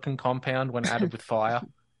silicon compound when added with fire,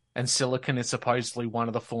 and silicon is supposedly one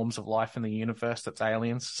of the forms of life in the universe that's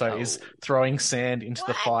aliens. So is throwing sand into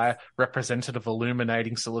the fire representative of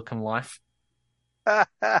illuminating silicon life? I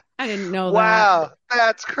didn't know that. Wow,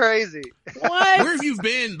 that's crazy. What? Where have you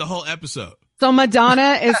been the whole episode? So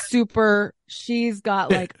Madonna is super. She's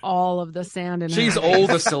got like all of the sand in her. She's all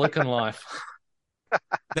the silicon life.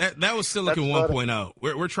 That was Silicon 1.0.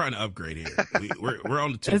 We're trying to upgrade here. We're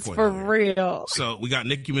on the 2.0. It's for real. So we got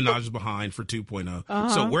Nicki Minaj behind for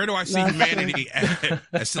 2.0. So where do I see humanity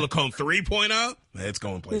at Silicon 3.0? It's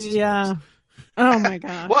going places. Yeah. Oh my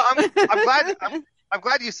god. Well, I'm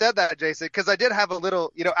glad you said that, Jason, because I did have a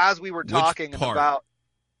little, as we were talking about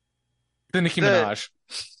the Nicki Minaj.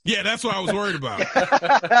 Yeah, that's what I was worried about.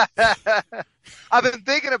 I've been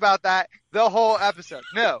thinking about that the whole episode.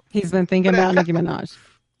 No. He's been thinking about Nicki Minaj.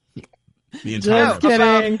 The entire Just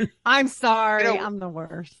kidding. I'm sorry. I'm the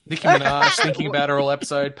worst. Nicki Minaj thinking about her all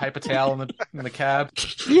episode, paper towel in the cab.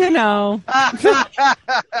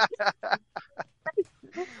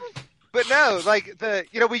 But no, like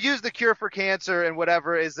we use the cure for cancer and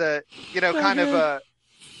whatever is a, kind of a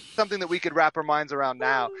something that we could wrap our minds around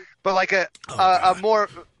now. But like a more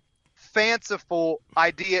fanciful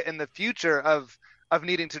idea in the future of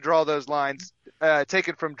needing to draw those lines,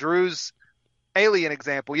 taken from Drew's alien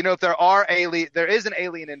example. If there is an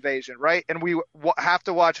alien invasion, right? And we have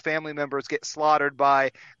to watch family members get slaughtered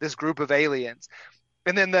by this group of aliens.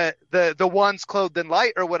 And then the ones clothed in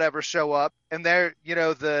light or whatever show up, and they're,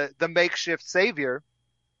 the makeshift savior.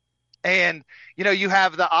 And, you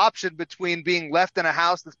have the option between being left in a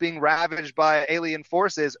house that's being ravaged by alien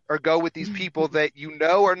forces or go with these people that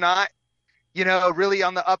are not, really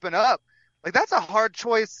on the up and up. Like, that's a hard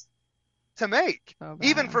choice to make.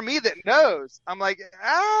 Even for me that knows. I'm like,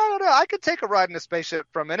 I don't know. I could take a ride in a spaceship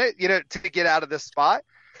for a minute, to get out of this spot.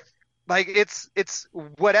 Like, it's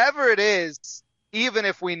whatever it is, even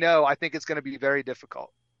if we know, I think it's going to be very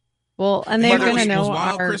difficult. Well, and they're going to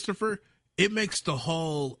know Christopher. It makes the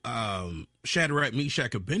whole Shadrach,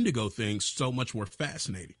 Meshach, Abednego thing so much more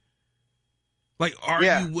fascinating. Like, are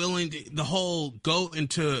you willing to the whole go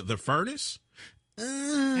into the furnace?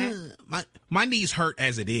 My knees hurt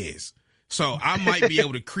as it is, so I might be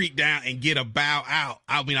able to creep down and get a bow out.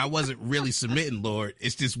 I mean, I wasn't really submitting, Lord.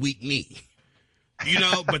 It's this weak knee,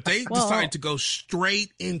 But they decided to go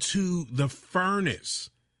straight into the furnace.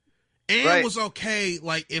 And it was okay.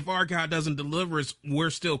 Like, if our God doesn't deliver us, we're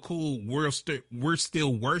still cool. We're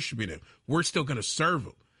still worshiping him. We're still going to serve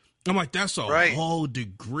him. I'm like, that's a whole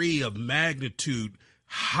degree of magnitude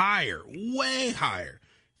higher, way higher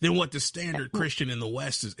than what the standard Christian in the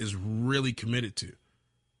West is really committed to.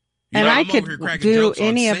 And I could do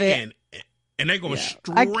any of it. And they're going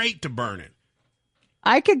straight to burning.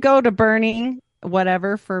 I could go to burning,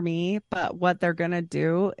 whatever for me, but what they're going to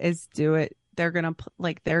do is do it. They're going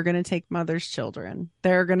to take mother's children.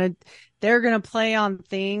 They're going to play on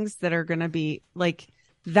things that are going to be like,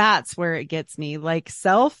 that's where it gets me. Like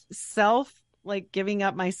self, like giving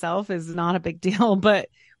up myself is not a big deal, but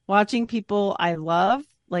watching people I love,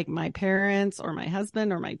 like my parents or my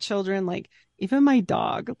husband or my children, like even my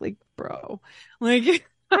dog, like, bro, like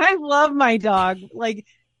I love my dog. Like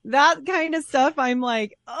that kind of stuff. I'm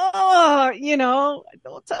like, oh,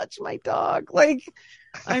 don't touch my dog. Like,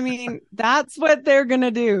 I mean, that's what they're going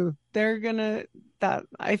to do.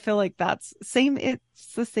 I feel like it's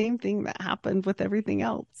the same thing that happened with everything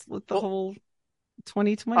else with the whole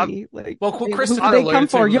 2020. Christopher they come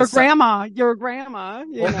for your grandma,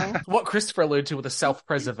 What Christopher alluded to with the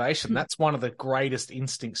self-preservation, that's one of the greatest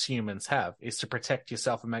instincts humans have, is to protect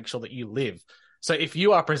yourself and make sure that you live. So if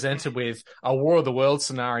you are presented with a War of the World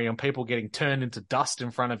scenario and people getting turned into dust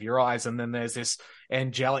in front of your eyes, and then there's this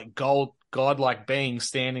angelic godlike being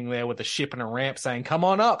standing there with a ship and a ramp saying, come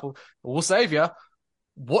on up, we'll save you.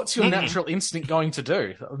 What's your natural instinct going to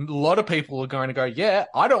do? A lot of people are going to go, yeah,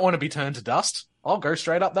 I don't want to be turned to dust. I'll go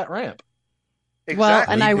straight up that ramp. Exactly. Well,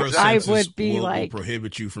 and I would be will like,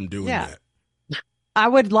 prohibit you from doing that. I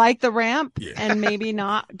would like the ramp Yeah. and maybe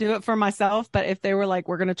not do it for myself. But if they were like,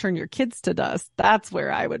 we're going to turn your kids to dust, that's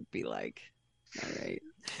where I would be like, all right.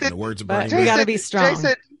 In the words of But Bernie we got to Mac. be strong.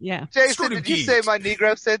 Jason, Yeah. Jason, Screw the did you geeks. say my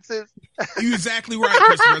Negro senses? You're exactly right,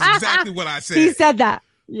 Christopher. That's exactly what I said. He said that.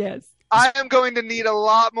 Yes. I am going to need a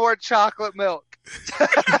lot more chocolate milk.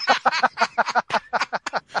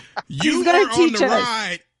 You He's gonna are on teach the us.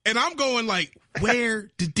 ride, and I'm going like, where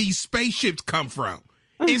did these spaceships come from?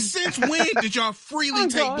 And since when did y'all freely I'm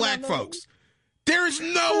take going black on the- folks? There is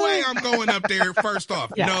no way I'm going up there. First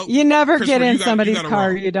off, Yeah. no. You never Christopher, get in you got- you somebody's got it car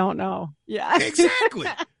wrong. you don't know. Yeah. Exactly.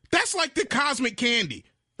 That's like the cosmic candy.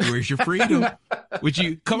 Where's your freedom? Would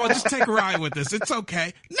you come on? Just take a ride with us. It's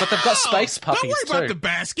okay. But they've got space Don't puppies, worry about too. the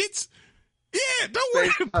baskets. Yeah, don't worry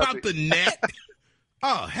Space about puppies. the net.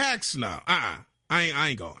 Oh, heck no. I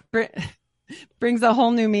ain't going. Brings a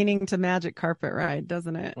whole new meaning to Magic Carpet Ride,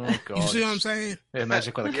 doesn't it? Oh, God. You see what I'm saying? Yeah,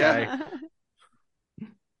 magic with a K. Yeah.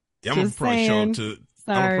 Yeah, I'm gonna Just probably show saying. up to.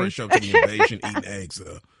 I'm gonna probably show up to the invasion eating eggs.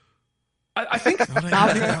 Though. I think Oh, they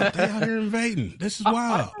out here invading. This is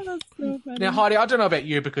wild. That's so funny. now, Heidi, I don't know about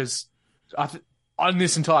you because on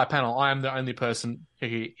this entire panel, I am the only person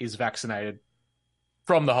who is vaccinated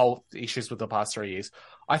from the whole issues with the past 3 years.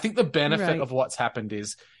 I think the benefit Right. of what's happened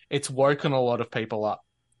is it's woken a lot of people up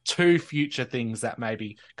to future things that may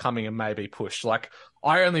be coming and may be pushed. Like,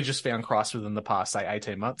 I only just found Christ within the past, say,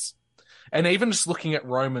 18 months. And even just looking at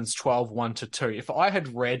Romans 12, 1-2, if I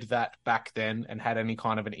had read that back then and had any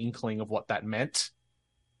kind of an inkling of what that meant,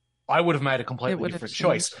 I would have made a It completely would have different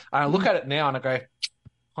changed. choice. And I look at it now and I go,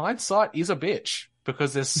 hindsight is a bitch,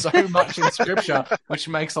 because there's so much in scripture which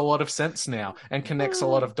makes a lot of sense now and connects a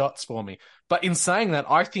lot of dots for me. But in saying that,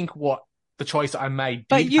 I think what the choice I made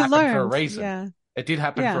But did you happen learned. for a reason. Yeah. It did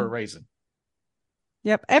happen Yeah. for a reason.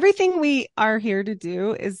 Yep. Everything we are here to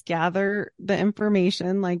do is gather the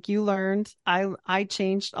information. Like you learned, I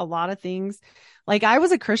changed a lot of things. Like I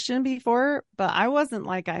was a Christian before, but I wasn't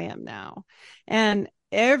like I am now. And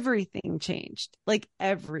everything changed. Like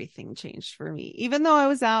everything changed for me. Even though I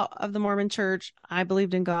was out of the Mormon church, I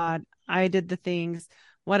believed in God. I did the things,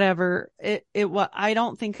 whatever. I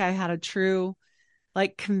don't think I had a true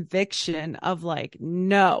like conviction of like,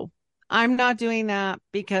 no, I'm not doing that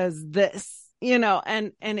because this,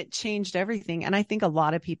 and it changed everything. And I think a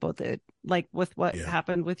lot of people did, like with what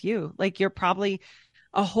happened with you. Like you're probably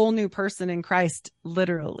a whole new person in Christ,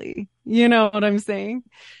 literally. You know what I'm saying?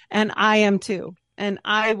 And I am too. And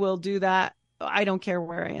I will do that. I don't care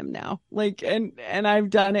where I am now. Like, and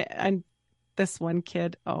I've done it. And this one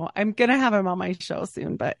kid, I'm going to have him on my show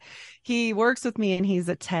soon, but he works with me and he's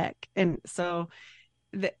a tech. And so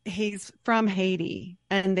he's from Haiti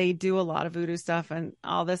and they do a lot of voodoo stuff and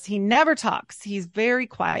all this. He never talks. He's very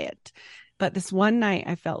quiet. But this one night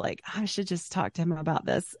I felt like I should just talk to him about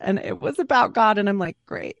this. And it was about God. And I'm like,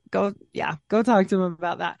 great, go talk to him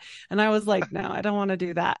about that. And I was like, no, I don't want to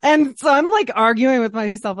do that. And so I'm like arguing with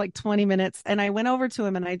myself like 20 minutes. And I went over to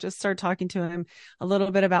him and I just started talking to him a little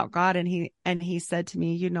bit about God. And he said to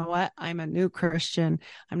me, you know what? I'm a new Christian.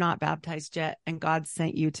 I'm not baptized yet. And God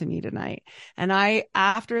sent you to me tonight. And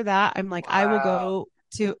after that, I'm like, I will go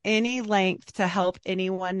to any length to help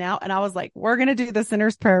anyone now. And I was like, we're going to do the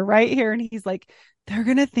sinner's prayer right here. And he's like, they're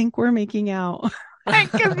going to think we're making out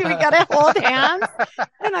because we got to hold hands.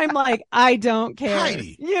 And I'm like, I don't care.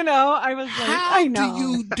 Heidi, I was like, how I know. do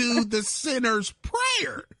you do the sinner's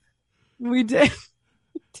prayer? We did.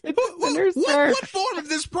 What form of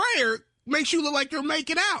this prayer makes you look like you're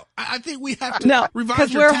making out? I think we have to revise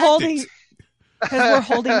because your tactics. Because we're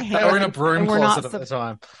holding hands. We're in a broom and we're closet not at the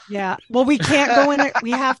time. Yeah. Well, we can't go in there. We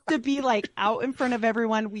have to be like out in front of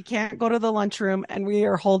everyone. We can't go to the lunchroom and we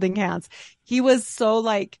are holding hands. He was so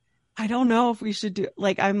like, I don't know if we should do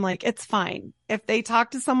I'm like, it's fine. If they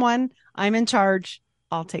talk to someone, I'm in charge.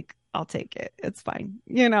 I'll take it. It's fine.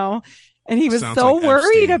 And he was Sounds so like worried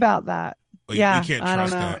Epstein. about that. Well, yeah. you can't I don't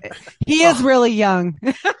trust know. that. He is really young. See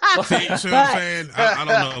what I'm saying? I don't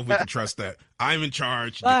know if we can trust that. I'm in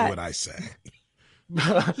charge. Do what I say.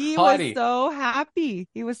 He Heidi, was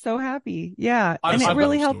so happy. Yeah. And it I've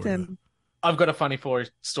really got a helped story, him. I've got a funny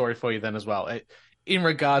story for you then as well. In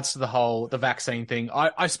regards to the vaccine thing,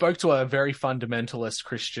 I spoke to a very fundamentalist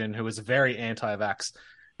Christian who was very anti-vax,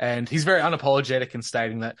 and he's very unapologetic in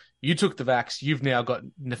stating that you took the vax, you've now got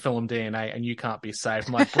Nephilim DNA, and you can't be saved.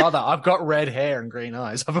 I'm like, brother, I've got red hair and green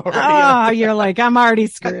eyes. I've already. You're like, I'm already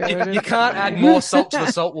screwed. You can't add more salt to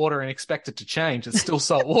the salt water and expect it to change. It's still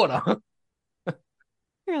salt water.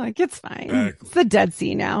 You're like, it's fine. Exactly. It's the Dead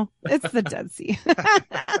Sea now. It's the Dead Sea.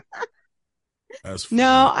 That's funny.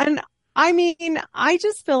 No, and I mean, I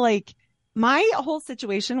just feel like my whole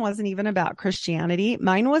situation wasn't even about Christianity.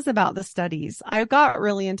 Mine was about the studies. I got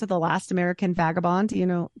really into The Last American Vagabond. Do you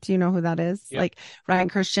know who that is? Yep. Like Ryan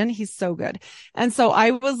Christian, he's so good. And so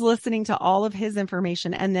I was listening to all of his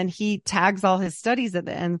information, and then he tags all his studies at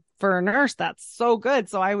the end. For a nurse, that's so good.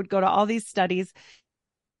 So I would go to all these studies,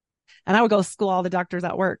 and I would go school all the doctors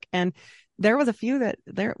at work. And there was a few that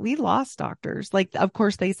we lost doctors. Like, of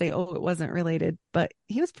course they say, oh, it wasn't related, but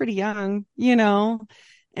he was pretty young,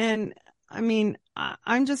 and I mean,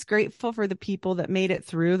 I'm just grateful for the people that made it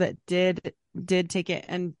through, that did take it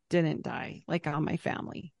and didn't die, like on my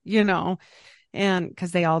family, and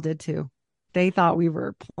because they all did too. They thought we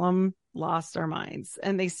were plumb lost our minds,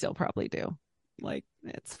 and they still probably do. Like,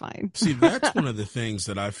 it's fine. See, that's one of the things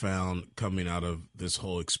that I found coming out of this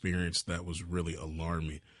whole experience that was really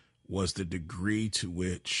alarming, was the degree to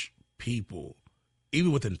which people,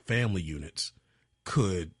 even within family units,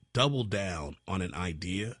 could double down on an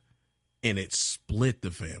idea and it split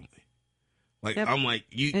the family. Like, yep. I'm like,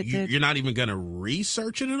 you're not even going to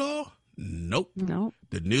research it at all? Nope.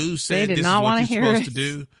 The news said this is what you're supposed to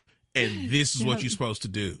do, and this is what you're supposed to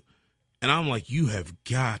do. And I'm like, you have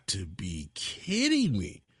got to be kidding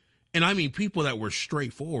me. And I mean, people that were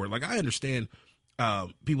straightforward. Like, I understand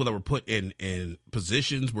people that were put in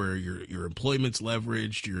positions where your employment's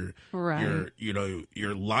leveraged, your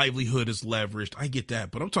livelihood is leveraged. I get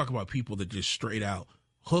that. But I'm talking about people that just straight out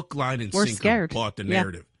hook, line, and sinker bought the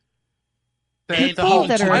narrative. I'm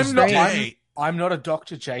not a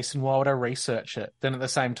doctor, Jason. Why would I research it? Then at the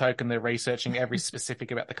same token, they're researching every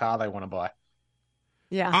specific about the car they want to buy.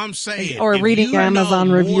 Yeah, I'm saying, or reading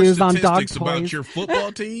Amazon reviews on dog toys about your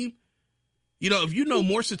football team. If you know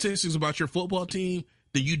more statistics about your football team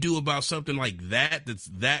than you do about something like that's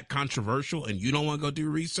that controversial, and you don't want to go do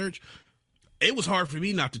research, it was hard for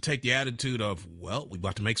me not to take the attitude of, well, we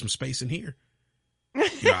about to make some space in here.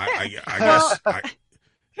 I guess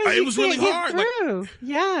it was really hard. Like,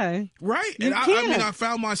 yeah. Right. And I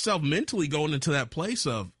found myself mentally going into that place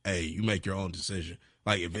of, hey, you make your own decision.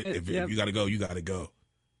 Like, if you got to go, you got to go.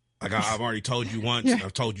 Like, I've already told you once,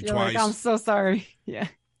 I've told you twice. Like, I'm so sorry. Yeah.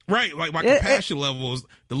 Right. Like, my compassion level is,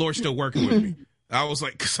 the Lord's still working with me. I was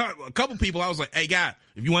like, a couple people, I was like, hey, God,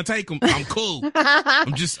 if you want to take them, I'm cool. It's okay.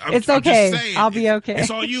 I'm just saying, I'll be okay.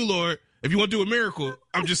 It's all you, Lord. If you want to do a miracle,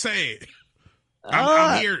 I'm just saying.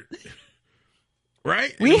 I'm here.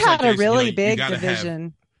 Right? We had a really big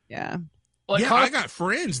division. Yeah. I got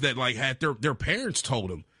friends that like had their parents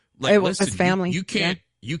told them, like, it was family. You can't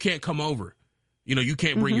come over. You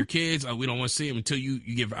can't bring your kids. We don't want to see them until you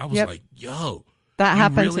give. I was like, yo, that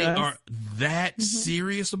happened really to us. Are that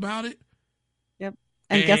serious about it? Yep.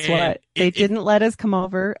 And guess what? They didn't let us come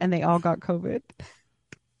over, and they all got COVID.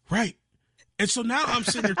 Right. And so now I'm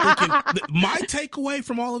sitting there thinking, my takeaway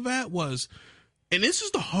from all of that was, and this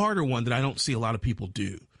is the harder one that I don't see a lot of people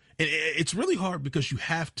do. And it's really hard because you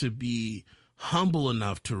have to be humble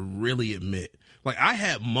enough to really admit. Like, I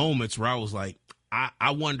had moments where I was like,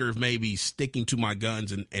 I wonder if maybe sticking to my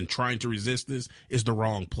guns and trying to resist this is the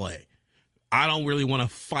wrong play. I don't really want to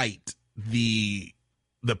fight the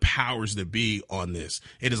powers that be on this.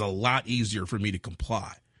 It is a lot easier for me to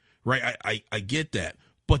comply. Right? I get that.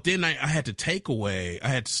 But then I had to take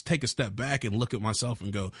a step back and look at myself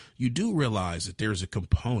and go, you do realize that there's a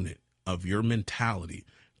component of your mentality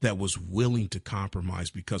that was willing to compromise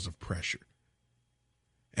because of pressure.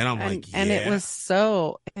 And I'm like, yeah. And it was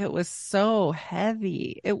so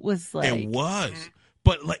heavy. It was like. It was.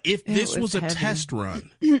 But like, if this was a test run,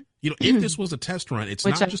 if this was a test run, it's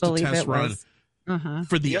not just a test run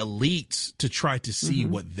for the elites to try to see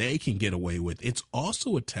what they can get away with. It's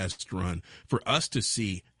also a test run for us to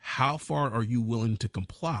see how far are you willing to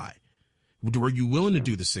comply? Were you willing to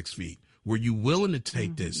do the 6 feet? Were you willing to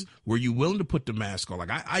take this? Were you willing to put the mask on? Like,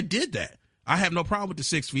 I did that. I have no problem with the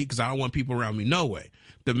 6 feet because I don't want people around me. No way.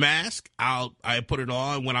 The mask, I put it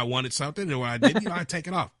on when I wanted something, and when I didn't, I take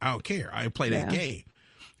it off. I don't care. I play that game.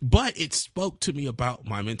 But it spoke to me about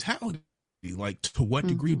my mentality. Like, to what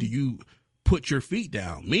degree do you put your feet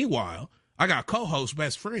down? Meanwhile, I got a co-host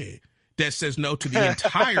best friend that says no to the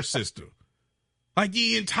entire system. Like,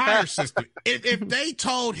 the entire system. If they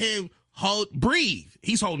told him, breathe,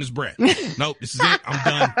 he's holding his breath. Nope, this is it. I'm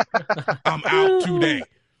done. I'm out today.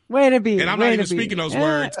 Way to be. And I'm not even speaking those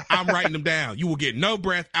words. I'm writing them down. You will get no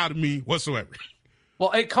breath out of me whatsoever.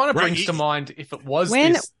 Well, it kind of brings to mind, if it was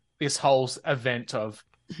this whole event of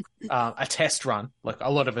a test run, like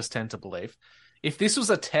a lot of us tend to believe, if this was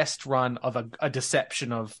a test run of a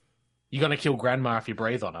deception of you're going to kill grandma if you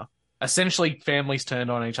breathe on her, essentially families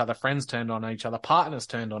turned on each other, friends turned on each other, partners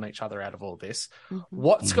turned on each other out of all this.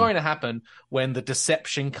 What's going to happen when the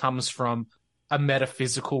deception comes from a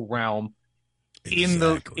metaphysical realm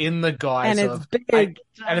Exactly. in the guise And it's of big,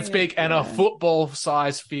 and it's big, and a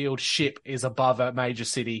football-sized field ship is above a major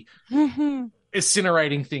city,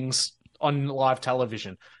 incinerating things on live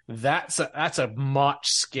television. That's a much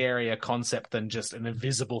scarier concept than just an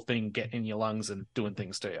invisible thing getting in your lungs and doing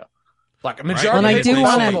things to you. Like a majority Right. of people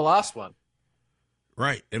wanna- for the last one.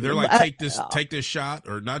 Right. If they're like, take this shot,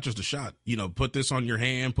 or not just a shot, put this on your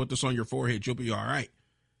hand, put this on your forehead, you'll be all right.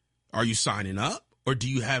 Are you signing up? Or do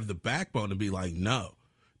you have the backbone to be like, no,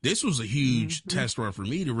 this was a huge test run for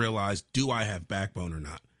me to realize, do I have backbone or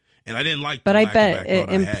not? And I didn't like, but I bet it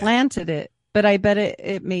I had. implanted it. But I bet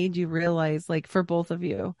it made you realize, like, for both of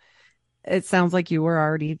you, it sounds like you were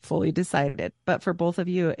already fully decided. But for both of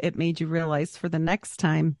you, it made you realize for the next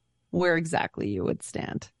time where exactly you would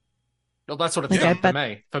stand. Well, that's what it's Like, I done for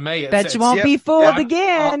me. For me, Bet you won't be fooled Yeah,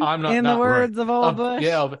 again, I'm not- in no, the words of old Bush.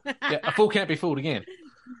 Yeah, a fool can't be fooled again.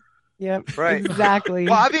 Yep. Right. Exactly.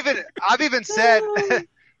 Well, I've even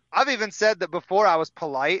said that before I was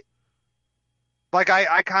polite. Like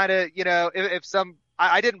I kind of, if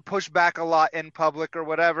I didn't push back a lot in public or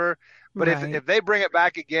whatever, but Right. if they bring it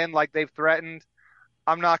back again like they've threatened,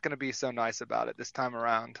 I'm not going to be so nice about it this time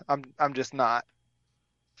around. I'm just not.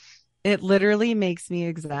 It literally makes me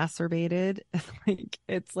exacerbated.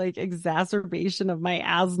 It's like exacerbation of my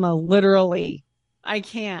asthma, literally. I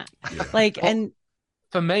can't. And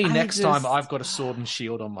For me, I next time just- I've got a sword and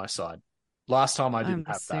shield on my side. Last time I didn't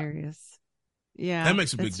I'm have serious. Yeah. That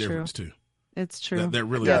makes a big it's difference true. too. It's true. That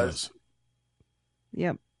really It does. does.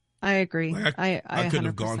 Yep. I agree. Like, I I couldn't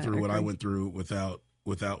have gone 100% through what I agree. went through without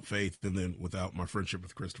Faith, and then without my friendship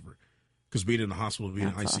with Christopher. Because being in the hospital, being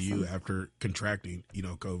in That's ICU awesome. after contracting,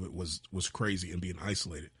 COVID was crazy, and being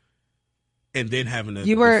isolated, and then having to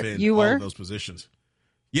You were- defend you all were? of those positions.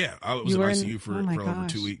 Yeah, I was You in were in- ICU for oh my over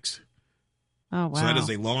gosh. 2 weeks. Oh, wow. So that is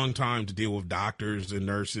a long time to deal with doctors and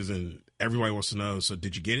nurses, and everybody wants to know. So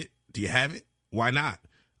did you get it? Do you have it? Why not?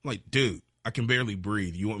 I'm like, dude, I can barely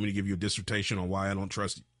breathe. You want me to give you a dissertation on why I don't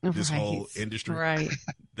trust this whole industry? Right.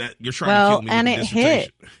 That you're trying to kill me and with a it hit.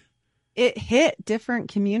 dissertation. It hit different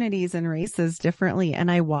communities and races differently. And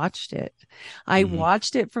I watched it. I Mhm.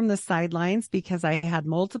 watched it from the sidelines because I had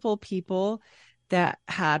multiple people that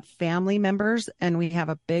had family members, and we have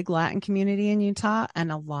a big Latin community in Utah,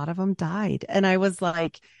 and a lot of them died. And I was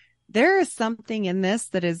like, there is something in this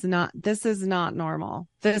that is not, this is not normal.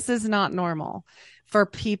 This is not normal. For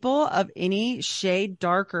people of any shade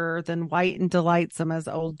darker than white and delightsome, as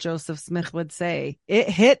old Joseph Smith would say, it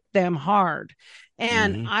hit them hard.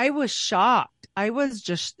 And Mhm. I was shocked. I was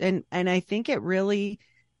just, and I think it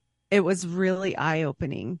was really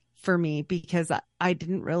eye-opening for me, because I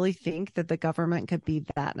didn't really think that the government could be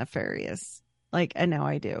that nefarious. And now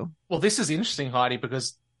I do. Well, this is interesting, Heidi,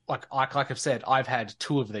 because like I've said, I've had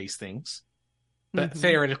 2 of these things, but Mhm.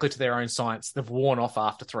 theoretically, to their own science, they've worn off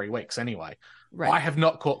after 3 weeks anyway. Right. I have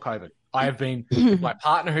not caught COVID. I have been my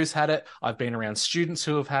partner who's had it. I've been around students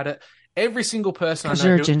who have had it. Every single person I Because know.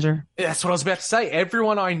 you're a ginger. That's what I was about to say.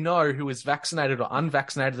 Everyone I know who is vaccinated or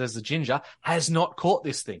unvaccinated as a ginger has not caught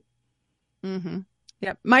this thing. Mm-hmm.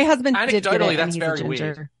 Yep. My husband did get Anecdotally, it, and that's he's very a weird.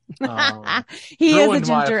 ginger. Oh. He is a Ruined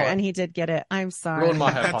my ginger, hypo- and he did get it. I'm sorry. Ruined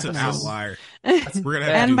my That's an hypothesis. outlier. We're gonna have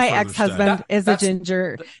to And do my further ex-husband study. is a That's-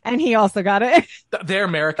 ginger, and he also got it. They're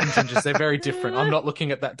American gingers. They're very different. I'm not looking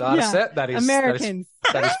at that data Yeah. set. That is Americans.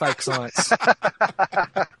 That is fake science.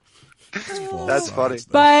 That's funny.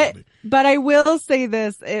 But I will say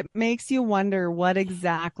this, it makes you wonder what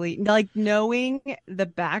exactly, knowing the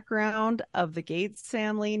background of the Gates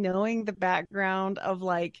family, knowing the background of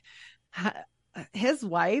his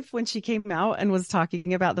wife, when she came out and was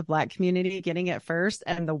talking about the Black community getting it first,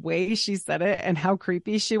 and the way she said it and how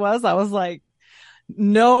creepy she was, I was like,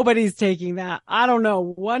 nobody's taking that. I don't know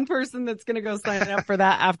one person that's going to go sign up for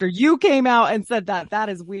that after you came out and said that. That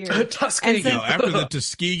is weird. Tuskegee. And After the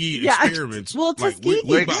Tuskegee Yeah, experiments, well, we Tuskegee-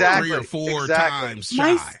 about Exactly, 3 or 4 exactly. times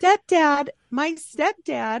shy. My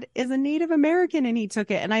stepdad is a Native American, and he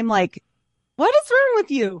took it. And I'm like, what is wrong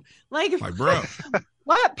with you? Like, bro,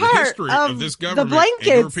 What the part history of of this the government and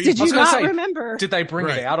your blankets people. did I was you gonna not say, remember? Did they bring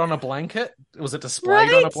Right. it out on a blanket? Was it displayed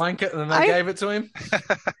on a Right. blanket and then I- they gave it to him?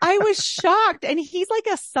 I was shocked. And he's like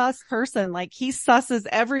a sus person. He susses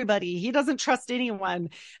everybody. He doesn't trust anyone.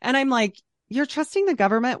 And I'm like, you're trusting the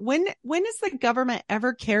government? When has the government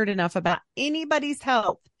ever cared enough about anybody's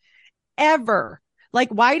health? Ever?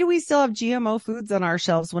 Why do we still have GMO foods on our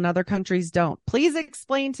shelves when other countries don't? Please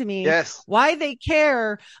explain to me Yes. why they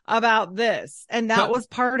care about this. And that No. was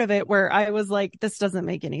part of it where I was like, this doesn't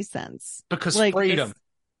make any sense. Because Like, freedom, this-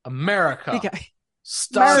 America, Because,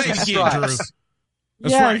 Stars Say and it again, Drew. Stripes.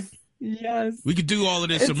 That's yes, right. Yes. We could do all of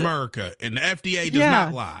this It's- in America, and the FDA does Yeah.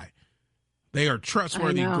 not lie. They are a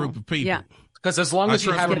trustworthy group of people. Yeah. Because as long as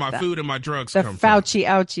you have where my food and my drugs the come Fauci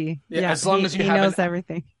ouchie. Yeah, as long as you he have knows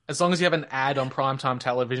everything. As long as you have an ad on primetime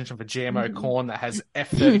television for GMO corn that has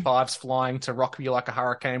F-35s flying to rock you like a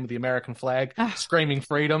hurricane with the American flag, screaming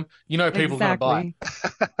freedom, you know people are going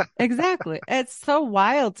to buy. Exactly. It's so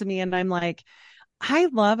wild to me. And I'm like, I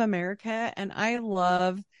love America and I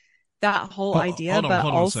love that whole idea. Hold but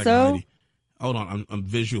on also, a second, Heidi. Hold on. I'm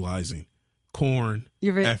visualizing corn,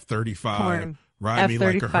 F-35, ride me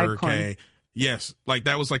like a hurricane. Corn. Yes, like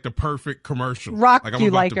that was like the perfect commercial. Rock like, I'm you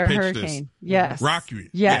about like to a pitch hurricane. This. Yes. Rock you.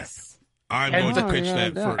 Yes. Yeah. I'm going to pitch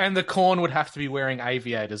that. And the corn would have to be wearing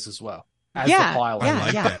aviators as well. As the pilot. I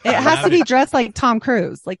like that. It has to be dressed like Tom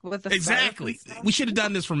Cruise, like with the exactly. We should have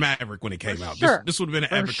done this for Maverick when it came out. Sure. This would have been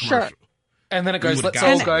an epic commercial. And then it goes, let's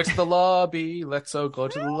all go to the lobby. Let's all go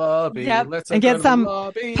to the lobby. Yep. Let's all and go get to some the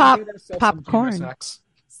lobby. popcorn.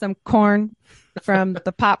 Some corn from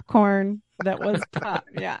the popcorn that was pop.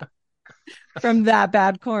 Yeah. From that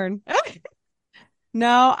bad corn.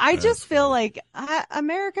 No, I just feel like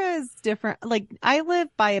America is different. Like I live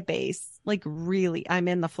by a base, like really, I'm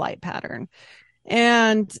in the flight pattern.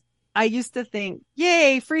 And I used to think,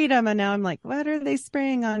 yay, freedom. And now I'm like, what are they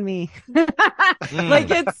spraying on me?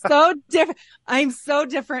 Like it's so different. I'm so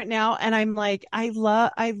different now. And I'm like, I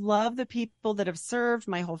love the people that have served.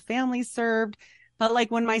 My whole family served. But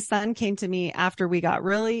like when my son came to me after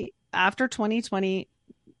 2020,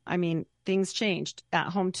 I mean, things changed at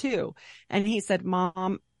home too. And he said,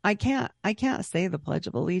 Mom, I can't say the Pledge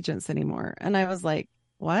of Allegiance anymore. And I was like,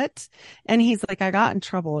 what? And he's like, I got in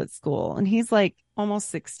trouble at school. And he's like almost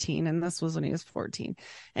 16. And this was when he was 14.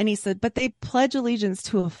 And he said, but they pledge allegiance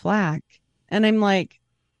to a flag. And I'm like,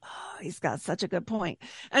 oh, he's got such a good point.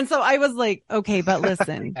 And so I was like, okay, but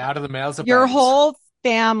listen, out of the mouths of your babes. whole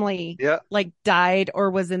family like died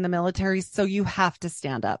or was in the military. So you have to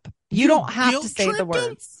stand up. You don't have to say the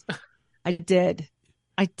words. I did.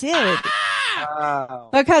 Wow.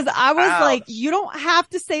 Because I was like, you don't have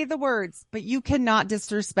to say the words, but you cannot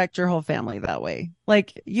disrespect your whole family that way.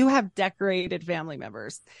 Like you have decorated family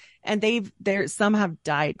members and some have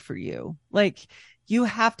died for you. Like you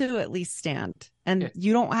have to at least stand and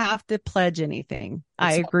you don't have to pledge anything.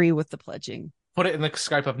 I agree with the pledging. Put it in the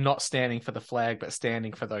scope of not standing for the flag, but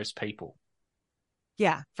standing for those people.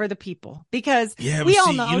 Yeah, for the people. Because we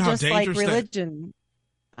all know just like religion.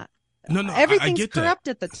 No, everything's I get corrupt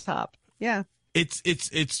that. at the top. Yeah. It's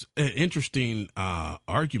an interesting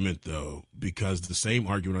argument though, because the same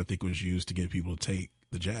argument I think was used to get people to take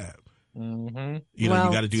the jab. Mm-hmm. You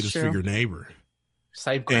got to do this for your neighbor.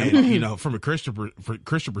 Save and from a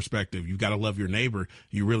Christian perspective, you've got to love your neighbor.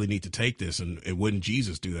 You really need to take this. And wouldn't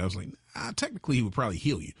Jesus do that? I was like, technically he would probably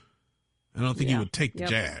heal you. I don't think he would take the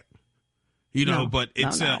jab. But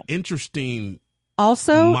it's an interesting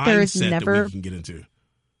also mindset that we can get into.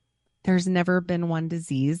 There's never been one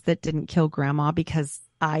disease that didn't kill grandma because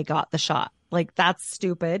I got the shot. Like, that's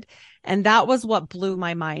stupid. And that was what blew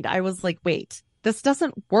my mind. I was like, wait, this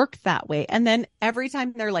doesn't work that way. And then every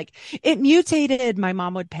time they're like, it mutated, my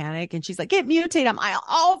mom would panic and she's like, it mutated.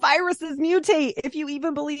 All viruses mutate if you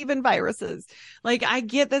even believe in viruses. Like, I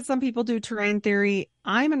get that some people do terrain theory.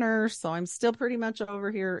 I'm a nurse, so I'm still pretty much over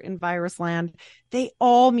here in virus land. They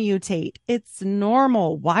all mutate. It's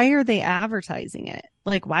normal. Why are they advertising it?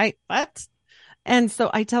 Like, why? What? And so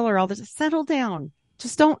I tell her all this, settle down.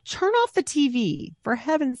 Just don't turn off the TV, for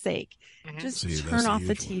heaven's sake. Just turn off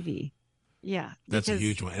the TV. Yeah. That's a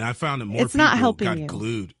huge one. And I found that more people got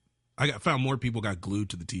glued. Found more people got glued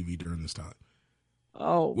to the TV during this time.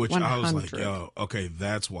 Oh, which 100. I was like, yo, okay,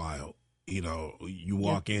 that's wild. You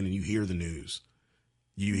walk in and you hear the news.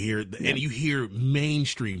 You hear and you hear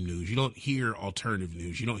mainstream news. You don't hear alternative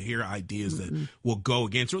news. You don't hear ideas that will go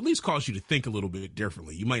against, or at least cause you to think a little bit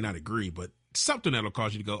differently. You might not agree, but something that'll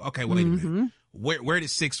cause you to go, okay, well, wait a minute. Where did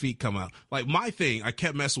 6 feet come out? Like my thing, I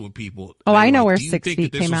kept messing with people. Oh, I know where 6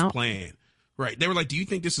 feet came out. Planned? Right. They were like, do you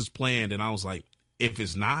think this is planned? And I was like, if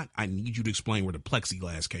it's not, I need you to explain where the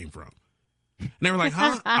plexiglass came from. And they were like,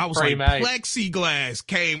 huh? I was like, plexiglass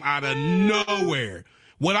came out of nowhere.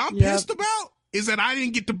 What I'm pissed about is that I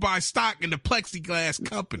didn't get to buy stock in the plexiglass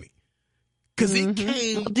company. Because it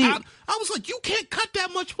came out. I was like, you can't cut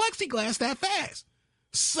that much plexiglass that fast.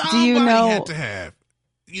 Somebody had to have,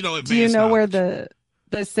 advanced Do you know knowledge. where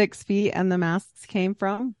the 6 feet and the masks came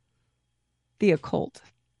from? The occult.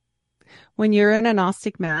 When you're in a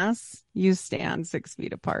Gnostic mass, you stand 6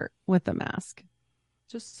 feet apart with a mask.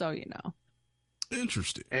 Just so you know.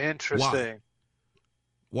 Interesting.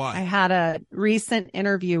 Why? I had a recent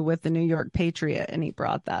interview with the New York Patriot and he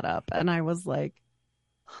brought that up and I was like,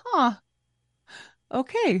 huh,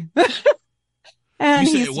 okay. And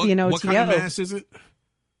You he said used to be an OTO. what kind of mask is it?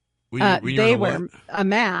 They wear a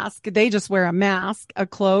mask. They just wear a mask, a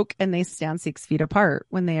cloak, and they stand 6 feet apart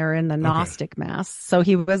when they are in the Gnostic mask. So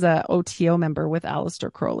he was a OTO member with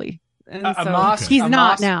Aleister Crowley. And A so mask- he's a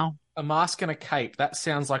not mask- now. A mask and a cape. That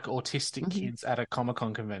sounds like autistic Mhm. kids at a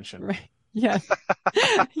Comic-Con convention. Right. Yeah.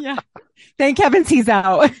 Yeah. Thank heavens he's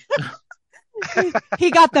out.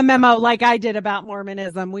 He got the memo like I did about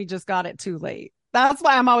Mormonism. We just got it too late. That's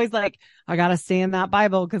why I'm always like, I got to stay in that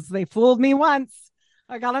Bible because they fooled me once.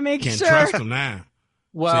 I got to make Can't sure. trust them now.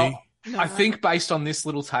 Well, See? I think based on this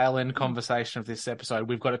little tail end conversation of this episode,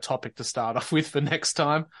 we've got a topic to start off with for next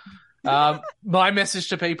time. My message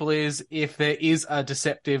to people is if there is a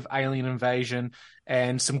deceptive alien invasion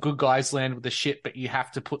and some good guys land with the ship, but you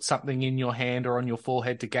have to put something in your hand or on your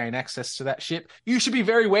forehead to gain access to that ship, you should be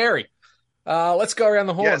very wary. Let's go around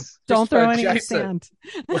the horn. Yes. Don't throw any in Jason.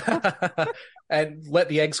 sand. And let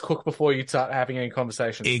the eggs cook before you start having any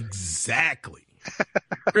conversations. Exactly.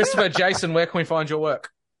 Christopher, Jason, where can we find your work?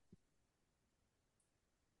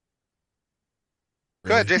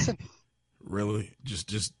 Go ahead, Jason. Really?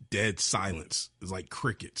 Just dead silence. It's like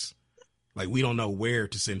crickets. Like we don't know where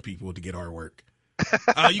to send people to get our work.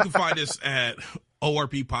 You can find us at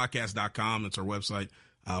orppodcast.com. That's our website.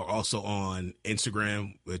 Also on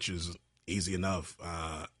Instagram, which is easy enough,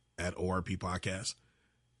 at ORP Podcast.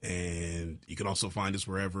 And you can also find us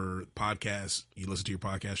wherever podcasts, you listen to your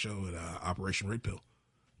podcast show at Operation Red Pill.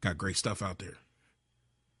 Got great stuff out there.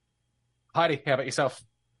 Heidi, how about yourself?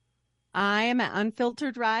 I am at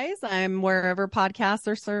Unfiltered Rise. I'm wherever podcasts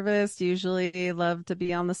are serviced. Usually love to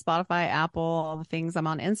be on the Spotify, Apple, all the things. I'm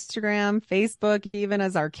on Instagram, Facebook, even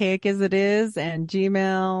as archaic as it is, and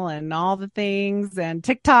Gmail and all the things, and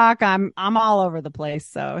TikTok. I'm all over the place.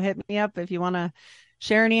 So hit me up if you want to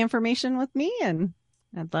share any information with me, and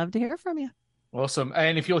I'd love to hear from you. Awesome.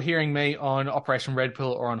 And if you're hearing me on Operation Red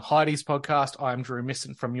Pill or on Heidi's podcast, I'm Drew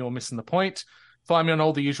Misson from You're Missing the Point. Find me on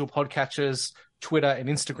all the usual podcatchers, Twitter and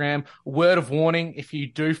Instagram. Word of warning, if you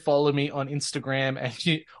do follow me on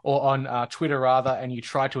Instagram or on Twitter rather, and you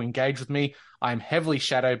try to engage with me, I'm heavily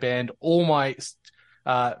shadow banned. All my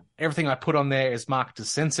everything I put on there is marked as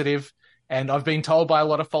sensitive, and I've been told by a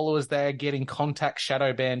lot of followers they're getting contact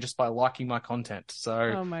shadow banned just by liking my content. So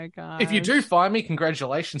Oh my God. if you do find me,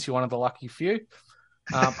 congratulations, you're one of the lucky few.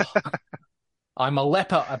 I'm a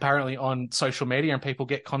leper apparently on social media, and people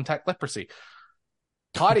get contact leprosy.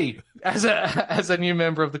 Heidi, as a new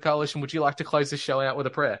member of the coalition, would you like to close this show out with a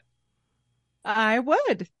prayer? I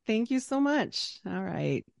would. Thank you so much. All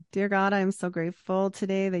right. Dear God, I'm so grateful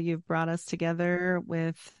today that you've brought us together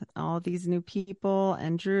with all these new people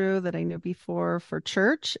and Drew that I knew before for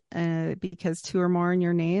church, because 2 or more in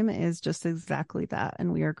your name is just exactly that.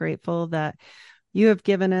 And we are grateful that you have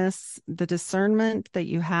given us the discernment that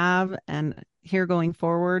you have, and here going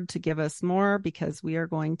forward to give us more, because we are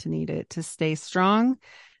going to need it to stay strong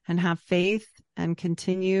and have faith and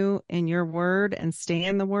continue in your word and stay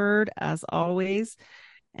in the word as always.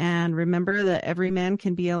 And remember that every man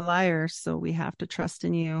can be a liar. So we have to trust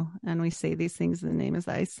in you. And we say these things in the name of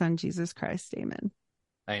thy son, Jesus Christ. Amen.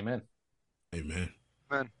 Amen. Amen.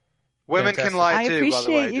 Man. Women Fantastic. can lie I too, by the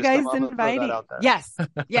appreciate way. you Just guys I'm gonna throw that inviting. out there. Yes.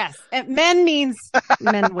 Yes. And men means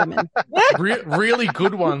men, women. Really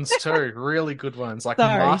good ones too. Really good ones. Like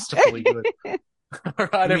Sorry. masterfully good. All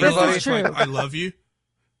right, You mean everybody. is true. like, I love you.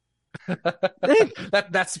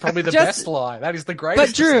 That's probably the Just- best lie. That is the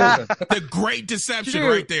greatest. But Drew- deception. The great deception Drew.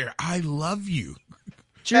 right there. I love you.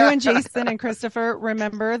 Drew and Jason and Christopher,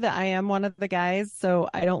 remember that I am one of the guys, so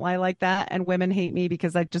I don't lie like that. And women hate me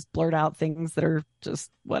because I just blurt out things that are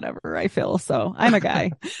just whatever I feel. So I'm a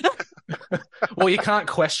guy. Well, you can't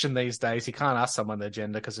question these days. You can't ask someone their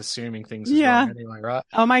gender because assuming things is Yeah. wrong anyway, right?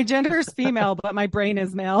 Oh, my gender is female, but my brain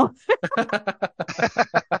is male. I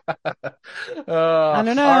I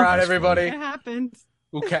don't know. All right, That's everybody. It happens.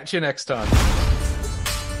 We'll catch you next time.